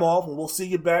some time off, and we'll see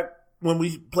you back when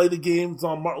we play the games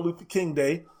on Martin Luther King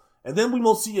Day. And then we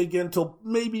won't see you again until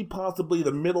maybe possibly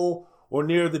the middle or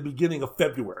near the beginning of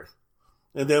February.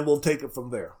 And then we'll take it from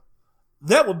there.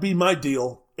 That would be my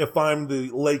deal if I'm the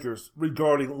Lakers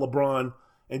regarding LeBron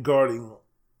and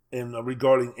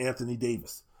regarding Anthony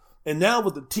Davis. And now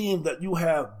with the team that you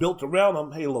have built around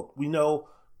him, hey, look, we know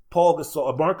Marc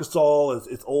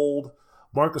Gasol is old.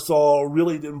 Marc Gasol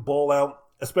really didn't ball out,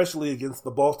 especially against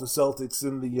the Boston Celtics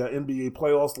in the NBA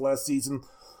playoffs last season.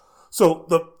 So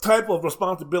the type of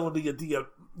responsibility,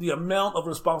 the amount of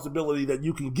responsibility that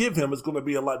you can give him is going to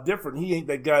be a lot different. He ain't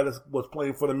that guy that was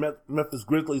playing for the Memphis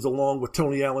Grizzlies along with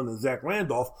Tony Allen and Zach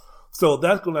Randolph. So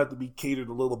that's going to have to be catered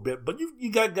a little bit. But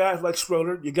you got guys like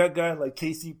Schroeder. You got guys like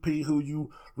KCP who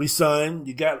you re-signed.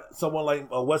 You got someone like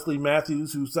Wesley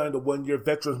Matthews who signed a 1-year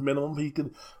veterans minimum. He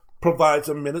could provide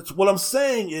some minutes. What I'm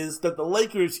saying is that the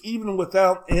Lakers, even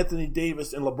without Anthony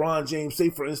Davis and LeBron James, say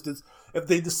for instance, if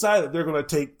they decided they're going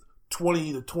to take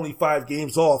 20 to 25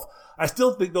 games off, I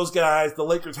still think those guys, the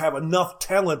Lakers, have enough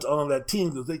talent on that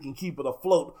team that they can keep it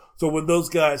afloat. So when those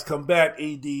guys come back,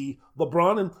 AD,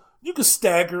 LeBron, and you can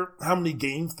stagger how many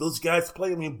games those guys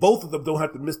play. I mean, both of them don't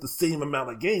have to miss the same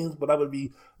amount of games, but I would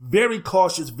be very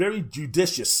cautious, very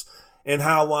judicious in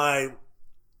how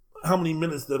many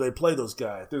minutes do they play those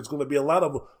guys. There's going to be a lot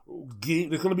of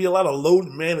load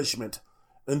management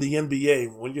in the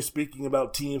NBA when you're speaking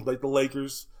about teams like the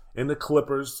Lakers and the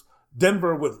Clippers.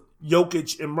 Denver with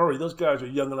Jokic and Murray, those guys are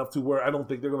young enough to where I don't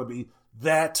think they're going to be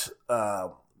that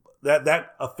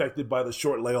affected by the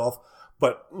short layoff.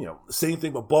 But, same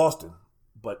thing with Boston.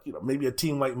 But, maybe a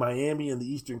team like Miami in the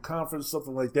Eastern Conference,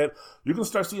 something like that, you're going to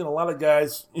start seeing a lot of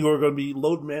guys who are going to be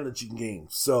load managing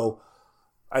games. So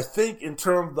I think in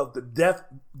terms of the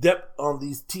depth on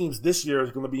these teams this year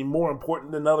is going to be more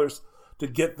important than others to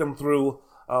get them through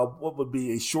what would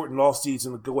be a shortened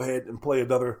offseason to go ahead and play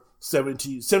another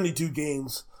 72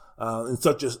 games in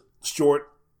such a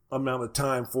short amount of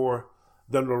time for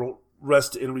them to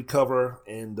rest and recover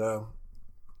and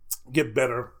get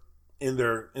better in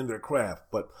their craft.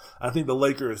 But I think the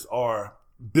Lakers are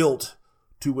built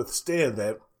to withstand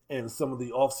that, and some of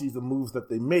the offseason moves that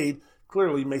they made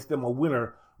clearly makes them a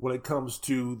winner when it comes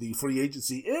to the free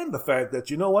agency and the fact that,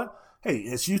 you know what? Hey,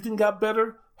 has Houston got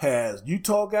better? Has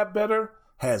Utah got better?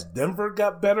 Has Denver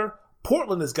got better?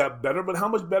 Portland has got better, but how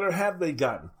much better have they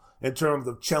gotten in terms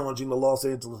of challenging the Los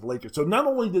Angeles Lakers? So not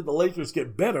only did the Lakers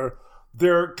get better,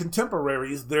 their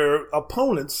contemporaries, their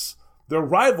opponents, their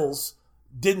rivals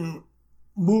didn't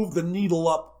move the needle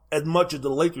up as much as the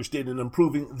Lakers did in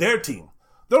improving their team.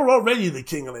 They're already the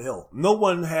king of the hill. No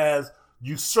one has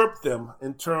usurped them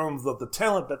in terms of the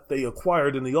talent that they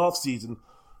acquired in the offseason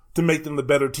to make them the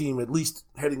better team, at least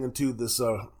heading into this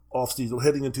offseason,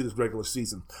 heading into this regular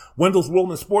season. Wendell's World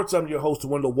in Sports. I'm your host,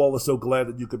 Wendell Wallace. So glad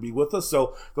that you could be with us.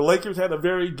 So the Lakers had a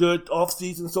very good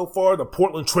offseason so far. The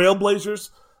Portland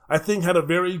Trailblazers, I think, had a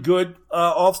very good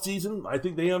offseason. I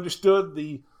think they understood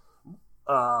the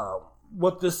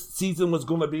what this season was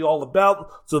going to be all about.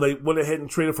 So they went ahead and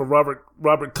traded for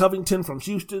Robert Covington from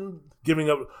Houston, giving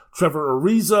up Trevor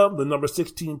Ariza, the number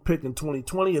 16 pick in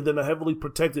 2020, and then a heavily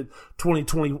protected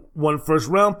 2021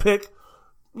 first-round pick.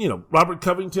 You know, Robert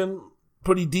Covington,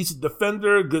 pretty decent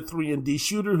defender, good 3-and-D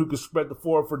shooter who could spread the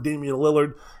floor for Damian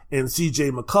Lillard and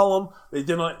C.J. McCollum.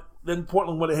 Then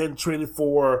Portland went ahead and traded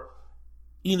for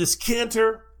Enes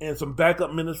Kanter and some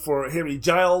backup minutes for Harry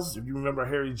Giles. If you remember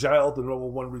Harry Giles, the number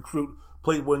 1 recruit,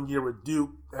 played 1 year at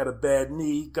Duke, had a bad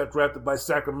knee, got drafted by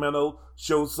Sacramento,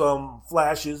 showed some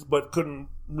flashes, but couldn't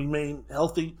remain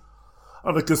healthy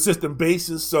on a consistent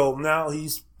basis. So now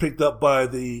he's picked up by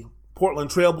the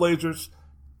Portland Trailblazers.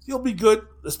 He'll be good,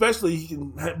 especially he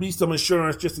can be some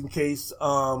insurance just in case.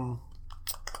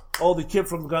 The kid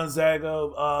from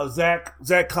Gonzaga,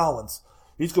 Zach Collins,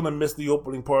 he's going to miss the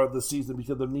opening part of the season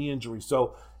because of knee injury.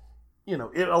 So, you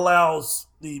know, it allows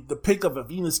the pickup of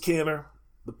Enes Kanter,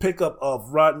 the pickup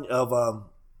of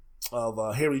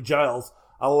Harry Giles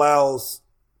allows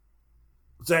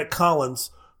Zach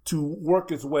Collins to work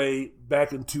his way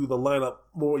back into the lineup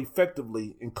more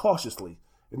effectively and cautiously,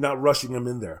 and not rushing him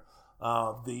in there.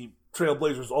 The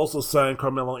Trailblazers also signed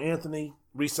Carmelo Anthony,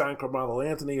 re-signed Carmelo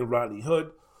Anthony and Rodney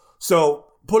Hood. So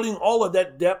putting all of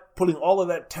that depth, putting all of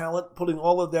that talent, putting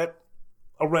all of that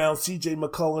around C.J.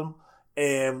 McCollum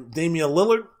and Damian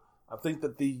Lillard, I think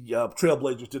that the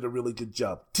Trailblazers did a really good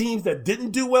job. Teams that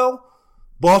didn't do well,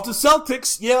 Boston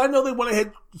Celtics, yeah, I know they went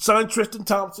ahead and signed Tristan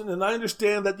Thompson, and I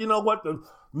understand that, you know what, the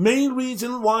main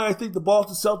reason why I think the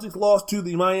Boston Celtics lost to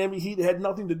the Miami Heat had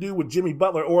nothing to do with Jimmy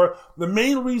Butler, or the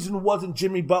main reason wasn't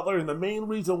Jimmy Butler, and the main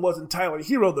reason wasn't Tyler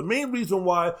Hero. The main reason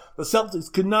why the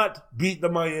Celtics could not beat the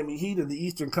Miami Heat in the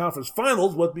Eastern Conference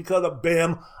Finals was because of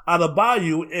Bam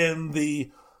Adebayo and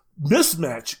the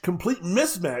complete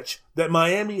mismatch that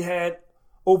Miami had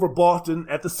over Boston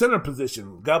at the center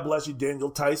position. God bless you, Daniel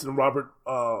Tice and Robert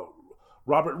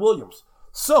Williams.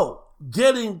 So,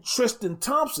 getting Tristan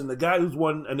Thompson, the guy who's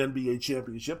won an NBA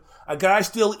championship, a guy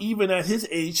still, even at his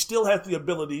age, still has the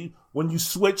ability when you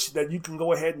switch that you can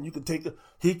go ahead and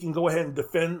he can go ahead and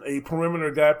defend a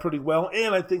perimeter guy pretty well.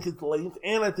 And I think his length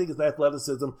and I think his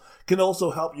athleticism can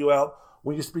also help you out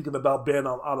when you're speaking about Bam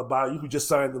Adebayo, who just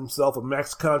signed himself a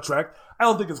max contract. I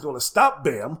don't think it's going to stop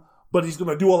Bam, but he's going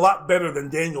to do a lot better than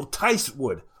Daniel Tice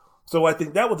would. So I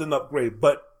think that was an upgrade.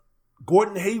 But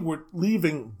Gordon Hayward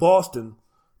leaving Boston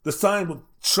to sign with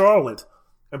Charlotte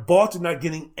and Boston not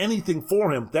getting anything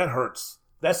for him, that hurts.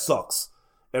 That sucks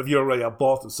if you're a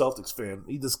Boston Celtics fan.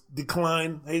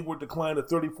 Hayward declined a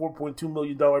 $34.2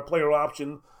 million player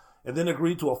option and then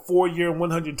agreed to a 4-year,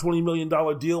 $120 million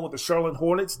deal with the Charlotte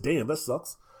Hornets. Damn, that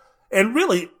sucks. And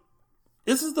really,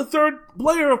 this is the third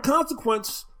player of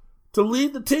consequence to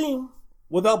lead the team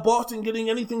without Boston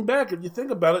getting anything back. If you think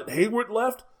about it, Hayward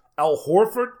left, Al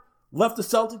Horford left the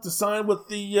Celtics to sign with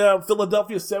the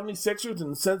Philadelphia 76ers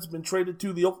and since been traded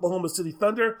to the Oklahoma City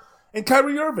Thunder, and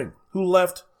Kyrie Irving, who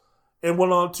left and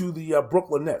went on to the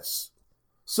Brooklyn Nets.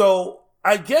 So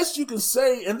I guess you can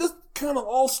say, and this kind of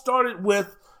all started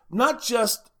with not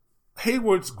just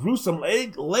Hayward's gruesome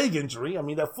leg injury,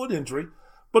 that foot injury,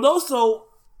 but also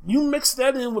you mix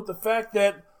that in with the fact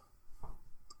that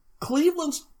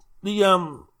Cleveland's,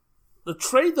 the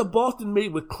trade that Boston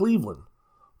made with Cleveland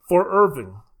for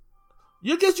Irving,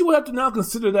 you guess you would have to now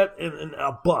consider that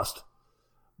a bust.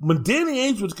 When Danny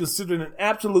Ainge was considered an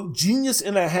absolute genius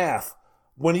and a half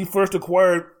when he first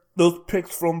acquired those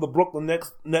picks from the Brooklyn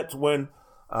Nets when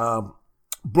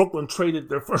Brooklyn traded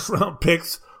their first round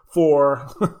picks for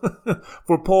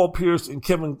Paul Pierce and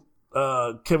Kevin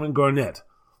Garnett.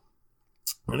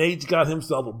 And Ainge got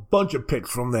himself a bunch of picks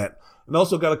from that. And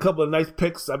also got a couple of nice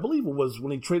picks. I believe it was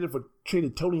when he traded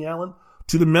Tony Allen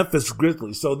to the Memphis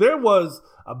Grizzlies. So there was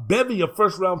a bevy of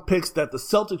first-round picks that the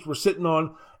Celtics were sitting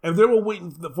on, and they were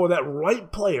waiting for that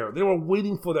right player. They were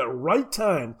waiting for that right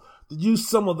time to use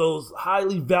some of those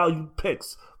highly valued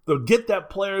picks to get that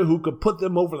player who could put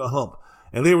them over the hump.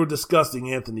 And they were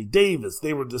discussing Anthony Davis.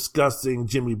 They were discussing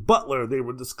Jimmy Butler. They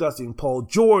were discussing Paul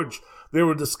George. They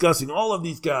were discussing all of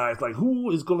these guys, like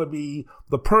who is going to be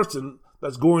the person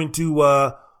that's going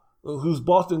to who's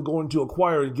Boston going to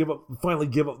acquire and finally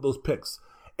give up those picks.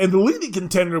 And the leading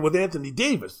contender with Anthony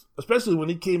Davis, especially when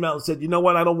he came out and said, you know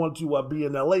what, I don't want to be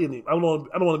in LA anymore. I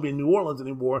don't want to be in New Orleans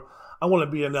anymore. I want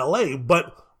to be in LA.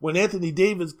 But when Anthony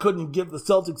Davis couldn't give the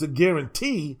Celtics a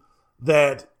guarantee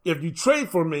that if you trade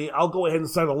for me, I'll go ahead and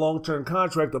sign a long-term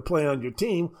contract to play on your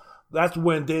team, that's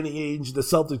when Danny Ainge, the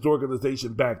Celtics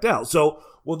organization, backed out. So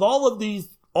with all of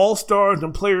these all-stars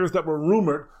and players that were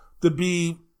rumored to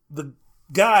be the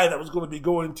guy that was going to be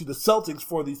going to the Celtics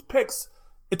for these picks,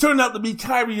 it turned out to be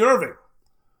Kyrie Irving.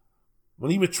 when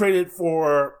he was traded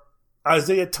for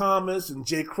Isaiah Thomas and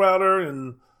Jay Crowder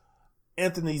and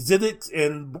Anthony Zidek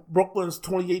and Brooklyn's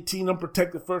 2018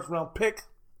 unprotected first-round pick,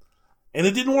 and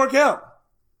it didn't work out.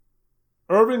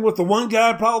 Irving was the one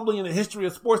guy probably in the history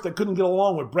of sports that couldn't get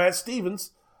along with Brad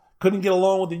Stevens, couldn't get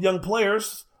along with the young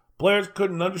players. Players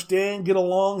couldn't understand, get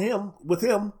along with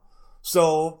him.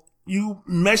 So you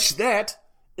mesh that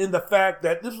in the fact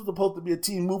that this was supposed to be a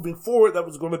team moving forward that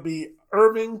was going to be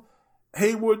Irving,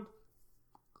 Hayward,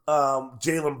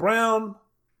 Jaylen Brown,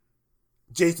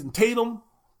 Jason Tatum.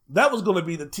 That was going to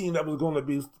be the team that was going to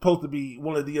be supposed to be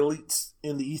one of the elites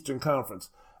in the Eastern Conference.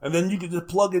 And then you could just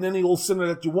plug in any old center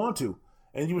that you want to.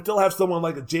 And you would still have someone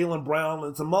like a Jaylen Brown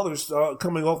and some others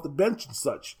coming off the bench and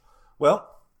such. Well,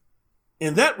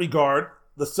 in that regard,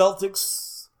 the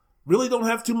Celtics really don't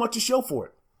have too much to show for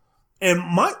it. And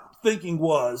my thinking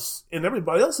was, and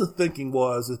everybody else's thinking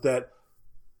was, is that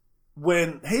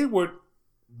when Hayward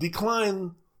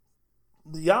declined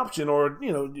the option or,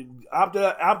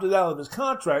 opted out of his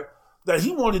contract, that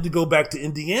he wanted to go back to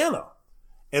Indiana.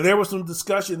 And there was some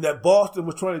discussion that Boston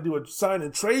was trying to do a sign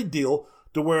and trade deal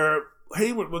to where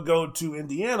Hayward would go to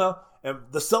Indiana and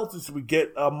the Celtics would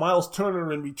get Miles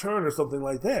Turner in return or something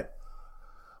like that.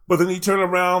 But then he turned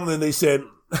around and they said,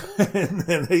 and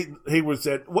then Hayward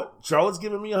said, what, Charlotte's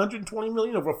giving me $120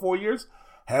 million over 4 years?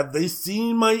 Have they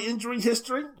seen my injury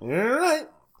history? All right.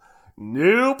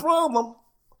 No problem.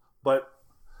 But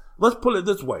let's put it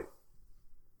this way.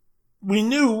 We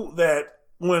knew that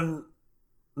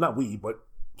not we, but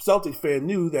Celtics fan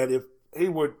knew that if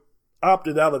Hayward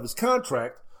opted out of his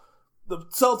contract, the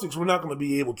Celtics were not going to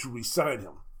be able to re-sign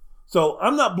him. So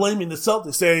I'm not blaming the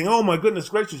Celtics saying, oh my goodness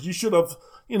gracious, you should have,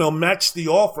 matched the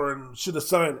offer and should have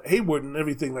signed Hayward and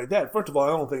everything like that. First of all,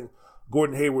 I don't think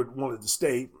Gordon Hayward wanted to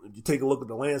stay. If you take a look at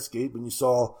the landscape and you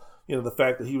saw, the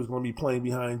fact that he was going to be playing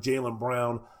behind Jaylen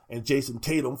Brown and Jason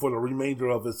Tatum for the remainder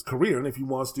of his career. And if he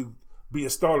wants to be a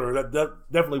starter, that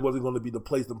definitely wasn't going to be the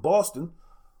place in Boston.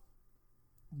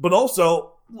 But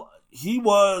also, he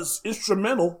was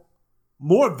instrumental,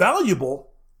 more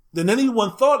valuable than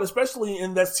anyone thought, especially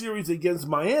in that series against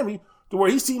Miami, to where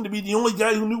he seemed to be the only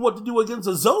guy who knew what to do against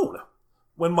a zone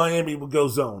when Miami would go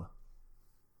zone.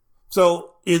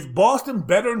 So is Boston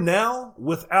better now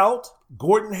without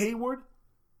Gordon Hayward?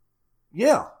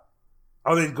 Yeah.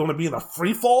 Are they going to be in a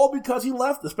free fall because he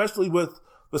left, especially with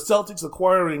the Celtics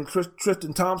acquiring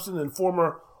Tristan Thompson and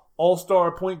former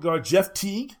All-Star point guard Jeff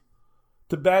Teague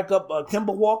to back up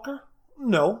Kemba Walker?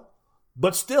 No.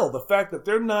 But still, the fact that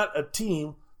they're not a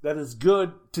team that is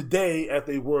good today as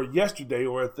they were yesterday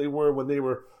or as they were when they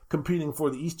were competing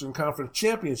for the Eastern Conference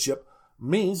Championship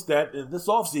means that in this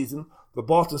offseason, the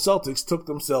Boston Celtics took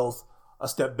themselves a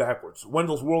step backwards.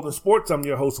 Wendell's World in Sports. I'm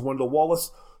your host, Wendell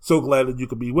Wallace. So glad that you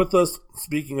could be with us,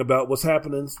 speaking about what's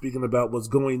happening, speaking about what's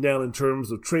going down in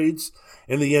terms of trades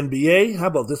in the NBA. How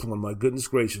about this one? My goodness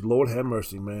gracious. Lord have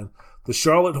mercy, man. The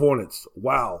Charlotte Hornets.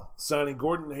 Wow. Signing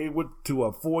Gordon Hayward to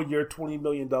a 4-year, $20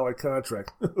 million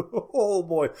contract. Oh,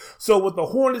 boy. So with the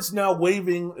Hornets now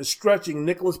waiving and stretching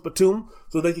Nicholas Batum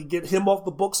so they could get him off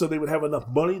the books so they would have enough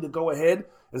money to go ahead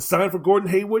and sign for Gordon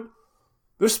Hayward,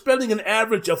 they're spending an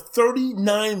average of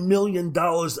 $39 million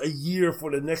a year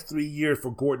for the next 3 years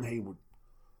for Gordon Hayward.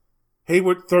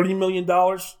 Hayward, $30 million,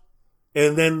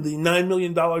 and then the $9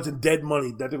 million in dead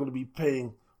money that they're going to be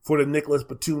paying for the Nicholas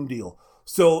Batum deal.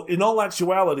 So in all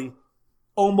actuality,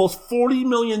 almost $40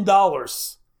 million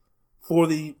for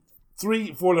the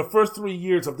first 3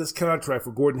 years of this contract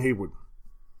for Gordon Hayward.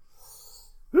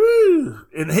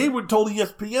 And Hayward told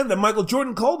ESPN that Michael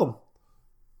Jordan called him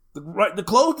to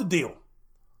close the deal.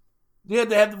 You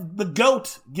had to have the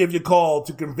GOAT give you a call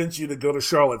to convince you to go to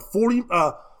Charlotte.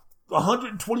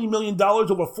 $120 million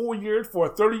over 4 years for a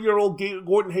 30-year-old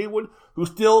Gordon Hayward who's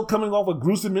still coming off a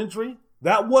gruesome injury.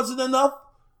 That wasn't enough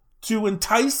to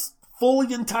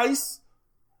fully entice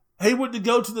Hayward to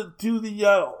go to the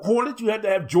Hornets. You had to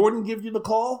have Jordan give you the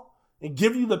call and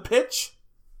give you the pitch.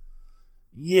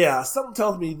 Yeah, something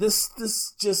tells me this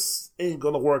just ain't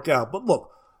going to work out. But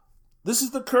look, this is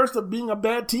the curse of being a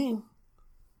bad team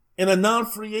in a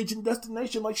non-free agent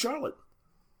destination like Charlotte.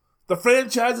 The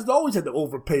franchise has always had to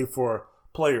overpay for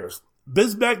players.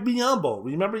 Bismack Biyombo,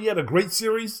 remember he had a great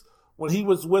series when he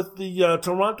was with the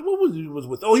Toronto. What was he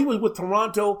with? Oh, he was with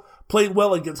Toronto, played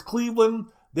well against Cleveland.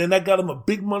 Then that got him a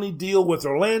big money deal with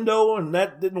Orlando, and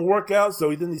that didn't work out. So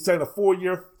he signed a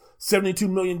 4-year, $72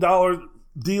 million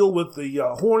deal with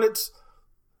the Hornets.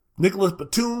 Nicholas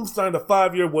Batum signed a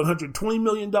 5-year, $120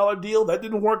 million deal. That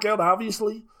didn't work out,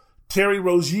 obviously. Terry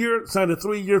Rozier signed a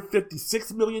 3-year,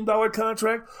 $56 million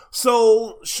contract.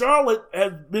 So Charlotte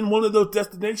has been one of those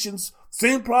destinations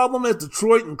Same problem as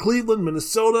Detroit and Cleveland,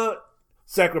 Minnesota,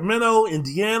 Sacramento,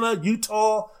 Indiana,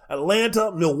 Utah,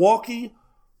 Atlanta, Milwaukee.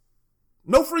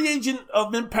 No free agent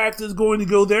of impact is going to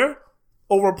go there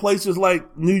over places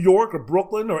like New York or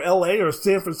Brooklyn or LA or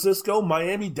San Francisco,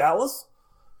 Miami, Dallas.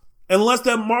 Unless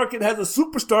that market has a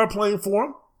superstar playing for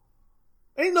them.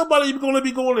 Ain't nobody going to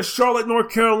be going to Charlotte,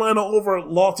 North Carolina over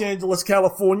Los Angeles,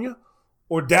 California,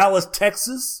 or Dallas,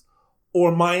 Texas,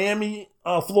 or Miami,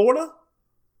 Florida.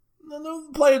 No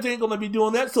players ain't going to be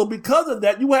doing that. So because of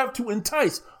that, you have to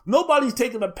entice. Nobody's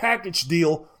taking a package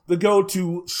deal to go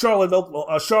to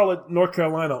Charlotte, North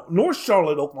Carolina, nor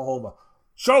Charlotte, Oklahoma.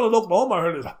 Charlotte, Oklahoma, I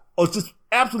heard is just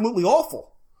absolutely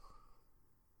awful.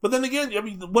 But then again, I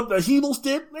mean, what the Heatles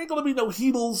did, there ain't going to be no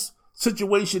Heatles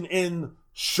situation in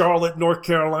Charlotte, North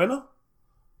Carolina.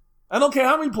 I don't care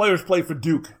how many players play for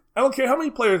Duke. I don't care how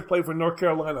many players play for North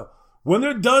Carolina. When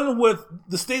they're done with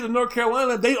the state of North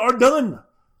Carolina, they are done.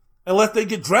 Unless they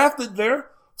get drafted there.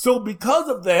 So because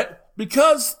of that,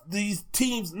 because these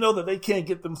teams know that they can't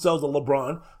get themselves a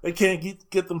LeBron, they can't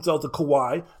get themselves a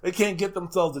Kawhi, they can't get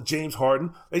themselves a James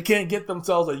Harden, they can't get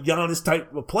themselves a Giannis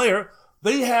type of player,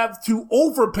 they have to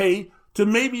overpay to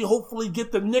maybe hopefully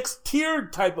get the next tier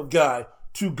type of guy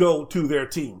to go to their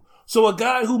team. So a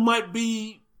guy who might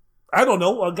be, I don't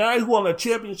know, a guy who on a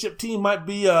championship team might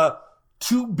be a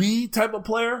 2B type of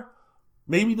player,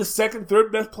 maybe the second,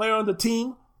 third best player on the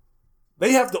team.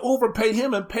 They have to overpay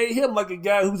him and pay him like a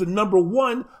guy who's a number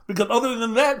one, because other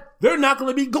than that, they're not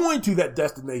going to be going to that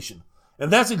destination.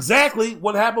 And that's exactly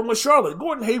what happened with Charlotte.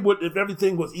 Gordon Hayward, if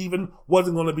everything was even,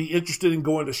 wasn't going to be interested in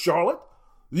going to Charlotte.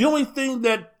 The only thing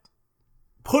that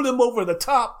put him over the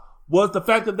top was the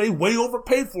fact that they way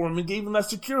overpaid for him and gave him that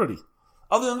security.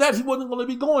 Other than that, he wasn't going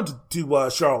to be going to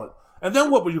Charlotte. And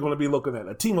then what were you going to be looking at?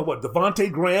 A team of what?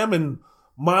 Devontae Graham and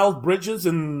Miles Bridges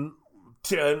and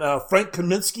Frank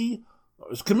Kaminsky.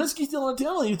 Is Kaminsky still on the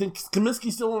team? You think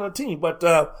Kaminsky's still on the team? But,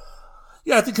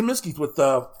 yeah, I think Kaminsky's with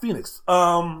Phoenix.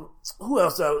 Who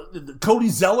else? Cody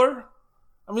Zeller.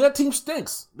 I mean, that team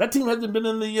stinks. That team hasn't been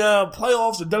in the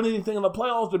playoffs or done anything in the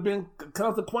playoffs or been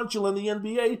consequential in the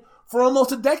NBA for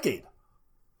almost a decade.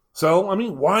 So, I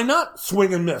mean, why not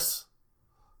swing and miss?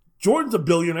 Jordan's a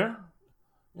billionaire.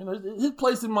 You know, his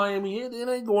place in Miami, it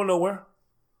ain't going nowhere.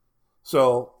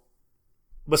 So,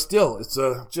 but still, it's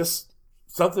just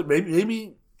something,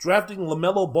 maybe drafting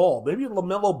LaMelo Ball. Maybe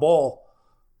LaMelo Ball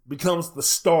becomes the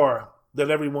star that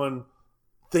everyone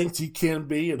thinks he can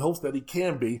be and hopes that he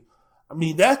can be. I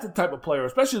mean, that's the type of player,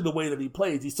 especially the way that he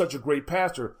plays. He's such a great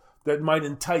passer that might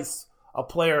entice a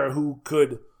player who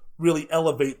could really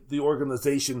elevate the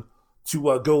organization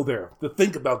to go there, to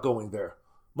think about going there.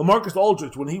 LaMarcus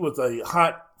Aldridge, when he was a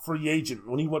hot free agent,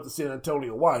 when he went to San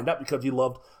Antonio, why? Not because he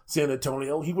loved San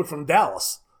Antonio. He was from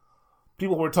Dallas.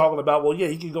 People were talking about, well, yeah,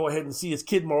 he can go ahead and see his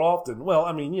kid more often. Well,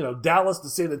 I mean, you know, Dallas to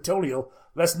San Antonio,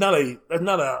 that's not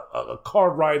a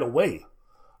car ride away.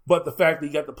 But the fact that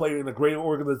he got to play in a great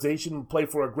organization, play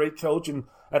for a great coach, and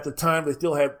at the time they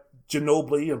still had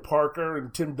Ginobili and Parker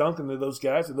and Tim Duncan and those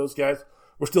guys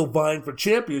were still vying for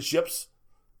championships,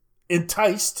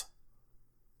 enticed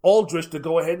Aldridge to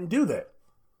go ahead and do that.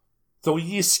 So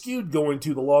he eschewed going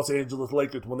to the Los Angeles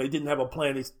Lakers when they didn't have a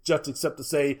plan just except to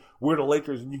say, we're the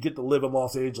Lakers and you get to live in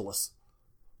Los Angeles.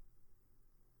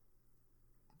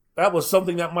 That was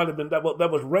something that might have been, that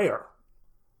was rare.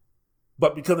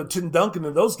 But because of Tim Duncan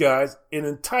and those guys, it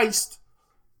enticed,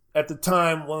 at the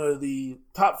time, one of the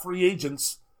top free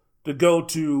agents to go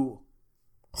to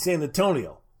San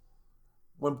Antonio.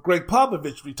 When Greg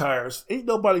Popovich retires, ain't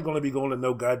nobody going to be going to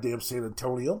no goddamn San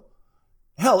Antonio.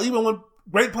 Hell, even when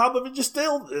Greg Popovich is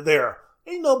still there,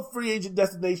 ain't no free agent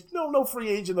destination, no free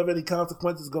agent of any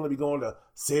consequence is going to be going to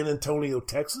San Antonio,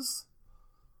 Texas.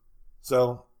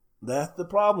 So that's the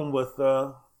problem with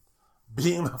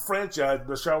being a franchise,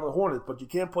 the Charlotte Hornets. But you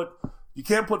can't put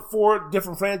 4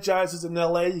 different franchises in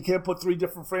LA. You can't put 3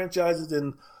 different franchises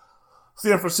in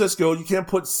San Francisco. You can't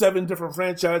put 7 different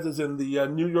franchises in the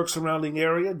New York surrounding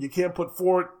area. You can't put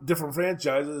 4 different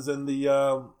franchises in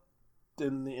the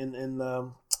in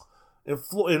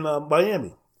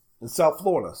Miami, in South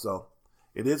Florida. So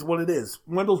it is what it is.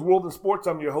 Wendell's World in Sports.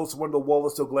 I'm your host, Wendell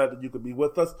Wallace. So glad that you could be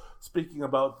with us. Speaking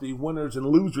about the winners and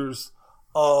losers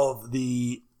of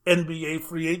the NBA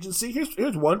free agency.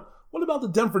 Here's one. What about the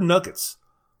Denver Nuggets?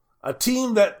 A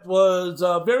team that was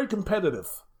very competitive.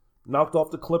 Knocked off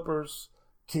the Clippers,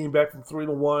 came back from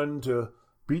 3-1 to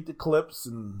beat the Clips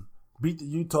and beat the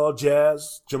Utah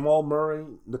Jazz. Jamal Murray,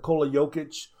 Nikola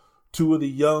Jokic, 2 of the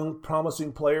young,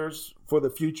 promising players for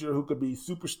the future who could be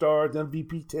superstars,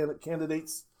 MVP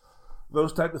candidates,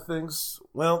 those type of things.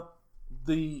 Well,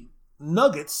 the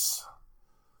Nuggets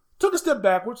took a step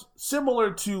backwards,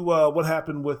 similar to what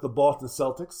happened with the Boston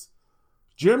Celtics.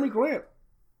 Jeremy Grant,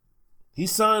 he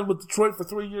signed with Detroit for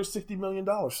 3 years, $60 million.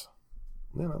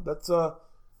 That's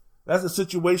a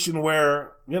situation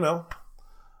where,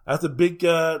 that's a big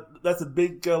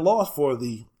loss for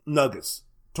the Nuggets.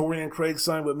 Torrey and Craig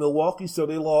signed with Milwaukee, so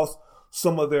they lost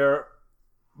some of their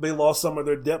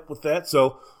depth with that.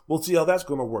 So we'll see how that's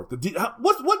going to work.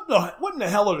 What in the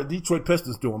hell are the Detroit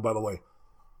Pistons doing, by the way?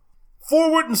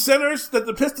 Forward and centers that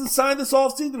the Pistons signed this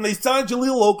offseason, they signed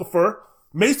Jahlil Okafor,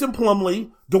 Mason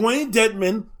Plumlee, Dwayne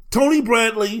Dedmon, Tony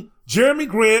Bradley, Jeremy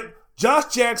Grant,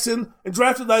 Josh Jackson, and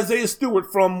drafted Isaiah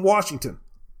Stewart from Washington.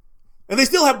 And they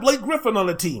still have Blake Griffin on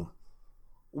the team.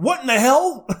 What in the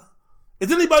hell?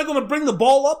 Is anybody going to bring the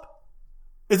ball up?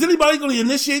 Is anybody going to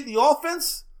initiate the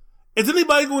offense? Is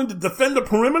anybody going to defend the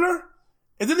perimeter?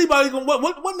 Is anybody going?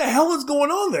 What in the hell is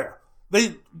going on there?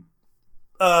 They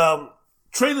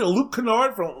traded Luke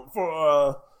Kennard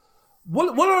for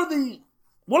what are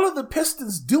the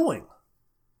Pistons doing?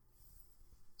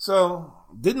 So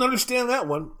didn't understand that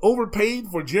one. Overpaid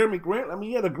for Jeremy Grant. I mean,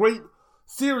 he had a great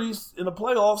series in the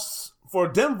playoffs for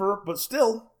Denver, but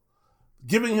still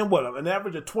giving him an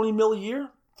average of $20 million a year,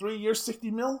 3 years,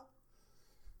 $60 million.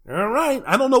 All right,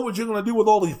 I don't know what you're going to do with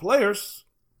all these players.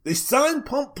 They signed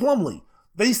Plumlee.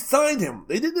 They signed him.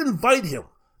 They didn't invite him.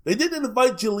 They didn't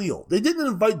invite Jahlil. They didn't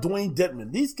invite Dwayne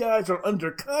Dedmon. These guys are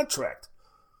under contract.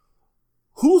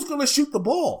 Who's going to shoot the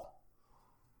ball?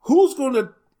 Who's going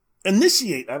to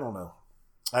initiate? I don't know.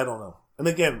 And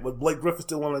again, with Blake Griffin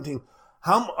still on the team,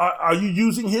 are you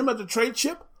using him as a trade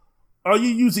chip? Are you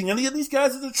using any of these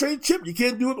guys as a trade chip? You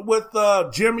can't do it with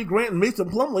Jeremy Grant and Mason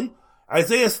Plumlee.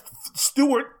 Isaiah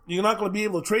Stewart, you're not going to be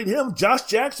able to trade him. Josh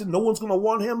Jackson, no one's going to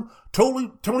want him.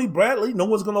 Tony Bradley, no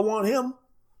one's going to want him.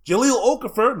 Jahlil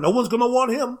Okafor, no one's going to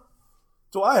want him.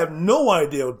 So I have no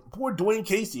idea. Poor Dwayne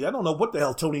Casey. I don't know what the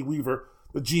hell Tony Weaver,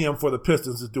 the GM for the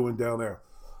Pistons, is doing down there.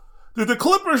 Did the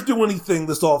Clippers do anything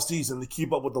this offseason to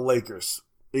keep up with the Lakers?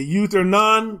 They used their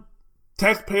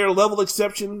non-taxpayer level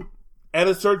exception,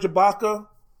 added Serge Ibaka.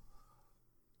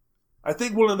 I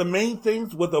think one of the main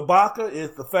things with Ibaka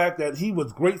is the fact that he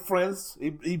was great friends.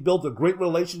 He built a great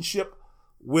relationship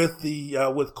with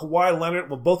Kawhi Leonard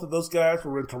when both of those guys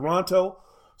were in Toronto.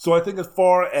 So I think as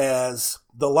far as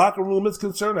the locker room is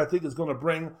concerned, I think it's going to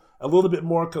bring a little bit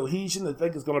more cohesion. I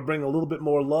think it's going to bring a little bit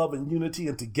more love and unity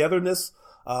and togetherness.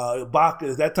 Ibaka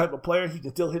is that type of player. He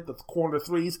can still hit the corner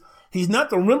threes. He's not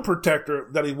the rim protector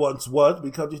that he once was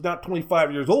because he's not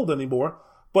 25 years old anymore.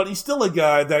 But he's still a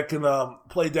guy that can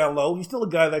play down low. He's still a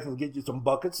guy that can get you some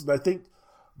buckets. And I think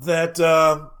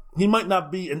that he might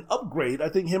not be an upgrade. I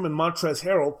think him and Montrezl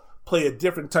Harrell play a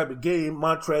different type of game.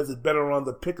 Montrez is better on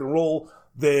the pick and roll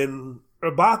than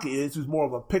Ibaka is, who's more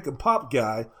of a pick and pop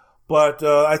guy. But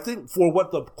I think for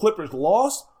what the Clippers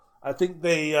lost, I think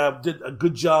they did a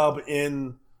good job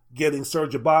in getting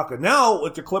Serge Ibaka. Now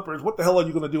with the Clippers, what the hell are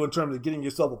you going to do in terms of getting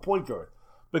yourself a point guard?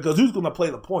 Because who's going to play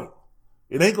the point?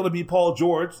 It ain't going to be Paul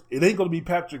George. It ain't going to be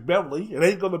Patrick Beverley. It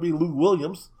ain't going to be Lou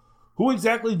Williams. Who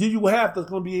exactly do you have that's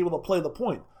going to be able to play the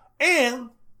point? And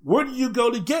where do you go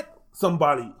to get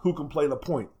somebody who can play the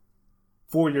point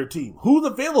for your team? Who's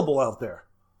available out there?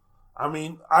 I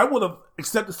mean, I would have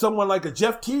accepted someone like a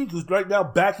Jeff Teague, who's right now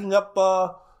backing up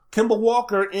Kemba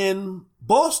Walker in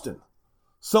Boston.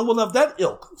 Someone of that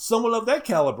ilk, someone of that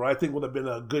caliber, I think would have been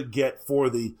a good get for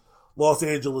the Los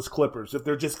Angeles Clippers if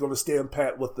they're just going to stand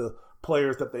pat with the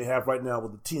players that they have right now,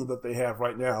 with the team that they have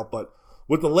right now. But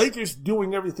with the Lakers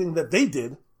doing everything that they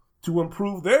did to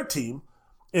improve their team,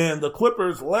 and the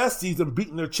Clippers last season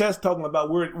beating their chest talking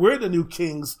about we're the new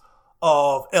kings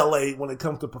of LA when it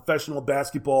comes to professional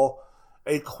basketball,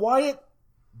 a quiet,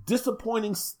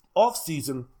 disappointing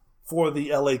offseason for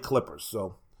the LA Clippers.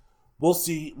 So we'll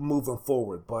see moving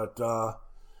forward. But the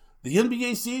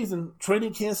NBA season,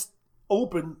 training camps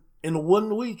open in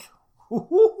 1 week.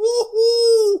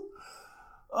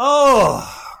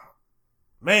 Oh,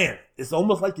 man, it's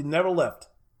almost like you never left,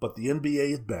 but the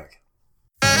NBA is back.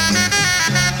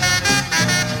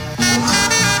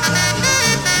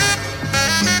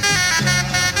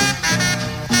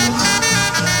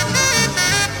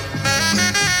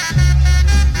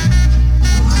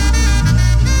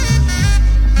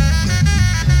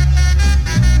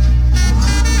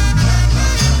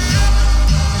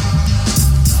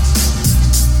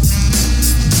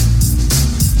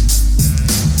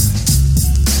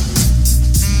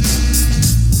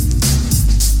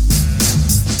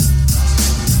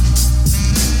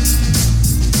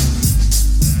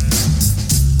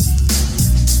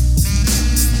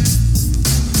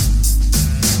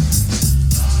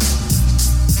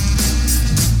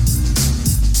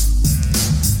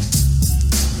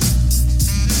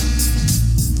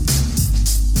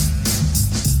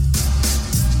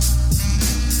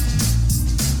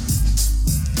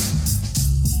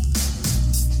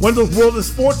 Wendell's World of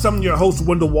Sports. I'm your host,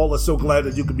 Wendell Wallace. So glad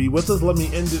that you could be with us. Let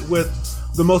me end it with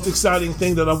the most exciting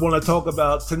thing that I want to talk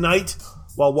about tonight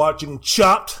while watching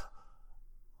Chopped.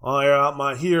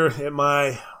 I'm here at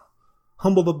my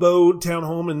humble abode, town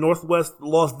home in northwest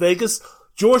Las Vegas.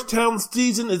 Georgetown's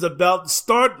season is about to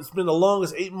start. It's been the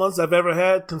longest 8 months I've ever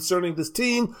had concerning this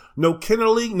team. No Kenner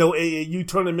no AAU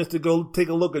tournaments to go take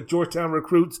a look at Georgetown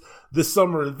recruits this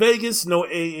summer in Vegas. No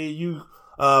AAU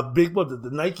the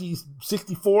Nike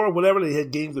 64 or whatever. They had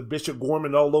games at Bishop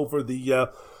Gorman all over the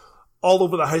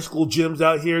high school gyms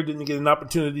out here. Didn't get an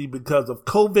opportunity because of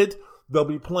COVID. They'll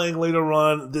be playing later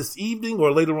on this evening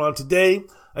or later on today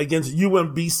against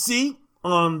UMBC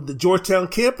on the Georgetown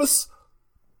campus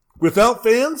without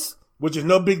fans, which is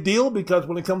no big deal because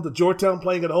when it comes to Georgetown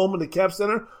playing at home in the Cap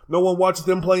Center, no one watches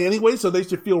them play anyway, so they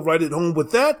should feel right at home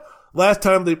with that. Last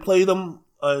time they played them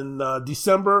in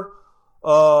December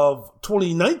of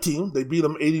 2019, they beat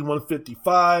them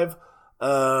 81-55.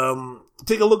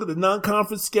 Take a look at the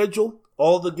non-conference schedule.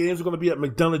 All the games are going to be at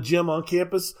McDonough Gym on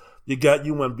campus. You got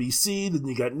UMBC, then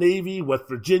you got Navy, West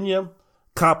Virginia,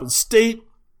 Coppin State,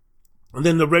 and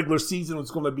then the regular season is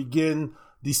going to begin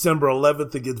December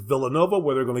 11th against Villanova,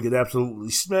 where they're going to get absolutely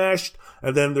smashed.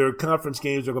 And then their conference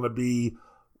games are going to be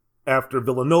after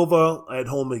Villanova at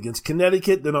home against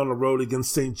Connecticut, then on the road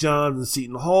against St. John's and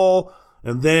Seton Hall,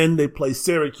 and then they play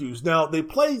Syracuse. Now, they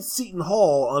play Seton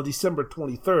Hall on December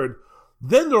 23rd.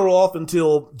 Then they're off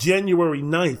until January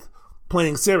 9th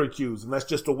playing Syracuse, and that's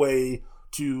just a way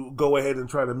to go ahead and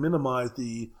try to minimize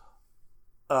the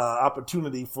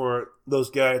opportunity for those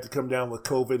guys to come down with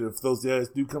COVID. If those guys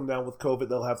do come down with COVID,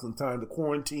 they'll have some time to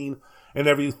quarantine and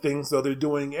everything. So they're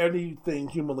doing everything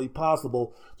humanly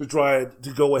possible to try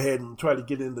to go ahead and try to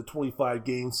get in the 25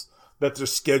 games that they're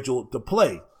scheduled to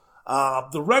play.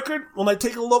 The record, when I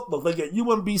take a look, they got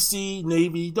UMBC,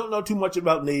 Navy. Don't know too much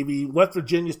about Navy. West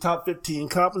Virginia's top 15.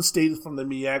 Coppin State is from the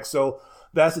MEAC, so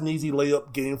that's an easy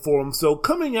layup game for them. So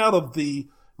coming out of the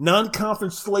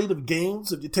non-conference slate of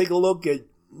games, if you take a look at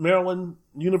Maryland,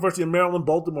 University of Maryland,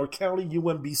 Baltimore County,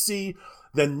 UMBC,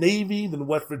 then Navy, then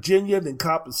West Virginia, then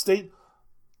Coppin State.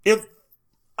 If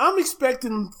I'm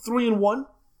expecting 3-1,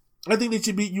 I think they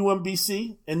should beat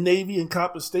UMBC and Navy and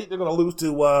Coppin State. They're going to lose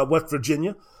to West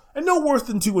Virginia, and no worse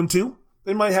than 2-2.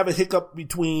 They might have a hiccup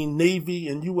between Navy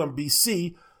and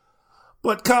UMBC,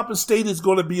 but Coppin State is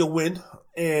going to be a win,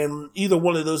 and either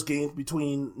one of those games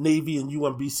between Navy and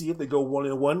UMBC, if they go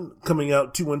 1-1, coming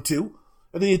out 2-2.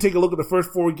 And then you take a look at the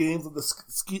first 4 games of the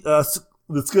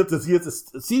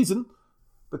season,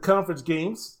 the conference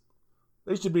games.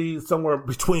 They should be somewhere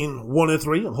between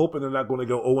 1-3. I'm hoping they're not going to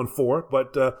go 0-4,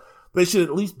 but they should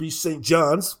at least beat St.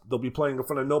 John's. They'll be playing in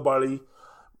front of nobody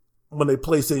when they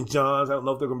play St. John's. I don't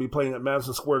know if they're going to be playing at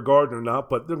Madison Square Garden or not,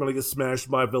 but they're going to get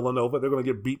smashed by Villanova. They're going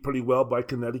to get beat pretty well by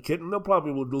Connecticut, and they'll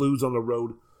probably lose on the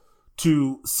road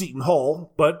to Seton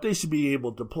Hall, but they should be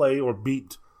able to play or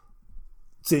beat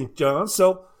St. John's.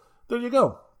 So there you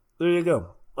go.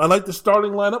 I like the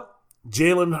starting lineup.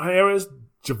 Jalen Harris,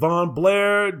 Javon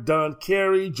Blair, Don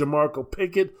Carey, Jamarco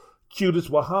Pickett,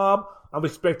 Qudus Wahab. I'm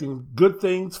expecting good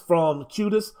things from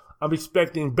Qudus. I'm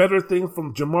expecting better things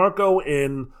from Jamarco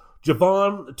and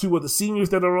Javon, 2 of the seniors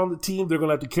that are on the team. They're going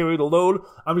to have to carry the load.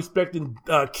 I'm expecting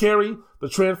Carey, the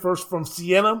transfers from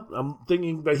Siena. I'm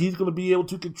thinking that he's going to be able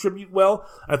to contribute well.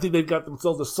 I think they've got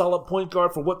themselves a solid point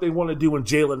guard for what they want to do in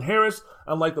Jalen Harris.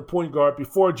 Unlike the point guard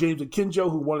before, James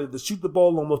Akinjo, who wanted to shoot the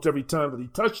ball almost every time that he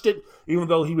touched it, even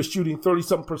though he was shooting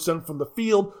 30-something% from the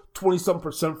field,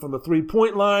 20-something% from the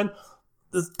three-point line.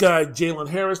 This guy, Jalen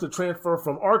Harris, the transfer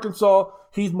from Arkansas,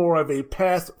 he's more of a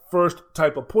pass-first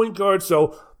type of point guard,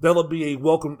 so that'll be a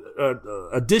welcome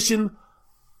addition.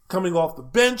 Coming off the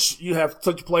bench, you have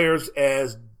such players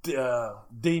as what's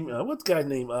the guy's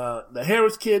name? The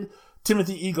Harris kid,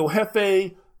 Timothy Ego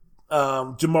Hefe,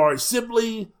 Jamari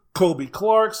Sibley, Kobe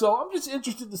Clark. So I'm just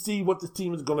interested to see what this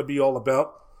team is going to be all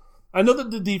about. I know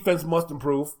that the defense must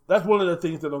improve. That's one of the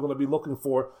things that I'm going to be looking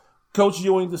for. Coach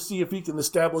Ewing to see if he can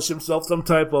establish himself some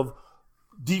type of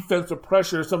defensive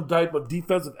pressure, some type of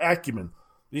defensive acumen.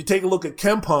 You take a look at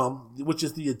KenPom, which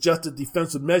is the adjusted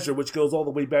defensive measure, which goes all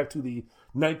the way back to the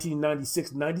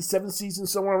 1996-97 season,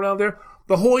 somewhere around there.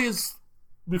 The Hoyas,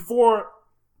 before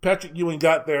Patrick Ewing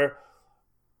got there,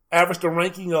 averaged a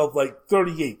ranking of like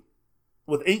 38,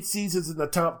 with 8 seasons in the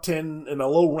top 10 and a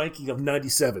low ranking of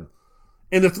 97.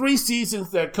 In the 3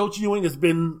 seasons that Coach Ewing has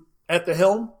been at the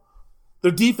helm,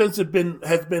 their defense has been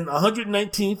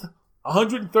 119th,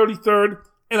 133rd,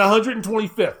 and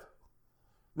 125th.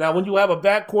 Now, when you have a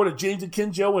backcourt of James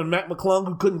Akinjo and Mac McClung,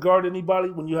 who couldn't guard anybody,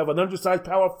 when you have an undersized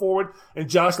power forward and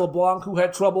Josh LeBlanc, who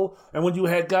had trouble, and when you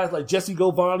had guys like Jesse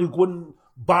Govan, who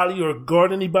body or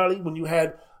guard anybody, when you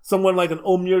had someone like an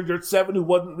Omer Yurtseven who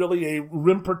wasn't really a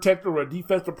rim protector or a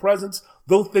defensive presence,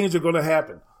 those things are going to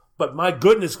happen. But my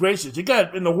goodness gracious, you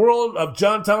got, in the world of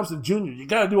John Thompson Jr., you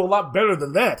got to do a lot better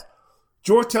than that.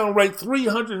 Georgetown ranked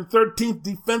 313th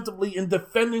defensively in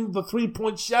defending the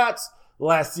three-point shots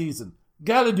last season.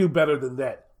 Got to do better than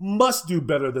that. Must do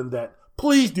better than that.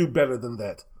 Please do better than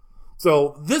that.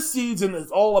 So this season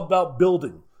is all about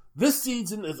building. This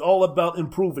season is all about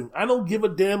improving. I don't give a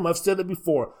damn. I've said it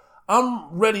before.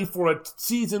 I'm ready for a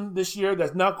season this year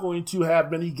that's not going to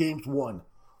have many games won.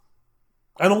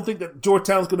 I don't think that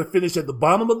Georgetown's going to finish at the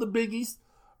bottom of the Big East,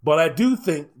 but I do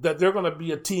think that they're going to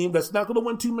be a team that's not going to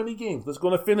win too many games. That's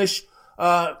going to finish,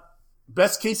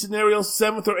 best case scenario,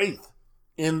 7th or 8th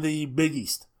in the Big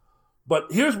East. But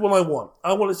here's what I want.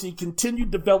 I want to see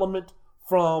continued development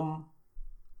from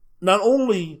not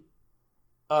only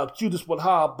Qudus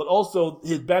Wahab, but also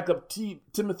his backup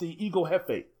Timothy Ego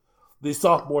Hefe, the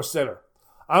sophomore center.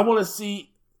 I want to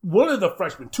see two of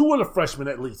the freshmen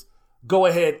at least, go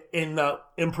ahead and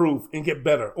improve and get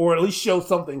better, or at least show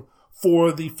something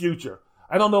for the future.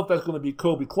 I don't know if that's going to be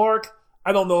Kobe Clark.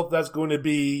 I don't know if that's going to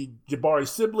be Jabari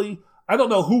Sibley. I don't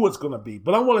know who it's going to be,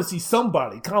 but I want to see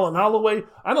somebody. Colin Holloway,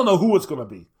 I don't know who it's going to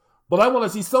be, but I want to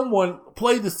see someone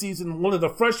play this season, one of the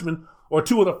freshmen or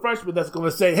two of the freshmen that's going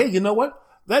to say, hey, you know what?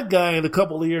 That guy in a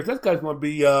couple of years, that guy's going to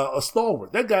be a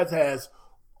stalwart. That guy has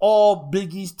all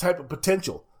Big East type of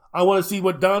potential. I want to see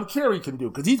what Don Carey can do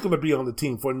because he's going to be on the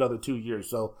team for another 2 years.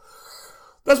 So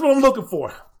that's what I'm looking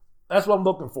for. That's what I'm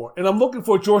looking for. And I'm looking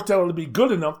for Georgetown to be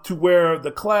good enough to where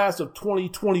the class of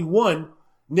 2021,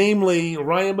 namely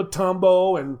Ryan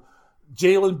Mutombo and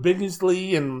Jalen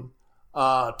Billingsley and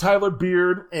Tyler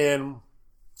Beard and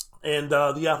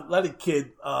the athletic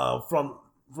kid from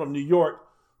New York,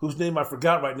 whose name I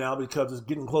forgot right now because it's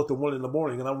getting close to 1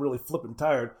 a.m. and I'm really flipping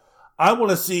tired. I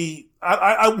want to see,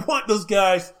 I want those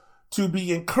guys to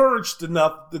be encouraged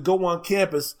enough to go on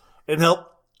campus and help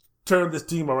turn this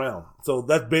team around. So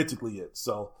that's basically it.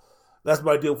 So that's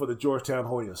my deal for the Georgetown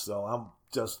Hoyas. So I'm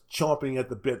just chomping at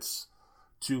the bits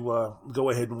to go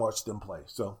ahead and watch them play.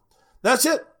 So that's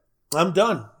it. I'm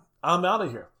done. I'm out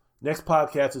of here. Next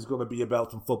podcast is going to be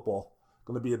about some football.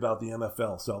 Going to be about the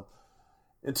NFL. So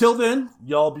until then,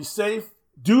 y'all be safe.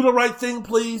 Do the right thing,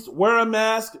 please. Wear a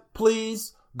mask,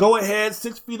 please. Go ahead,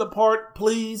 6 feet apart,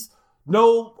 please.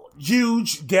 No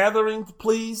huge gatherings,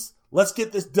 please. Let's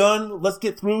get this done. Let's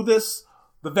get through this.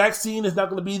 The vaccine is not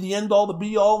going to be the end all, the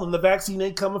be all, and the vaccine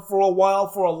ain't coming for a while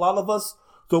for a lot of us.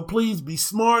 So please be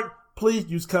smart.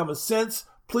 Please use common sense.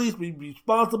 Please be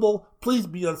responsible. Please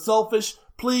be unselfish.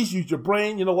 Please use your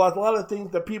brain. You know what? A lot of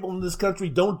things that people in this country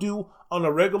don't do on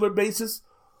a regular basis.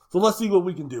 So let's see what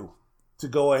we can do to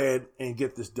go ahead and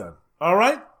get this done. All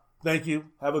right? Thank you.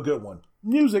 Have a good one.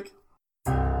 Music.